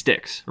 like,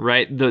 sticks,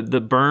 right?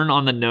 The burn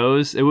on the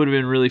nose, it would have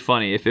been really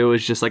funny if it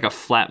was just, like, a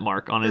flat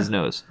mark on his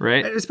nose,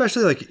 right? And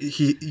especially, like,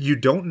 you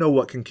don't know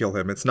what can kill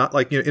him. It's not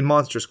like, in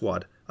Monster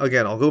Squad.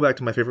 Again, I'll go back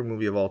to my favorite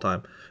movie of all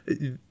time.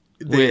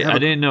 Wait, I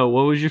didn't know.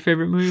 What was your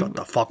favorite movie? Shut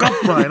the fuck up,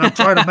 Brian. I'm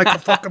trying to make a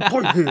fucking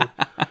point here.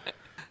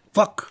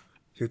 Fuck.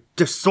 You're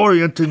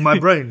disorienting my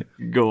brain.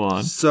 Go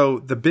on. So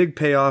the big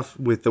payoff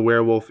with the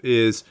werewolf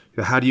is,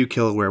 how do you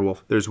kill a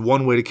werewolf? There's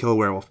one way to kill a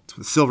werewolf. It's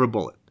with a silver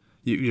bullet.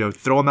 You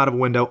throw him out of a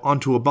window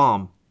onto a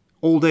bomb.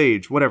 Old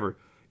age, whatever.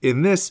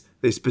 In this,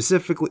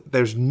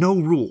 there's no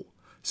rule.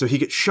 So he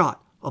gets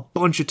shot a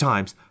bunch of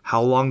times.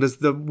 How long does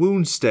the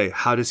wound stay?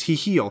 How does he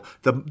heal?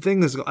 The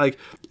thing is, like,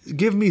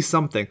 give me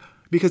something.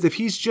 Because if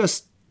he's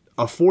just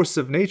a force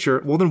of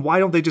nature, well, then why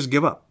don't they just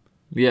give up?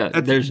 Yeah,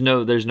 there's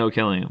no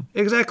killing him.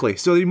 Exactly.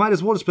 So you might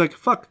as well just be like,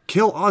 fuck,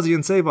 kill Ozzy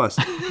and save us.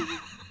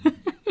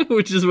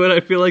 Which is what I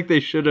feel like they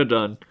should have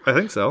done. I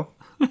think so.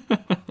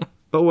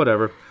 But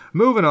whatever.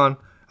 Moving on.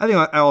 I think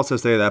I also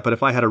say that, but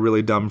if I had a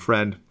really dumb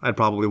friend, I'd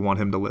probably want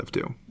him to live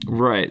too.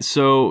 Right.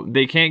 So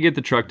they can't get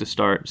the truck to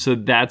start. So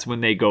that's when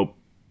they go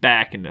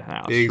back into the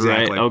house.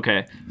 Exactly. Right?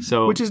 Okay.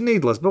 So which is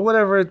needless, but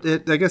whatever.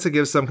 I guess it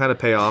gives some kind of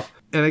payoff.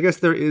 And I guess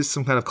there is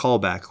some kind of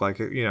callback. Like,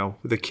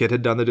 the kid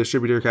had done the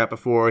distributor cap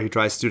before. He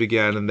tries to do it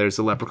again, and there's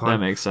a leprechaun. That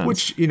makes sense.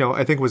 Which,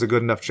 I think was a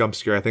good enough jump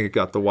scare. I think it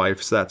got the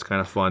wife, so that's kind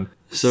of fun.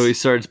 So he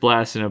starts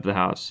blasting up the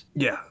house.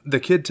 Yeah. The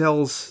kid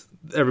tells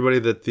everybody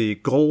that the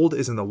gold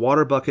is in the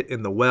water bucket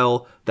in the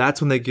well. That's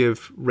when they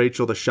give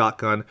Rachel the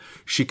shotgun.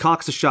 She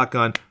cocks the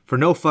shotgun for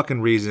no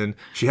fucking reason.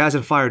 She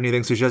hasn't fired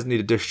anything, so she doesn't need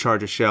to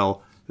discharge a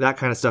shell. That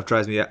kind of stuff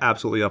drives me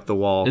absolutely up the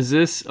wall. Is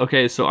this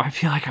okay? So I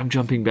feel like I'm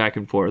jumping back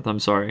and forth. I'm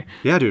sorry.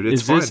 Yeah, dude,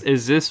 it's fine.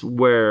 Is this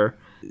where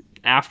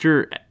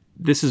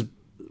this is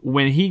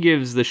when he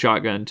gives the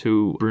shotgun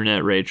to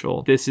brunette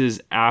Rachel? This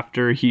is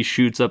after he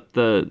shoots up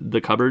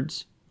the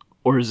cupboards,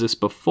 or is this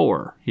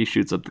before he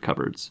shoots up the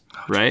cupboards?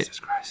 Right?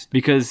 Jesus Christ!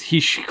 Because he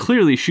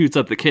clearly shoots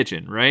up the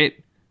kitchen, right?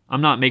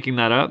 I'm not making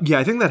that up. Yeah,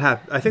 I think that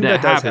happens. I think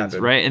that does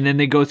happen, right? And then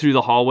they go through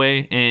the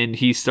hallway, and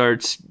he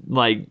starts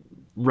like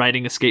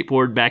riding a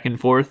skateboard back and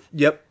forth.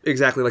 Yep,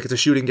 exactly. Like it's a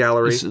shooting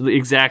gallery.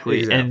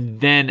 Exactly. And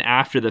then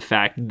after the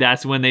fact,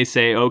 that's when they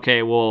say,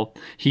 okay, well,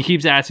 he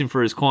keeps asking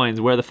for his coins.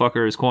 Where the fuck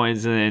are his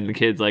coins? And then the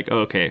kid's like,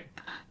 okay,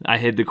 I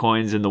hid the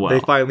coins in the well. They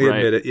finally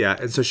admit it, yeah.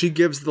 And so she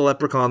gives the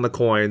leprechaun the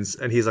coins,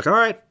 and he's like, all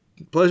right,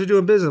 pleasure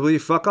doing business. Will you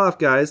fuck off,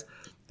 guys?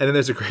 And then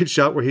there's a great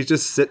shot where he's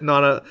just sitting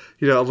on a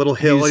little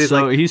hill, and he's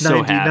like 99,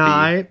 so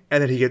happy.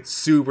 And then he gets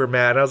super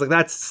mad. And I was like,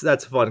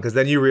 that's fun, because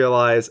then you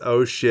realize,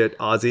 oh shit,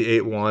 Ozzy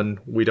ate one.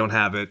 We don't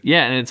have it.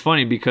 Yeah, and it's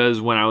funny because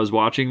when I was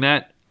watching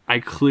that, I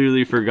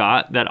clearly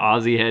forgot that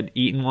Ozzy had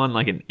eaten one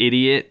like an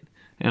idiot.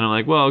 And I'm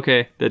like, well,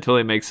 okay, that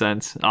totally makes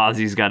sense.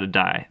 Ozzy's got to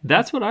die.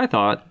 That's what I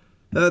thought.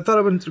 I thought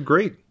it was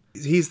great.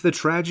 He's the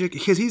tragic,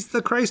 because he's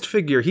the Christ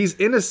figure. He's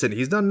innocent.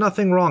 He's done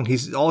nothing wrong.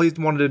 All he's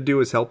wanted to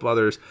do is help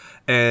others.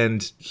 And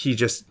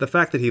the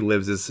fact that he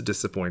lives is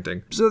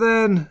disappointing. So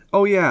then,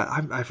 oh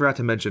yeah, I forgot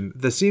to mention,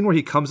 the scene where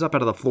he comes up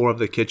out of the floor of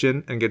the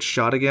kitchen and gets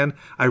shot again,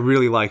 I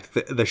really liked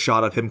the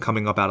shot of him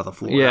coming up out of the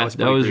floor. Yeah,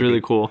 that was really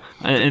cool.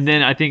 And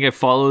then I think it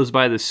follows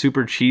by the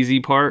super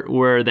cheesy part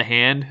where the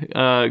hand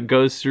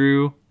goes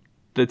through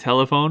the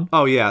telephone.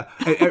 Oh yeah,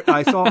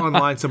 I saw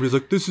online somebody's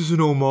like, this is an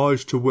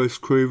homage to Wes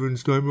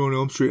Craven's Nightmare on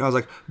Elm Street. I was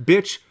like,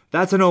 bitch,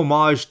 that's an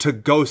homage to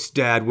Ghost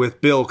Dad with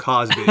Bill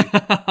Cosby.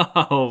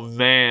 Oh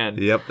man.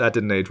 Yep, that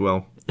didn't age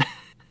well.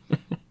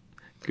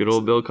 Good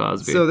old Bill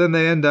Cosby. So then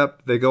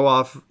they go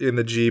off in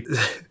the Jeep.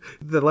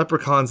 The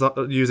leprechaun's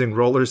using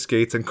roller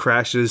skates and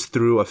crashes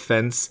through a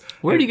fence.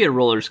 Where do you get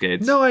roller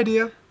skates? No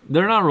idea.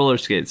 They're not roller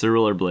skates, they're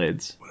roller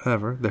blades.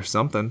 Whatever, there's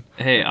something.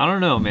 Hey, I don't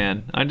know,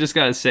 man. I just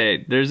gotta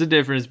say, there's a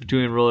difference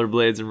between roller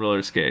blades and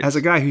roller skates. As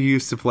a guy who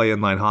used to play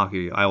inline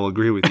hockey, I will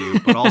agree with you.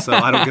 But also,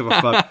 I don't give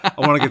a fuck.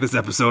 I want to get this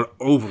episode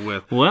over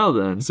with. Well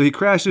then. So he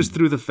crashes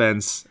through the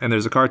fence, and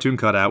there's a cartoon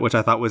cutout, which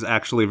I thought was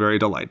actually very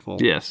delightful.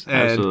 Yes,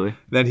 and absolutely.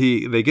 Then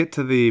they get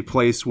to the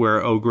place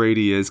where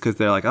O'Grady is, because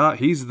they're like,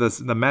 he's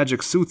the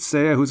magic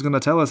soothsayer who's going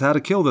to tell us how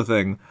to kill the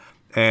thing.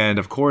 And,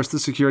 of course, the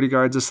security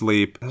guard's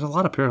asleep. There's a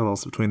lot of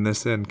parallels between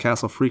this and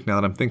Castle Freak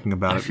now that I'm thinking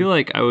about it. I feel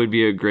like I would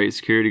be a great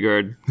security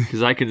guard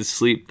because I can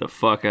sleep the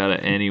fuck out of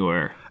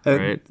anywhere.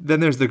 Right? Then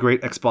there's the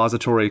great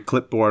expository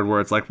clipboard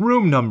where it's like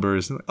room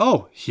numbers.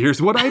 Oh,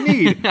 here's what I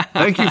need.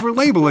 Thank you for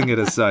labeling it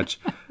as such.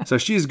 So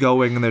she's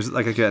going, and there's,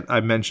 like, again, I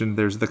mentioned,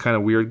 there's the kind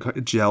of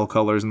weird gel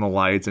colors and the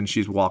lights, and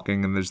she's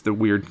walking, and there's the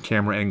weird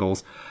camera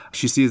angles.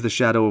 She sees the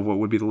shadow of what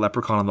would be the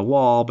leprechaun on the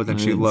wall, but then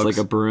she looks. It's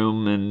like a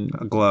broom and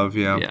a glove,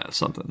 yeah. Yeah,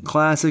 something.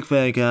 Classic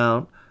fake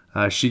out.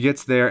 She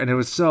gets there, and it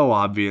was so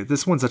obvious.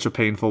 This one's such a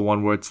painful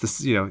one where it's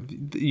this,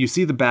 you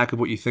see the back of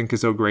what you think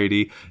is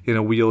O'Grady in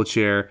a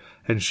wheelchair,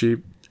 and she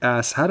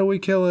asks, how do we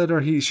kill it?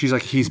 Or she's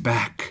like, he's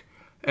back.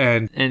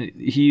 And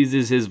he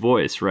uses his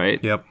voice,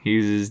 right? Yep. He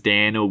uses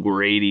Dan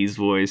O'Grady's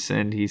voice,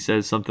 and he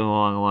says something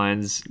along the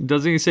lines.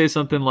 Doesn't he say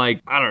something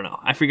like, I don't know,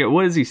 I forget,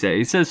 what does he say?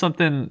 He says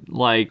something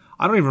like,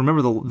 I don't even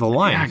remember the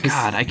line. Yeah,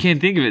 God, I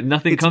can't think of it.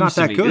 Nothing it's comes not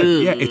to that me. good.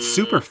 Ugh. Yeah, it's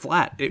super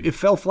flat. It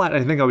fell flat.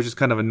 I think I was just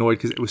kind of annoyed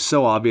because it was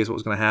so obvious what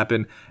was going to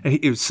happen, and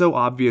it was so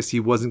obvious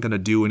he wasn't going to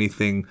do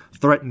anything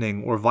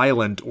threatening or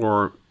violent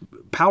or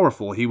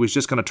powerful. He was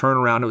just going to turn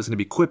around. It was going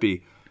to be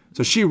quippy.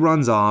 So she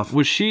runs off.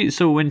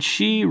 So when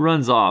she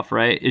runs off,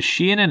 right, is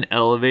she in an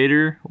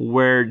elevator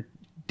where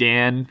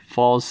Dan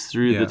falls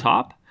through the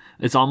top?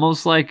 It's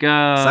almost like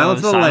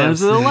Silence of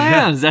the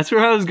Lambs. That's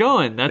where I was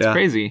going. That's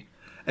crazy.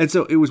 And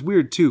so it was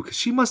weird, too, because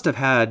she must have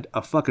had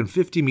a fucking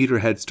 50-meter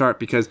head start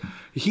because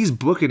he's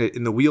booking it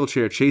in the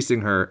wheelchair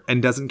chasing her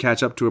and doesn't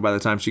catch up to her by the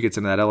time she gets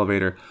in that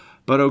elevator.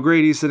 But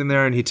O'Grady's sitting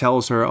there and he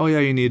tells her, oh, yeah,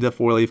 you need a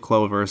 4-leaf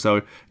clover.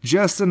 So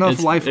just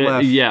enough life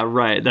left. Yeah,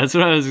 right. That's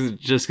what I was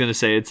just going to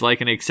say. It's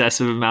like an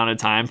excessive amount of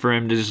time for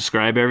him to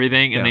describe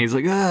everything. And then he's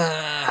like,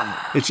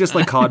 ah. It's just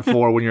like COD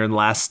 4 when you're in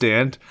Last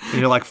Stand. And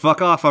you're like,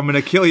 fuck off. I'm going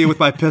to kill you with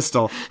my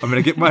pistol. I'm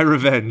going to get my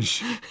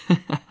revenge.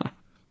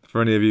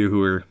 For any of you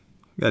who are,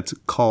 that's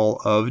Call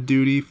of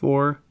Duty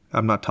 4.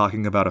 I'm not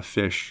talking about a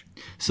fish.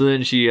 So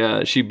then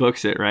she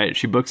books it, right?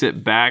 She books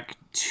it back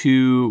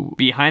to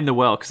behind the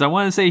well, because I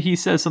want to say he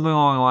says something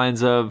along the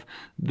lines of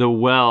the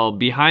well,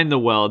 behind the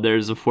well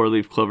there's a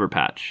 4-leaf clover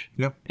patch.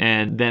 Yep.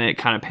 And then it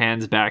kind of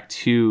pans back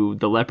to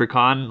the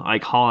leprechaun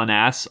like hauling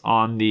ass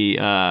on the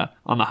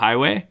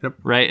highway. Yep.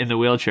 Right, in the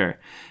wheelchair.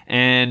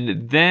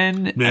 And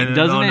then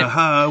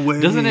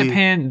doesn't it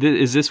pan,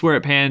 is this where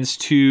it pans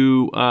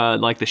to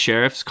like the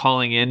sheriff's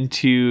calling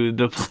into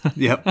the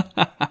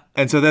Yep.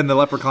 And so then the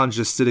leprechaun's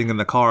just sitting in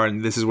the car,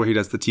 and this is where he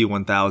does the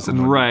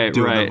T-1000, right,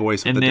 doing the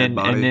voice of the dead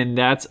body. And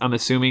then I'm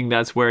assuming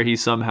that's where he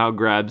somehow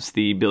grabs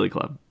the billy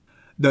club.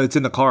 No, it's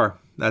in the car.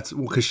 That's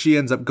because she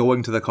ends up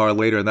going to the car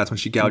later, and that's when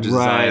she gouges his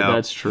eye out. Right,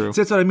 that's true.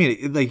 So that's what I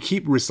mean. They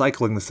keep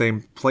recycling the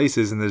same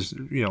places, and there's,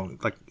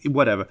 like,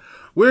 whatever.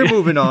 We're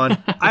moving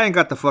on. I ain't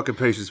got the fucking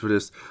patience for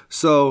this.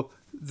 So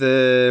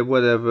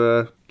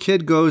the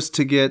kid goes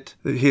to get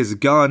his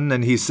gun,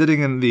 and he's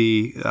sitting in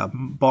the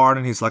barn,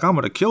 and he's like, I'm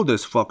gonna kill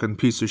this fucking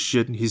piece of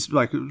shit, and he's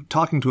like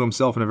talking to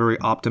himself in a very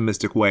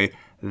optimistic way.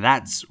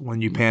 That's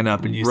when you pan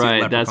up and you see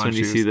leprechaun that's when shoes.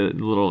 you see the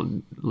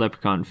little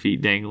leprechaun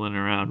feet dangling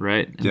around,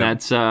 right? And Yeah.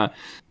 that's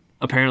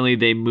apparently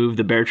they moved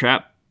the bear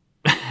trap.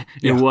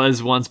 It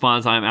was once upon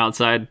a time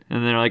outside,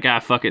 and they're like,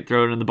 fuck it,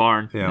 throw it in the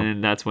barn. Yeah.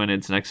 And that's when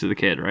it's next to the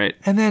kid, right?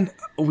 And then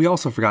we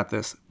also forgot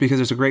this because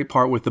there's a great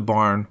part with the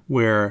barn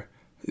where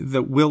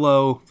the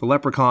Willow, the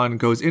leprechaun,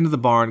 goes into the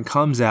barn,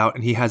 comes out,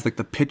 and he has like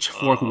the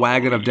pitchfork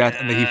wagon of death,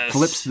 and then he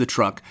flips the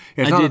truck.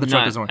 It's not that the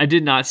truck doesn't work. I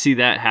did not see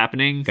that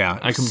happening.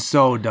 Yeah,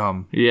 so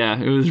dumb. Yeah,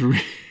 it was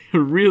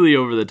really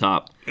over the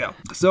top. Yeah.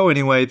 So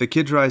anyway,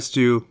 he tries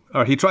to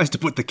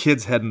put the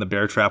kid's head in the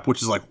bear trap,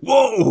 which is like,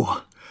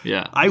 whoa!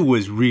 Yeah. I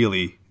was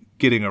really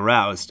getting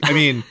aroused. I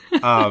mean,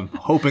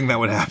 hoping that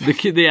would happen. The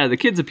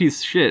kid's a piece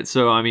of shit.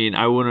 So I mean,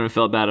 I wouldn't have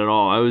felt bad at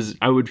all.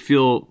 I would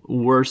feel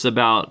worse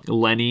about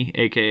Lenny,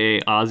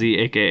 aka Ozzy,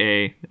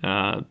 aka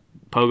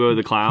Pogo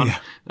the clown,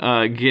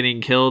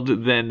 getting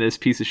killed than this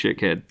piece of shit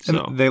kid.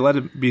 So And they let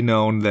it be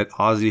known that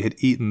Ozzy had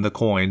eaten the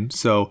coin.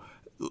 So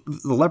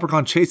the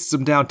leprechaun chases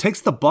him down,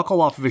 takes the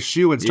buckle off of his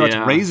shoe, and starts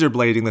razor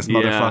blading this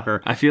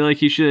motherfucker. I feel like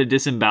he should have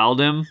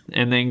disemboweled him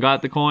and then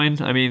got the coin.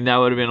 I mean, that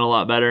would have been a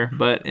lot better,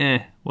 but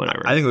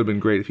whatever. I think it would have been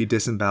great if he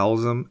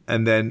disembowels him,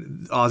 and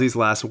then Ozzy's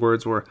last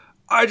words were,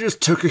 I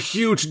just took a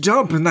huge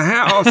dump in the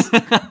house.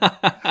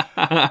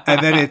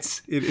 And then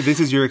this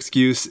is your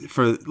excuse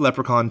for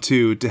Leprechaun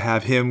 2 to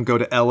have him go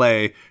to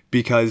L.A.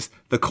 because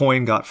the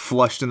coin got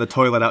flushed in the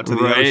toilet out to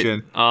the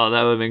ocean. Oh,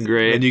 that would have been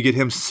great. And you get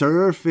him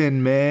surfing,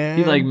 man.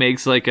 He like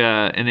makes like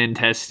an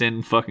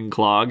intestine fucking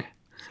clog.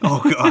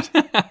 Oh,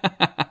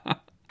 God.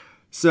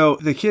 So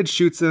the kid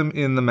shoots him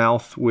in the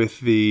mouth with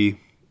the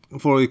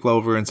 4-leaf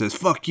clover and says,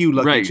 fuck you,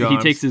 Lucky Charms. Right, he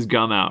takes his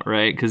gum out,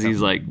 right? Because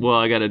he's like, well,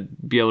 I got to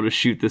be able to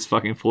shoot this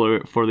fucking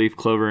 4-leaf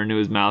clover into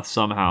his mouth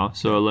somehow.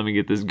 So let me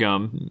get this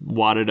gum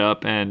wadded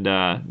up and,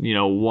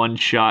 one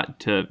shot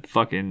to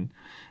fucking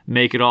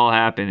make it all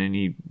happen. And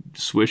he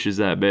swishes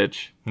that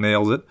bitch.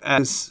 Nails it.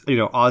 As,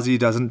 Ozzy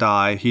doesn't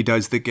die, he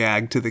does the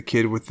gag to the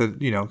kid with the,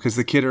 because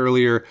the kid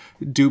earlier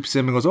dupes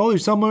him and goes, oh,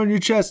 there's somewhere in your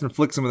chest, and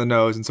flicks him in the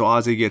nose. And so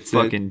Ozzy gets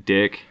fucking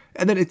dick.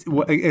 And then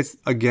it's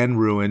again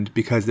ruined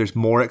because there's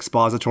more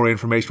expository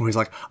information where he's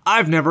like,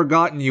 I've never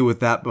gotten you with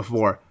that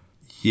before.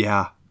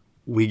 Yeah,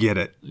 we get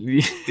it.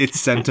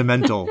 It's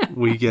sentimental.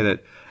 We get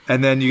it.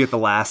 And then you get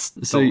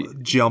the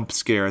jump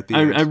scare at the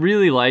end. I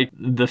really like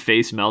the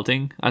face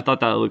melting. I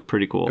thought that looked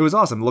pretty cool. It was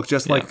awesome. It looked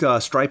just like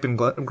Stripe and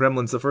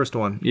Gremlins, the first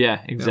one.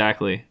 Yeah,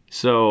 exactly. Yeah.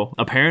 So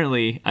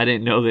apparently, I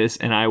didn't know this,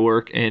 and I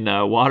work in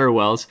water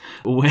wells.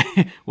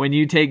 When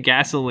you take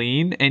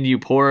gasoline and you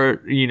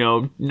pour,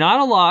 not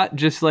a lot,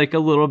 just like a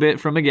little bit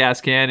from a gas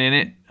can in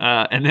it,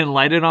 and then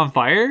light it on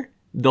fire,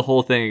 the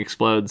whole thing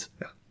explodes.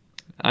 Yeah.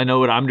 I know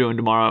what I'm doing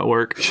tomorrow at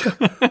work.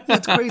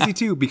 That's crazy,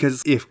 too,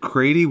 because if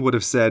Grady would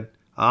have said,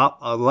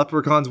 a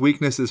leprechaun's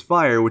weakness is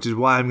fire, which is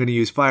why I'm going to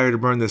use fire to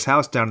burn this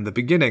house down in the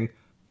beginning,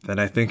 then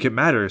I think it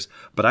matters.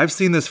 But I've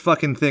seen this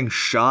fucking thing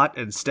shot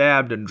and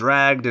stabbed and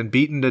dragged and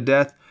beaten to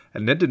death,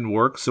 and it didn't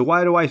work, so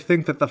why do I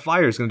think that the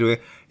fire is going to do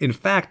it? In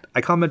fact,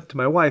 I commented to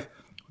my wife,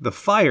 the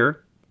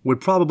fire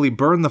would probably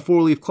burn the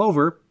 4-leaf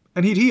clover,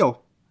 and he'd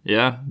heal.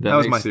 Yeah, that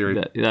was my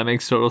theory. That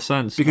makes total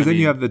sense. Because then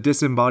you have the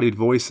disembodied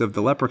voice of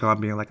the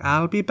leprechaun being like,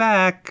 I'll be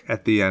back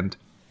at the end.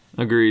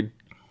 Agreed.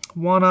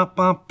 Wanna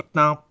bump,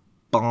 now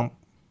bump.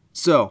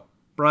 So,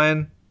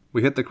 Brian,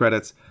 we hit the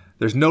credits.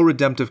 There's no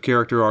redemptive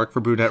character arc for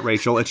Brunette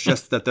Rachel. It's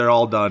just that they're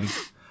all done.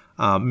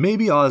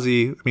 Maybe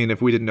Ozzy,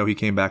 if we didn't know he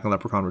came back in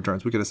Leprechaun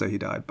Returns, we could have said he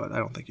died, but I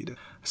don't think he did.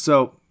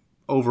 So,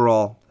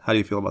 overall, how do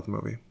you feel about the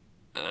movie?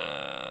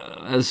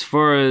 As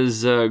far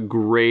as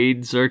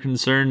grades are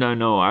concerned, I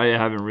know I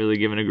haven't really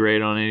given a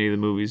grade on any of the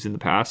movies in the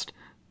past,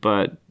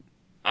 but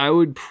I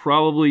would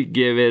probably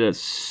give it a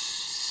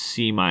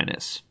C-.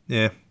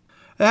 Yeah.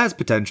 It has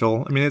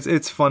potential.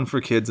 It's fun for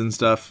kids and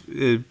stuff,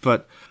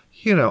 but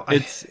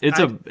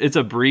it's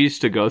a breeze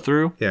to go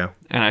through. Yeah,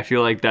 and I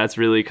feel like that's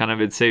really kind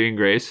of its saving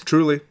grace.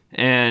 Truly,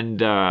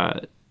 and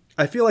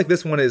I feel like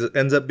this one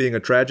ends up being a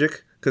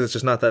tragic because it's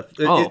just not that.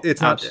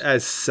 It's not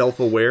as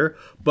self-aware.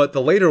 But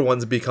the later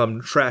ones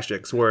become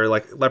tragics, where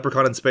like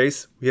Leprechaun in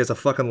Space, he has a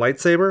fucking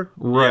lightsaber.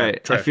 Right.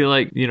 Yeah, I feel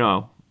like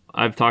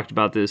I've talked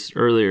about this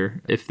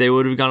earlier. If they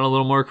would have gone a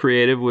little more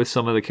creative with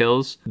some of the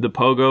kills, the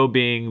pogo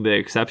being the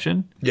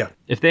exception. Yeah.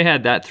 If they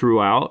had that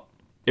throughout,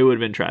 it would have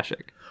been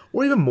tragic.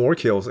 Or even more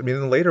kills. In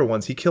the later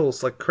ones, he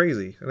kills like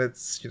crazy. And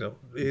it's,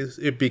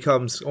 it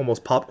becomes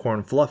almost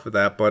popcorn fluff of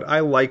that. But I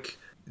like,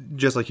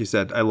 just like you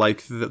said, I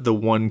like the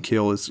one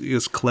kill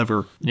is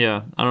clever.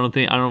 Yeah. I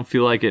don't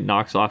feel like it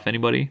knocks off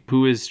anybody.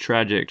 Who is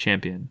Tragic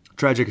champion?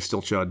 Tragic is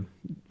still Chud.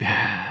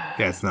 Yeah,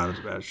 it's not as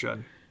bad as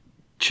Chud.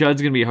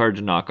 Chud's going to be hard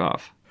to knock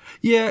off.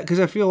 Yeah, because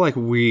I feel like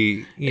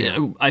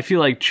I feel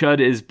like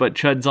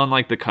Chud's on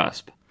like the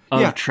cusp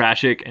of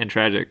tragic and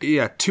tragic.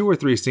 Yeah, 2 or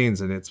 3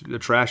 scenes and it's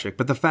tragic.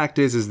 But the fact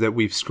is that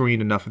we've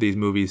screened enough of these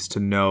movies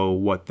to know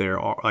what they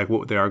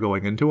are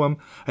going into them.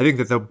 I think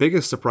that the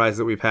biggest surprise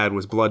that we've had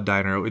was Blood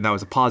Diner, and that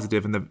was a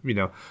positive. And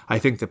I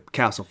think the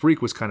Castle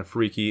Freak was kind of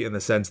freaky in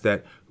the sense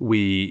that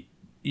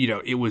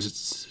it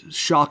was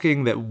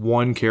shocking that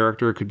one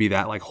character could be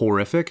that like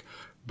horrific.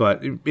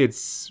 But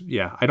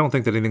I don't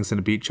think that anything's going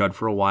to beat Chud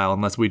for a while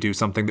unless we do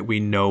something that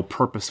we know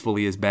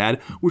purposefully is bad,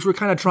 which we're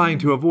kind of trying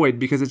to avoid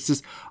because it's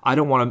just, I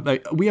don't want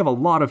to, we have a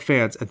lot of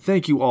fans and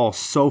thank you all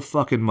so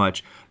fucking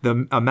much.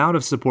 The amount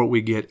of support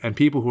we get and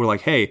people who are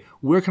like, hey,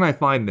 where can I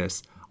find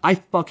this? I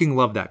fucking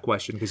love that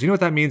question because you know what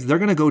that means? They're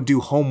going to go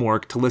do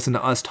homework to listen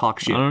to us talk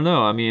shit. I don't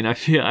know.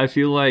 I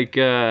feel like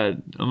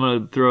I'm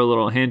going to throw a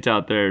little hint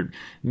out there.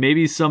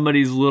 Maybe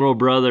somebody's little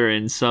brother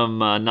in some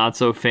not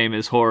so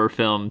famous horror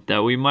film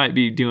that we might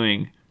be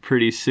doing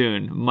pretty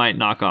soon might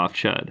knock off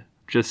Chud.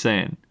 Just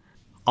saying.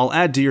 I'll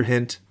add to your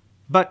hint.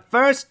 But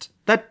first,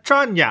 the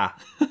Tranya.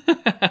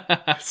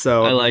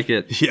 So I like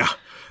it. Yeah.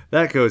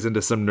 That goes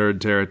into some nerd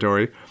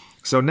territory.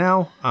 So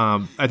now,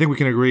 I think we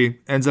can agree,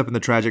 ends up in the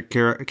tragic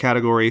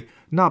category,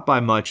 not by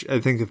much. I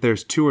think if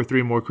there's 2 or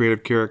 3 more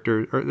creative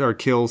characters or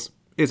kills,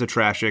 it's a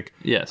tragic.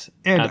 Yes,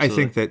 and absolutely. I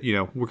think that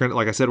we're gonna,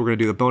 like I said, we're gonna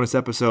do the bonus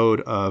episode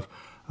of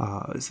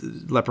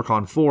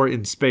Leprechaun 4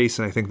 in space,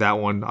 and I think that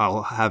one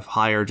I'll have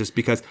higher just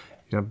because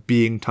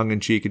being tongue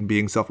in cheek and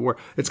being self-aware.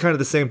 It's kind of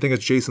the same thing as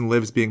Jason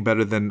Lives being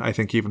better than I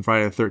think even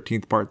Friday the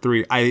 13th Part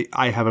 3.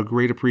 I have a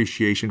great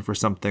appreciation for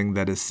something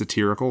that is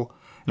satirical.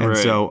 And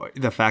so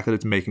the fact that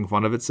it's making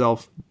fun of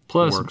itself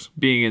works.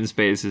 Being in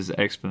space is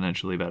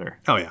exponentially better.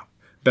 Oh, yeah.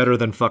 Better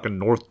than fucking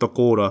North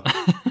Dakota.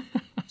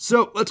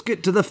 So let's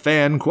get to the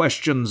fan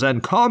questions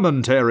and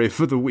commentary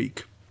for the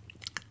week.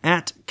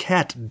 At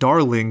Cat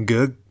Darling,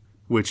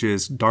 which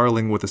is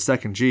Darling with a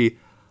second G,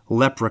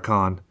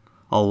 Leprechaun.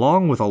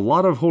 Along with a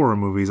lot of horror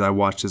movies I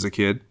watched as a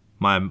kid,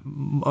 my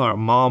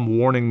mom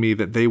warning me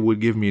that they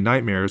would give me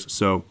nightmares,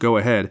 so go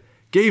ahead,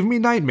 gave me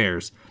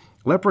nightmares.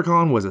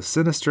 Leprechaun was a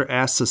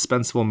sinister-ass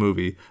suspenseful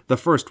movie. The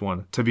first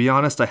one. To be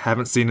honest, I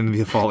haven't seen any of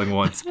the following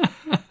ones.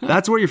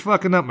 That's where you're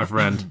fucking up, my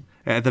friend.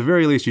 At the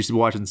very least, you should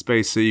watch in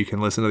space so you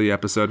can listen to the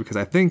episode, because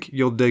I think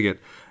you'll dig it.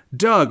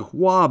 Doug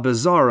Wa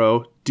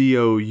Bizarro,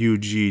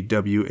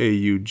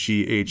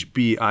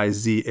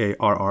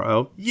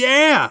 Dougwaughbizarro.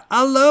 Yeah,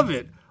 I love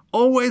it.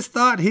 Always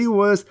thought he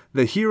was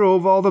the hero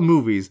of all the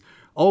movies.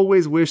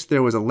 Always wish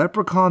there was a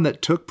Leprechaun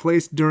that took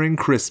place during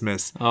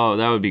Christmas. Oh,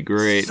 that would be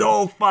great.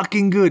 So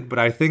fucking good. But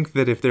I think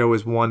that if there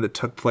was one that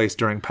took place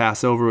during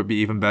Passover, it would be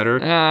even better.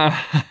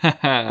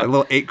 A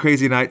little 8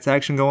 Crazy Nights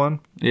action go on.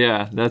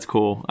 Yeah, that's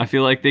cool. I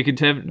feel like they could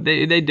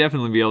they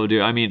definitely be able to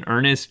do. I mean,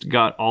 Ernest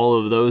got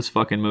all of those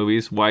fucking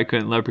movies. Why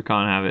couldn't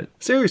Leprechaun have it?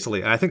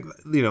 Seriously, I think,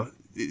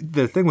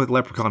 the thing with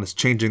Leprechaun is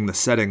changing the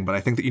setting, but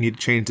I think that you need to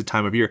change the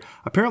time of year.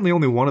 Apparently,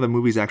 only one of the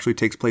movies actually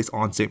takes place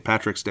on St.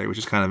 Patrick's Day, which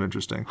is kind of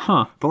interesting.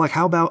 Huh. But, like,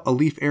 how about a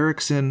Leif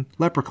Erikson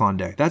Leprechaun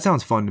Day? That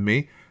sounds fun to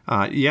me.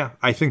 Yeah,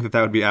 I think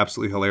that would be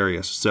absolutely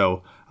hilarious.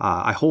 So,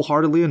 I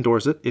wholeheartedly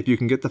endorse it. If you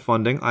can get the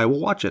funding, I will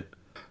watch it.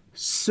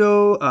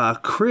 So,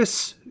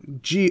 Chris,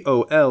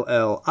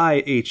 Gollihue,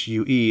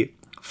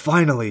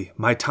 finally,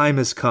 my time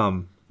has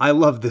come. I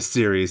love this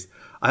series.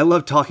 I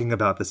love talking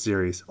about the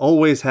series.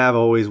 Always have,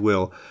 always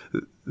will.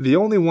 The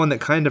only one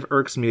that kind of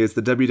irks me is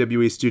the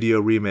WWE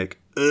Studio remake,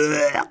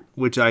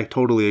 which I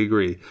totally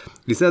agree.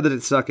 He said that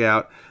it stuck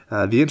out.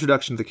 The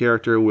introduction to the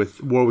character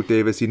with Warwick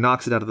Davis, he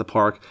knocks it out of the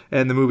park,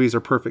 and the movies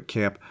are perfect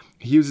camp.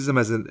 He uses them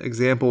as an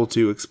example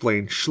to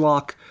explain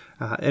schlock,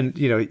 and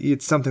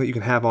it's something that you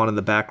can have on in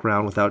the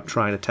background without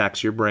trying to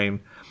tax your brain.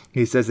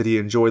 He says that he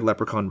enjoyed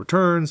Leprechaun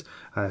Returns,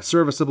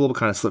 serviceable but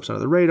kind of slips under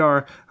the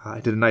radar. I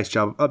did a nice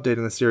job of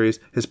updating the series.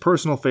 His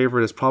personal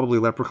favorite is probably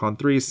Leprechaun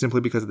 3,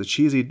 simply because of the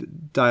cheesy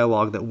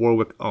dialogue that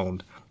Warwick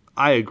owned.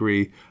 I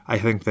agree. I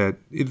think that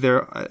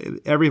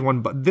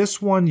everyone, but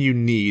this one you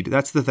need.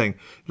 That's the thing.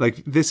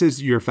 Like, this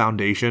is your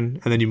foundation,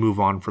 and then you move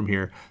on from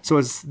here.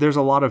 So there's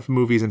a lot of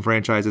movies and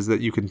franchises that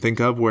you can think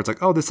of where it's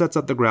like, oh, this sets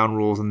up the ground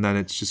rules, and then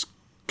it's just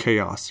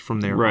chaos from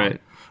there right on.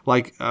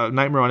 Like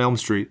Nightmare on Elm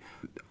Street.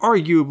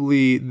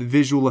 Arguably, the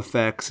visual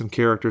effects and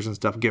characters and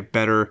stuff get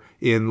better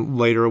in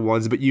later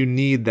ones, but you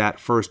need that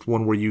first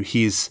one where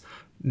he's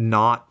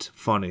not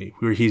funny,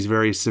 where he's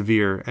very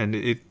severe, and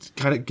it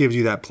kind of gives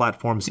you that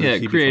platform. Yeah,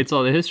 it creates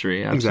all the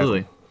history. Absolutely.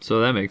 Exactly. So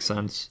that makes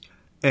sense.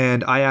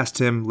 And I asked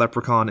him,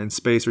 Leprechaun in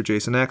Space or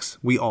Jason X?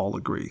 We all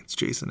agree it's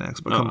Jason X,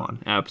 but come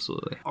on.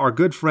 Absolutely. Our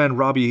good friend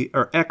Robbie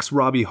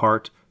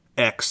Hart,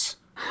 X,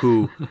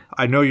 who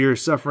I know you're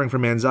suffering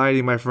from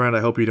anxiety, my friend. I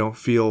hope you don't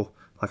feel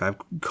like I've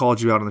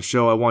called you out on the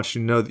show. I want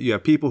you to know that you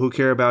have people who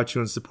care about you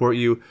and support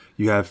you.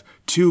 You have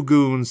 2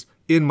 goons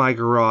in my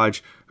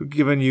garage who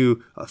giving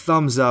you a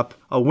thumbs up,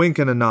 a wink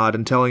and a nod,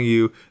 and telling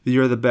you that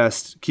you're the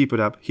best. Keep it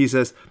up. He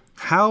says,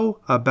 how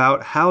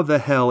about how the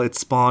hell it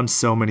spawned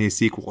so many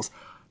sequels?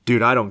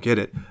 Dude, I don't get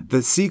it.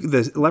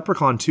 The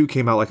Leprechaun 2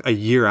 came out like a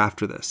year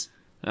after this.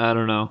 I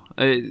don't know.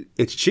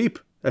 It's cheap.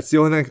 That's the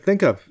only thing I can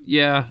think of.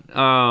 Yeah.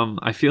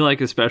 I feel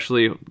like,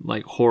 especially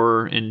like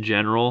horror in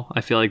general,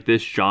 I feel like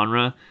this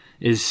genre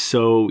is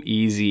so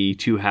easy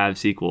to have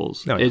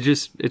sequels. Oh, yeah. It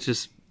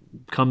just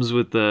comes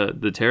with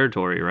the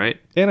territory,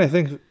 right? And I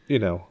think,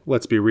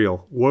 let's be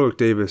real. Warwick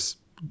Davis,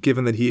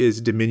 given that he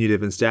is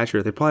diminutive in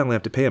stature, they probably only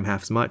have to pay him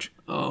half as much.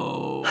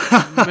 Oh,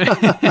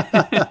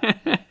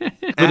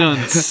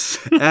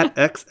 at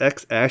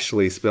XX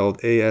Ashley, spelled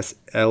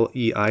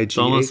ASLEIGH. It's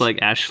almost like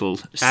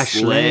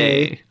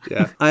Ashley.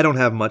 Yeah. I don't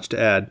have much to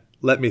add.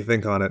 Let me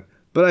think on it.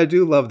 But I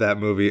do love that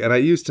movie, and I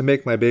used to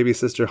make my baby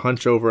sister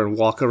hunch over and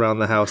walk around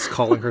the house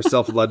calling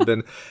herself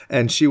Ludman,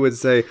 and she would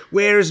say,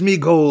 "Where's me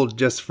gold?"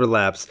 just for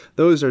laughs.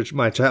 Those are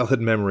my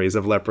childhood memories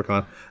of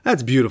Leprechaun.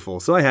 That's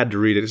beautiful, so I had to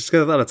read it just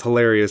because I thought it's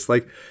hilarious.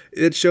 Like,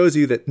 it shows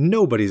you that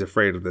nobody's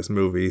afraid of this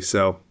movie,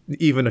 so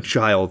even a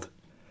child.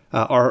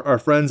 Our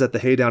friends at the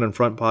Hey Down in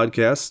Front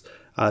podcast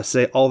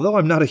say, although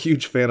I'm not a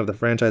huge fan of the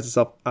franchise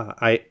itself,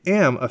 I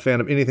am a fan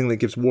of anything that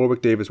gives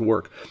Warwick Davis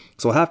work.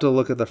 So I'll have to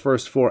look at the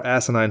first 4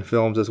 asinine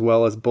films as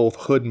well as both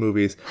Hood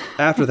movies.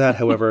 After that,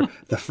 however,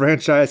 the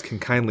franchise can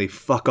kindly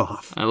fuck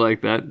off. I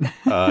like that.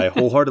 I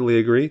wholeheartedly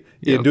agree.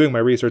 Yep. In doing my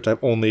research,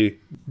 I've only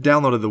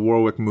downloaded the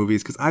Warwick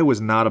movies because I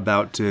was not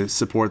about to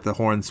support the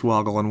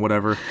Hornswoggle and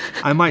whatever.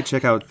 I might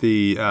check out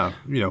the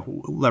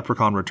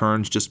Leprechaun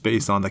Returns just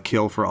based on the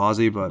kill for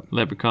Ozzy, but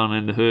Leprechaun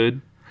in the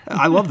Hood.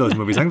 I love those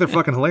movies. I think they're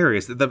fucking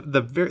hilarious.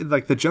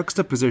 The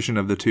juxtaposition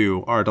of the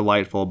two are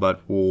delightful,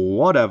 but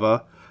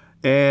whatever.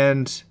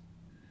 And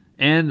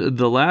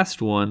the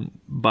last one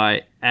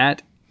by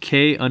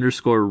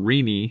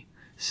 @K_Reenie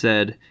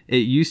said, "It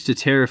used to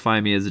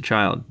terrify me as a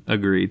child."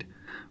 Agreed.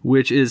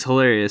 Which is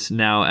hilarious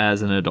now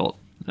as an adult.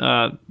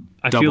 I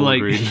feel like,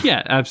 agreed.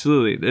 Yeah,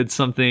 absolutely. It's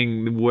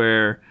something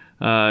where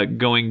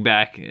going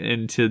back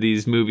into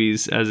these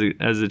movies as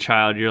a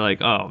child, you're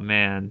like, oh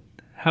man,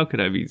 how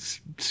could I be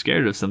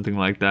scared of something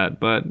like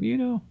that? But,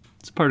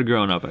 it's part of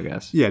growing up, I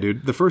guess. Yeah,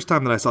 dude. The first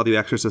time that I saw The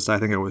Exorcist, I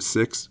think I was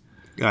 6.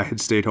 I had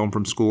stayed home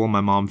from school.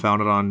 My mom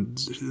found it on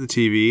the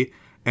TV,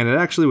 And it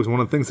actually was one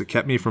of the things that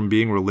kept me from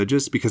being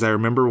religious, because I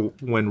remember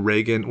when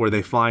Regan, where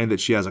they find that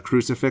she has a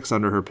crucifix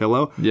under her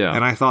pillow. Yeah.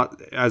 And I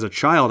thought as a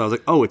child, I was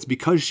like, oh, it's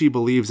because she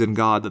believes in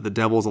God that the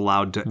devil's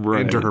allowed to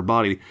enter her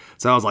body.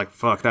 So I was like,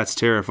 fuck, that's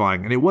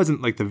terrifying. And it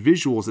wasn't like the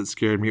visuals that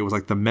scared me. It was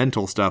like the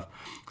mental stuff.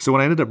 So when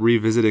I ended up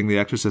revisiting The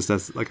Exorcist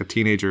as like a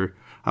teenager,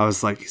 I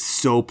was like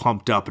so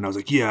pumped up, and I was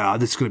like, yeah,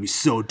 this is going to be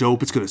so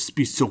dope. It's going to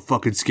be so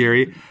fucking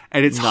scary.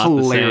 And it's not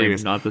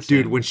hilarious. Not the same.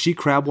 Dude, when she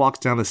crab walks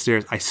down the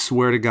stairs, I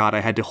swear to God, I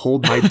had to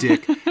hold my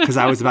dick because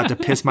I was about to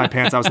piss my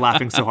pants. I was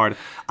laughing so hard.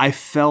 I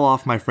fell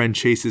off my friend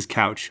Chase's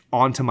couch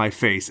onto my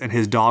face, and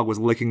his dog was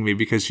licking me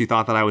because she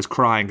thought that I was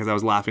crying because I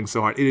was laughing so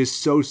hard. It is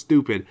so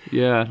stupid.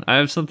 Yeah, I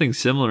have something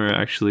similar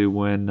actually.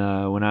 When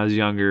I was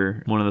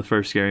younger, one of the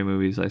first scary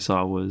movies I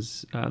saw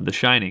was The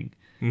Shining.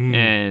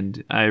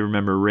 And I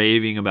remember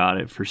raving about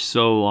it for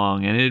so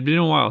long, and it had been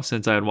a while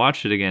since I had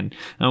watched it again.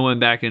 And I went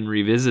back and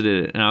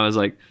revisited it, and I was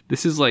like,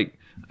 this is like,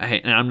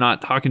 and I'm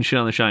not talking shit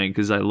on The Shining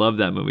because I love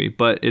that movie,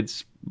 but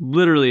it's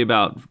literally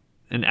about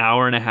an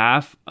hour and a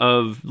half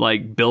of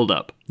like build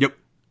up. Yep.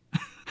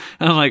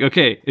 And I'm like,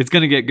 okay, it's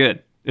going to get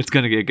good. It's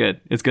going to get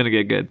good. It's going to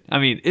get good. I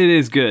mean, it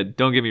is good.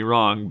 Don't get me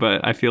wrong,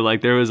 but I feel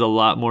like there was a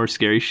lot more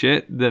scary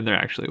shit than there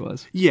actually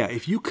was. Yeah,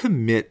 if you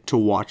commit to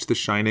watch The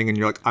Shining and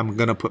you're like, I'm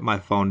going to put my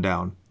phone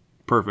down,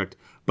 perfect.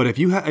 But if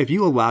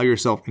you allow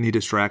yourself any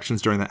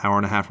distractions during the hour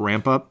and a half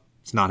ramp up,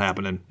 it's not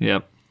happening.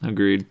 Yep,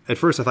 agreed. At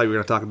first, I thought you were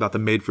going to talk about the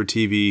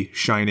made-for-TV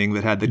Shining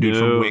that had the dude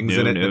from Wings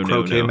in it, the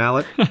croquet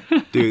mallet.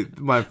 Dude,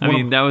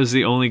 that was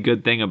the only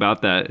good thing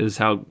about that is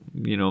how,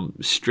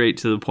 straight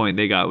to the point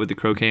they got with the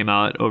croquet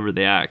mallet over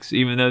the axe.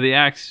 Even though the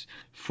axe,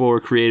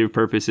 for creative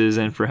purposes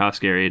and for how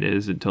scary it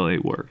is, it totally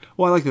worked.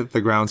 Well, I like that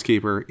the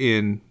groundskeeper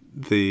in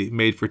the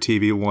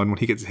made-for-TV one, when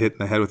he gets hit in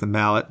the head with a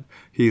mallet,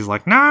 he's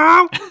like,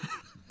 no!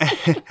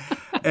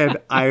 And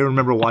I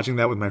remember watching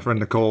that with my friend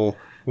Nicole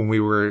when we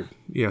were,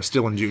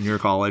 still in junior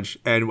college,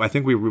 and I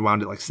think we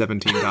rewound it like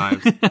 17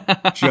 times,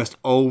 just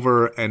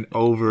over and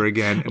over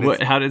again.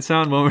 And how did it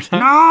sound one more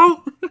time?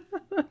 No!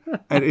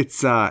 And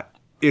it's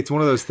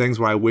one of those things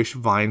where I wish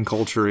Vine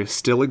culture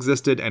still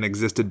existed and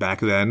existed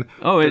back then.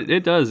 Oh,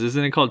 it does.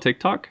 Isn't it called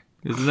TikTok?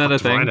 Isn't that a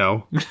thing? I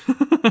know.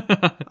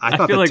 I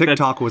thought that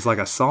TikTok was like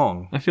a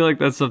song. I feel like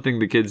that's something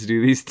the kids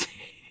do these days.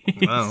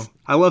 Wow.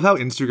 I love how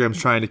Instagram's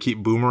trying to keep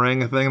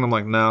Boomerang a thing, and I'm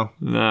like, no.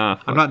 Nah.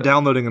 I'm not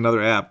downloading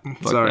another app.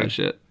 Sorry. That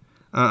shit.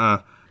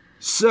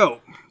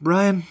 So,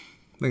 Brian,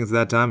 I think it's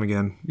that time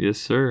again. Yes,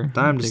 sir.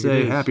 Time to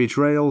say happy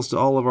trails to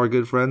all of our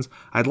good friends.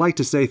 I'd like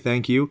to say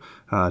thank you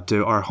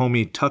to our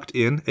homie Tucked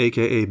In,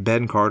 a.k.a.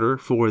 Ben Carter,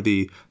 for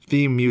the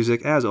theme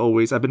music. As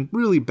always, I've been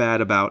really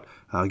bad about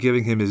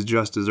giving him his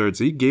just desserts.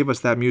 He gave us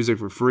that music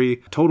for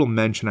free. Total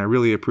mention. I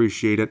really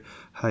appreciate it,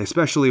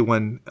 especially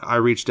when I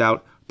reached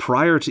out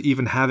prior to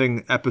even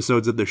having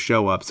episodes of the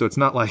show up. So it's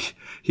not like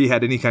he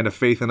had any kind of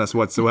faith in us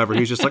whatsoever.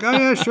 He's just like, oh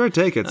yeah, sure,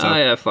 take it. So. Oh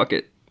yeah, fuck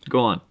it. Go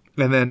on.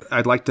 And then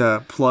I'd like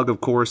to plug, of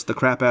course, the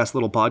Crap Ass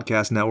Little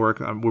Podcast Network.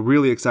 We're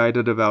really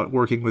excited about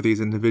working with these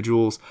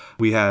individuals.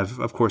 We have,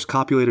 of course,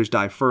 Copulators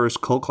Die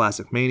First, Cult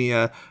Classic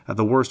Mania,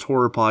 the Worst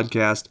Horror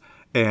Podcast.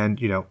 And,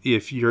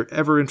 if you're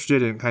ever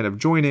interested in kind of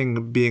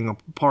joining, being a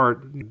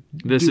part...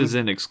 This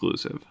isn't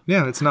exclusive.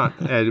 Yeah, it's not.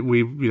 And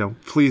we,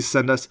 please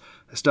send us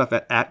stuff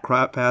at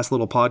Crap Ass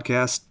Little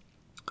Podcast.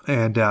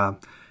 And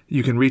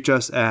you can reach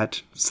us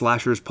at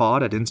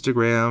SlashersPod at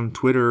Instagram,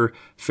 Twitter,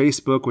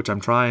 Facebook, which I'm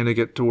trying to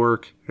get to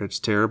work. It's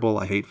terrible.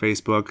 I hate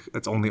Facebook.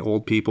 It's only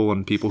old people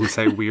and people who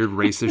say weird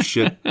racist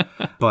shit.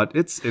 But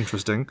it's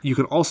interesting. You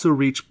can also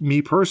reach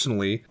me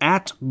personally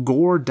at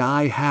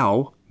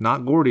GoreDieHow,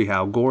 not Gordie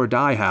Howe,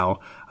 GoreDieHow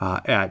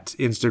at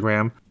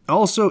Instagram.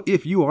 Also,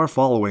 if you are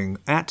following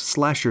at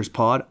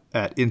SlashersPod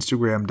at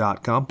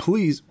Instagram.com,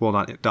 please, well,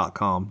 not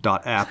 .com,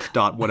 .app,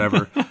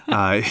 .whatever,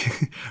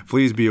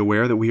 please be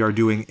aware that we are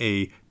doing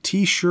a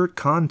t-shirt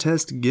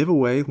contest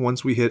giveaway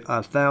once we hit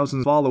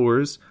 1,000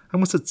 followers. I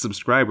almost said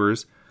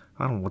subscribers.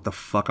 I don't know what the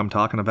fuck I'm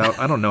talking about.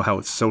 I don't know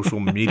how social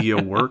media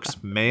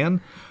works,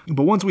 man.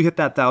 But once we hit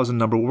that 1,000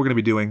 number, what we're going to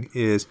be doing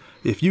is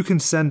if you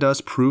can send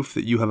us proof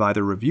that you have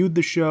either reviewed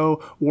the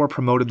show or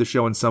promoted the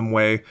show in some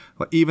way,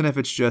 even if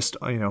it's just,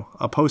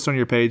 a post on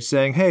your page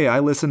saying, hey,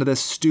 I listened to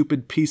this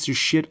stupid piece of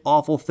shit,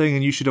 awful thing,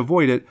 and you should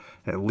avoid it,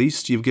 at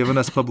least you've given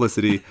us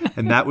publicity,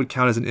 and that would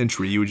count as an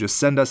entry. You would just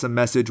send us a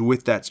message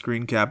with that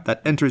screen cap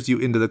that enters you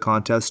into the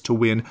contest to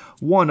win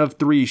one of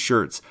 3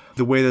 shirts.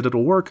 The way that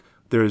it'll work,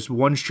 there's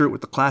one shirt with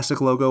the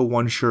classic logo,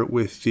 one shirt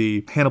with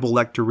the Hannibal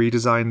Lecter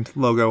redesigned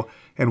logo,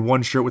 and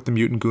one shirt with the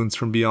Mutant Goons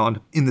from Beyond.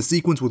 In the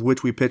sequence with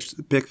which we pick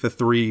the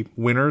 3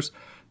 winners,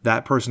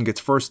 that person gets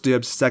first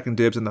dibs, second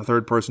dibs, and the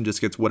third person just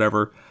gets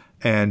whatever.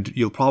 And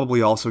you'll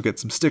probably also get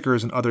some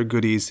stickers and other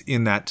goodies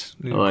in that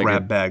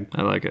grab bag.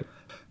 I like it.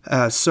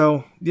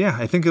 So, yeah,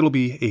 I think it'll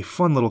be a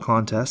fun little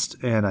contest,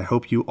 and I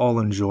hope you all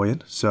enjoy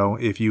it. So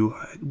if you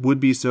would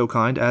be so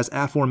kind, as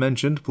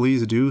aforementioned,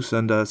 please do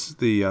send us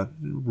the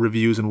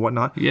reviews and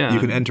whatnot. Yeah. You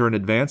can enter in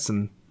advance,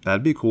 and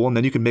That'd be cool. And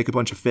then you can make a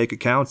bunch of fake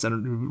accounts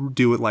and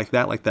do it like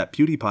that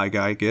PewDiePie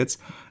guy gets,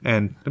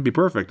 and it'd be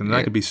perfect. And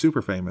I could be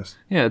super famous.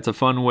 Yeah, it's a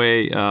fun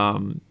way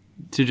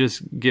to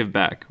just give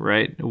back,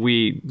 right?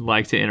 We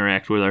like to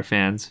interact with our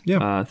fans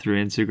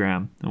through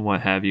Instagram and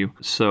what have you.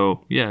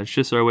 So, yeah, it's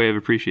just our way of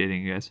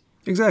appreciating you guys.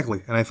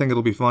 Exactly. And I think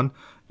it'll be fun.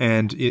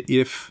 And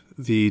if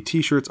the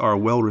t-shirts are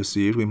well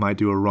received, we might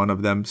do a run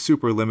of them,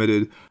 super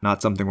limited,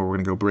 not something where we're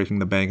going to go breaking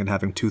the bank and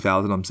having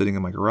 2,000 of them sitting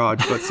in my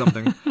garage, but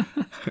something.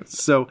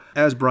 So,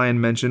 as Brian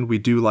mentioned, we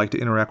do like to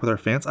interact with our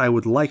fans. I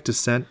would like to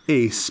send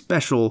a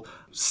special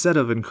set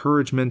of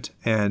encouragement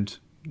and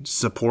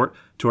support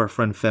to our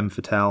friend Femme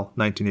Fatale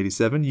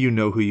 1987. You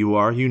know who you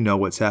are. You know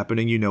what's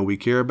happening. You know we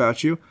care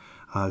about you.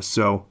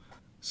 So,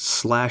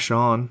 slash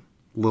on,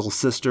 little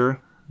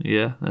sister.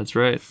 Yeah, that's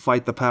right.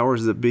 Fight the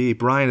powers that be.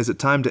 Brian, is it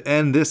time to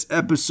end this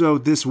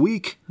episode this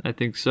week? I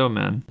think so,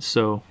 man.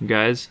 So,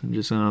 guys, I'm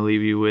just going to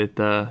leave you with,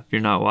 if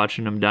you're not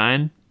watching them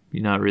dying,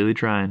 you're not really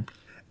trying.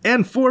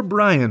 And for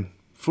Brian,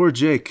 for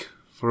Jake,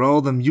 for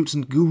all the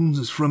mutant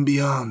goons from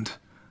beyond,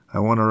 I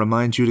want to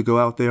remind you to go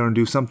out there and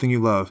do something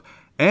you love.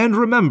 And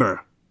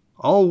remember,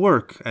 all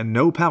work and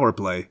no power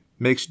play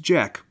makes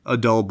Jack a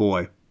dull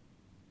boy.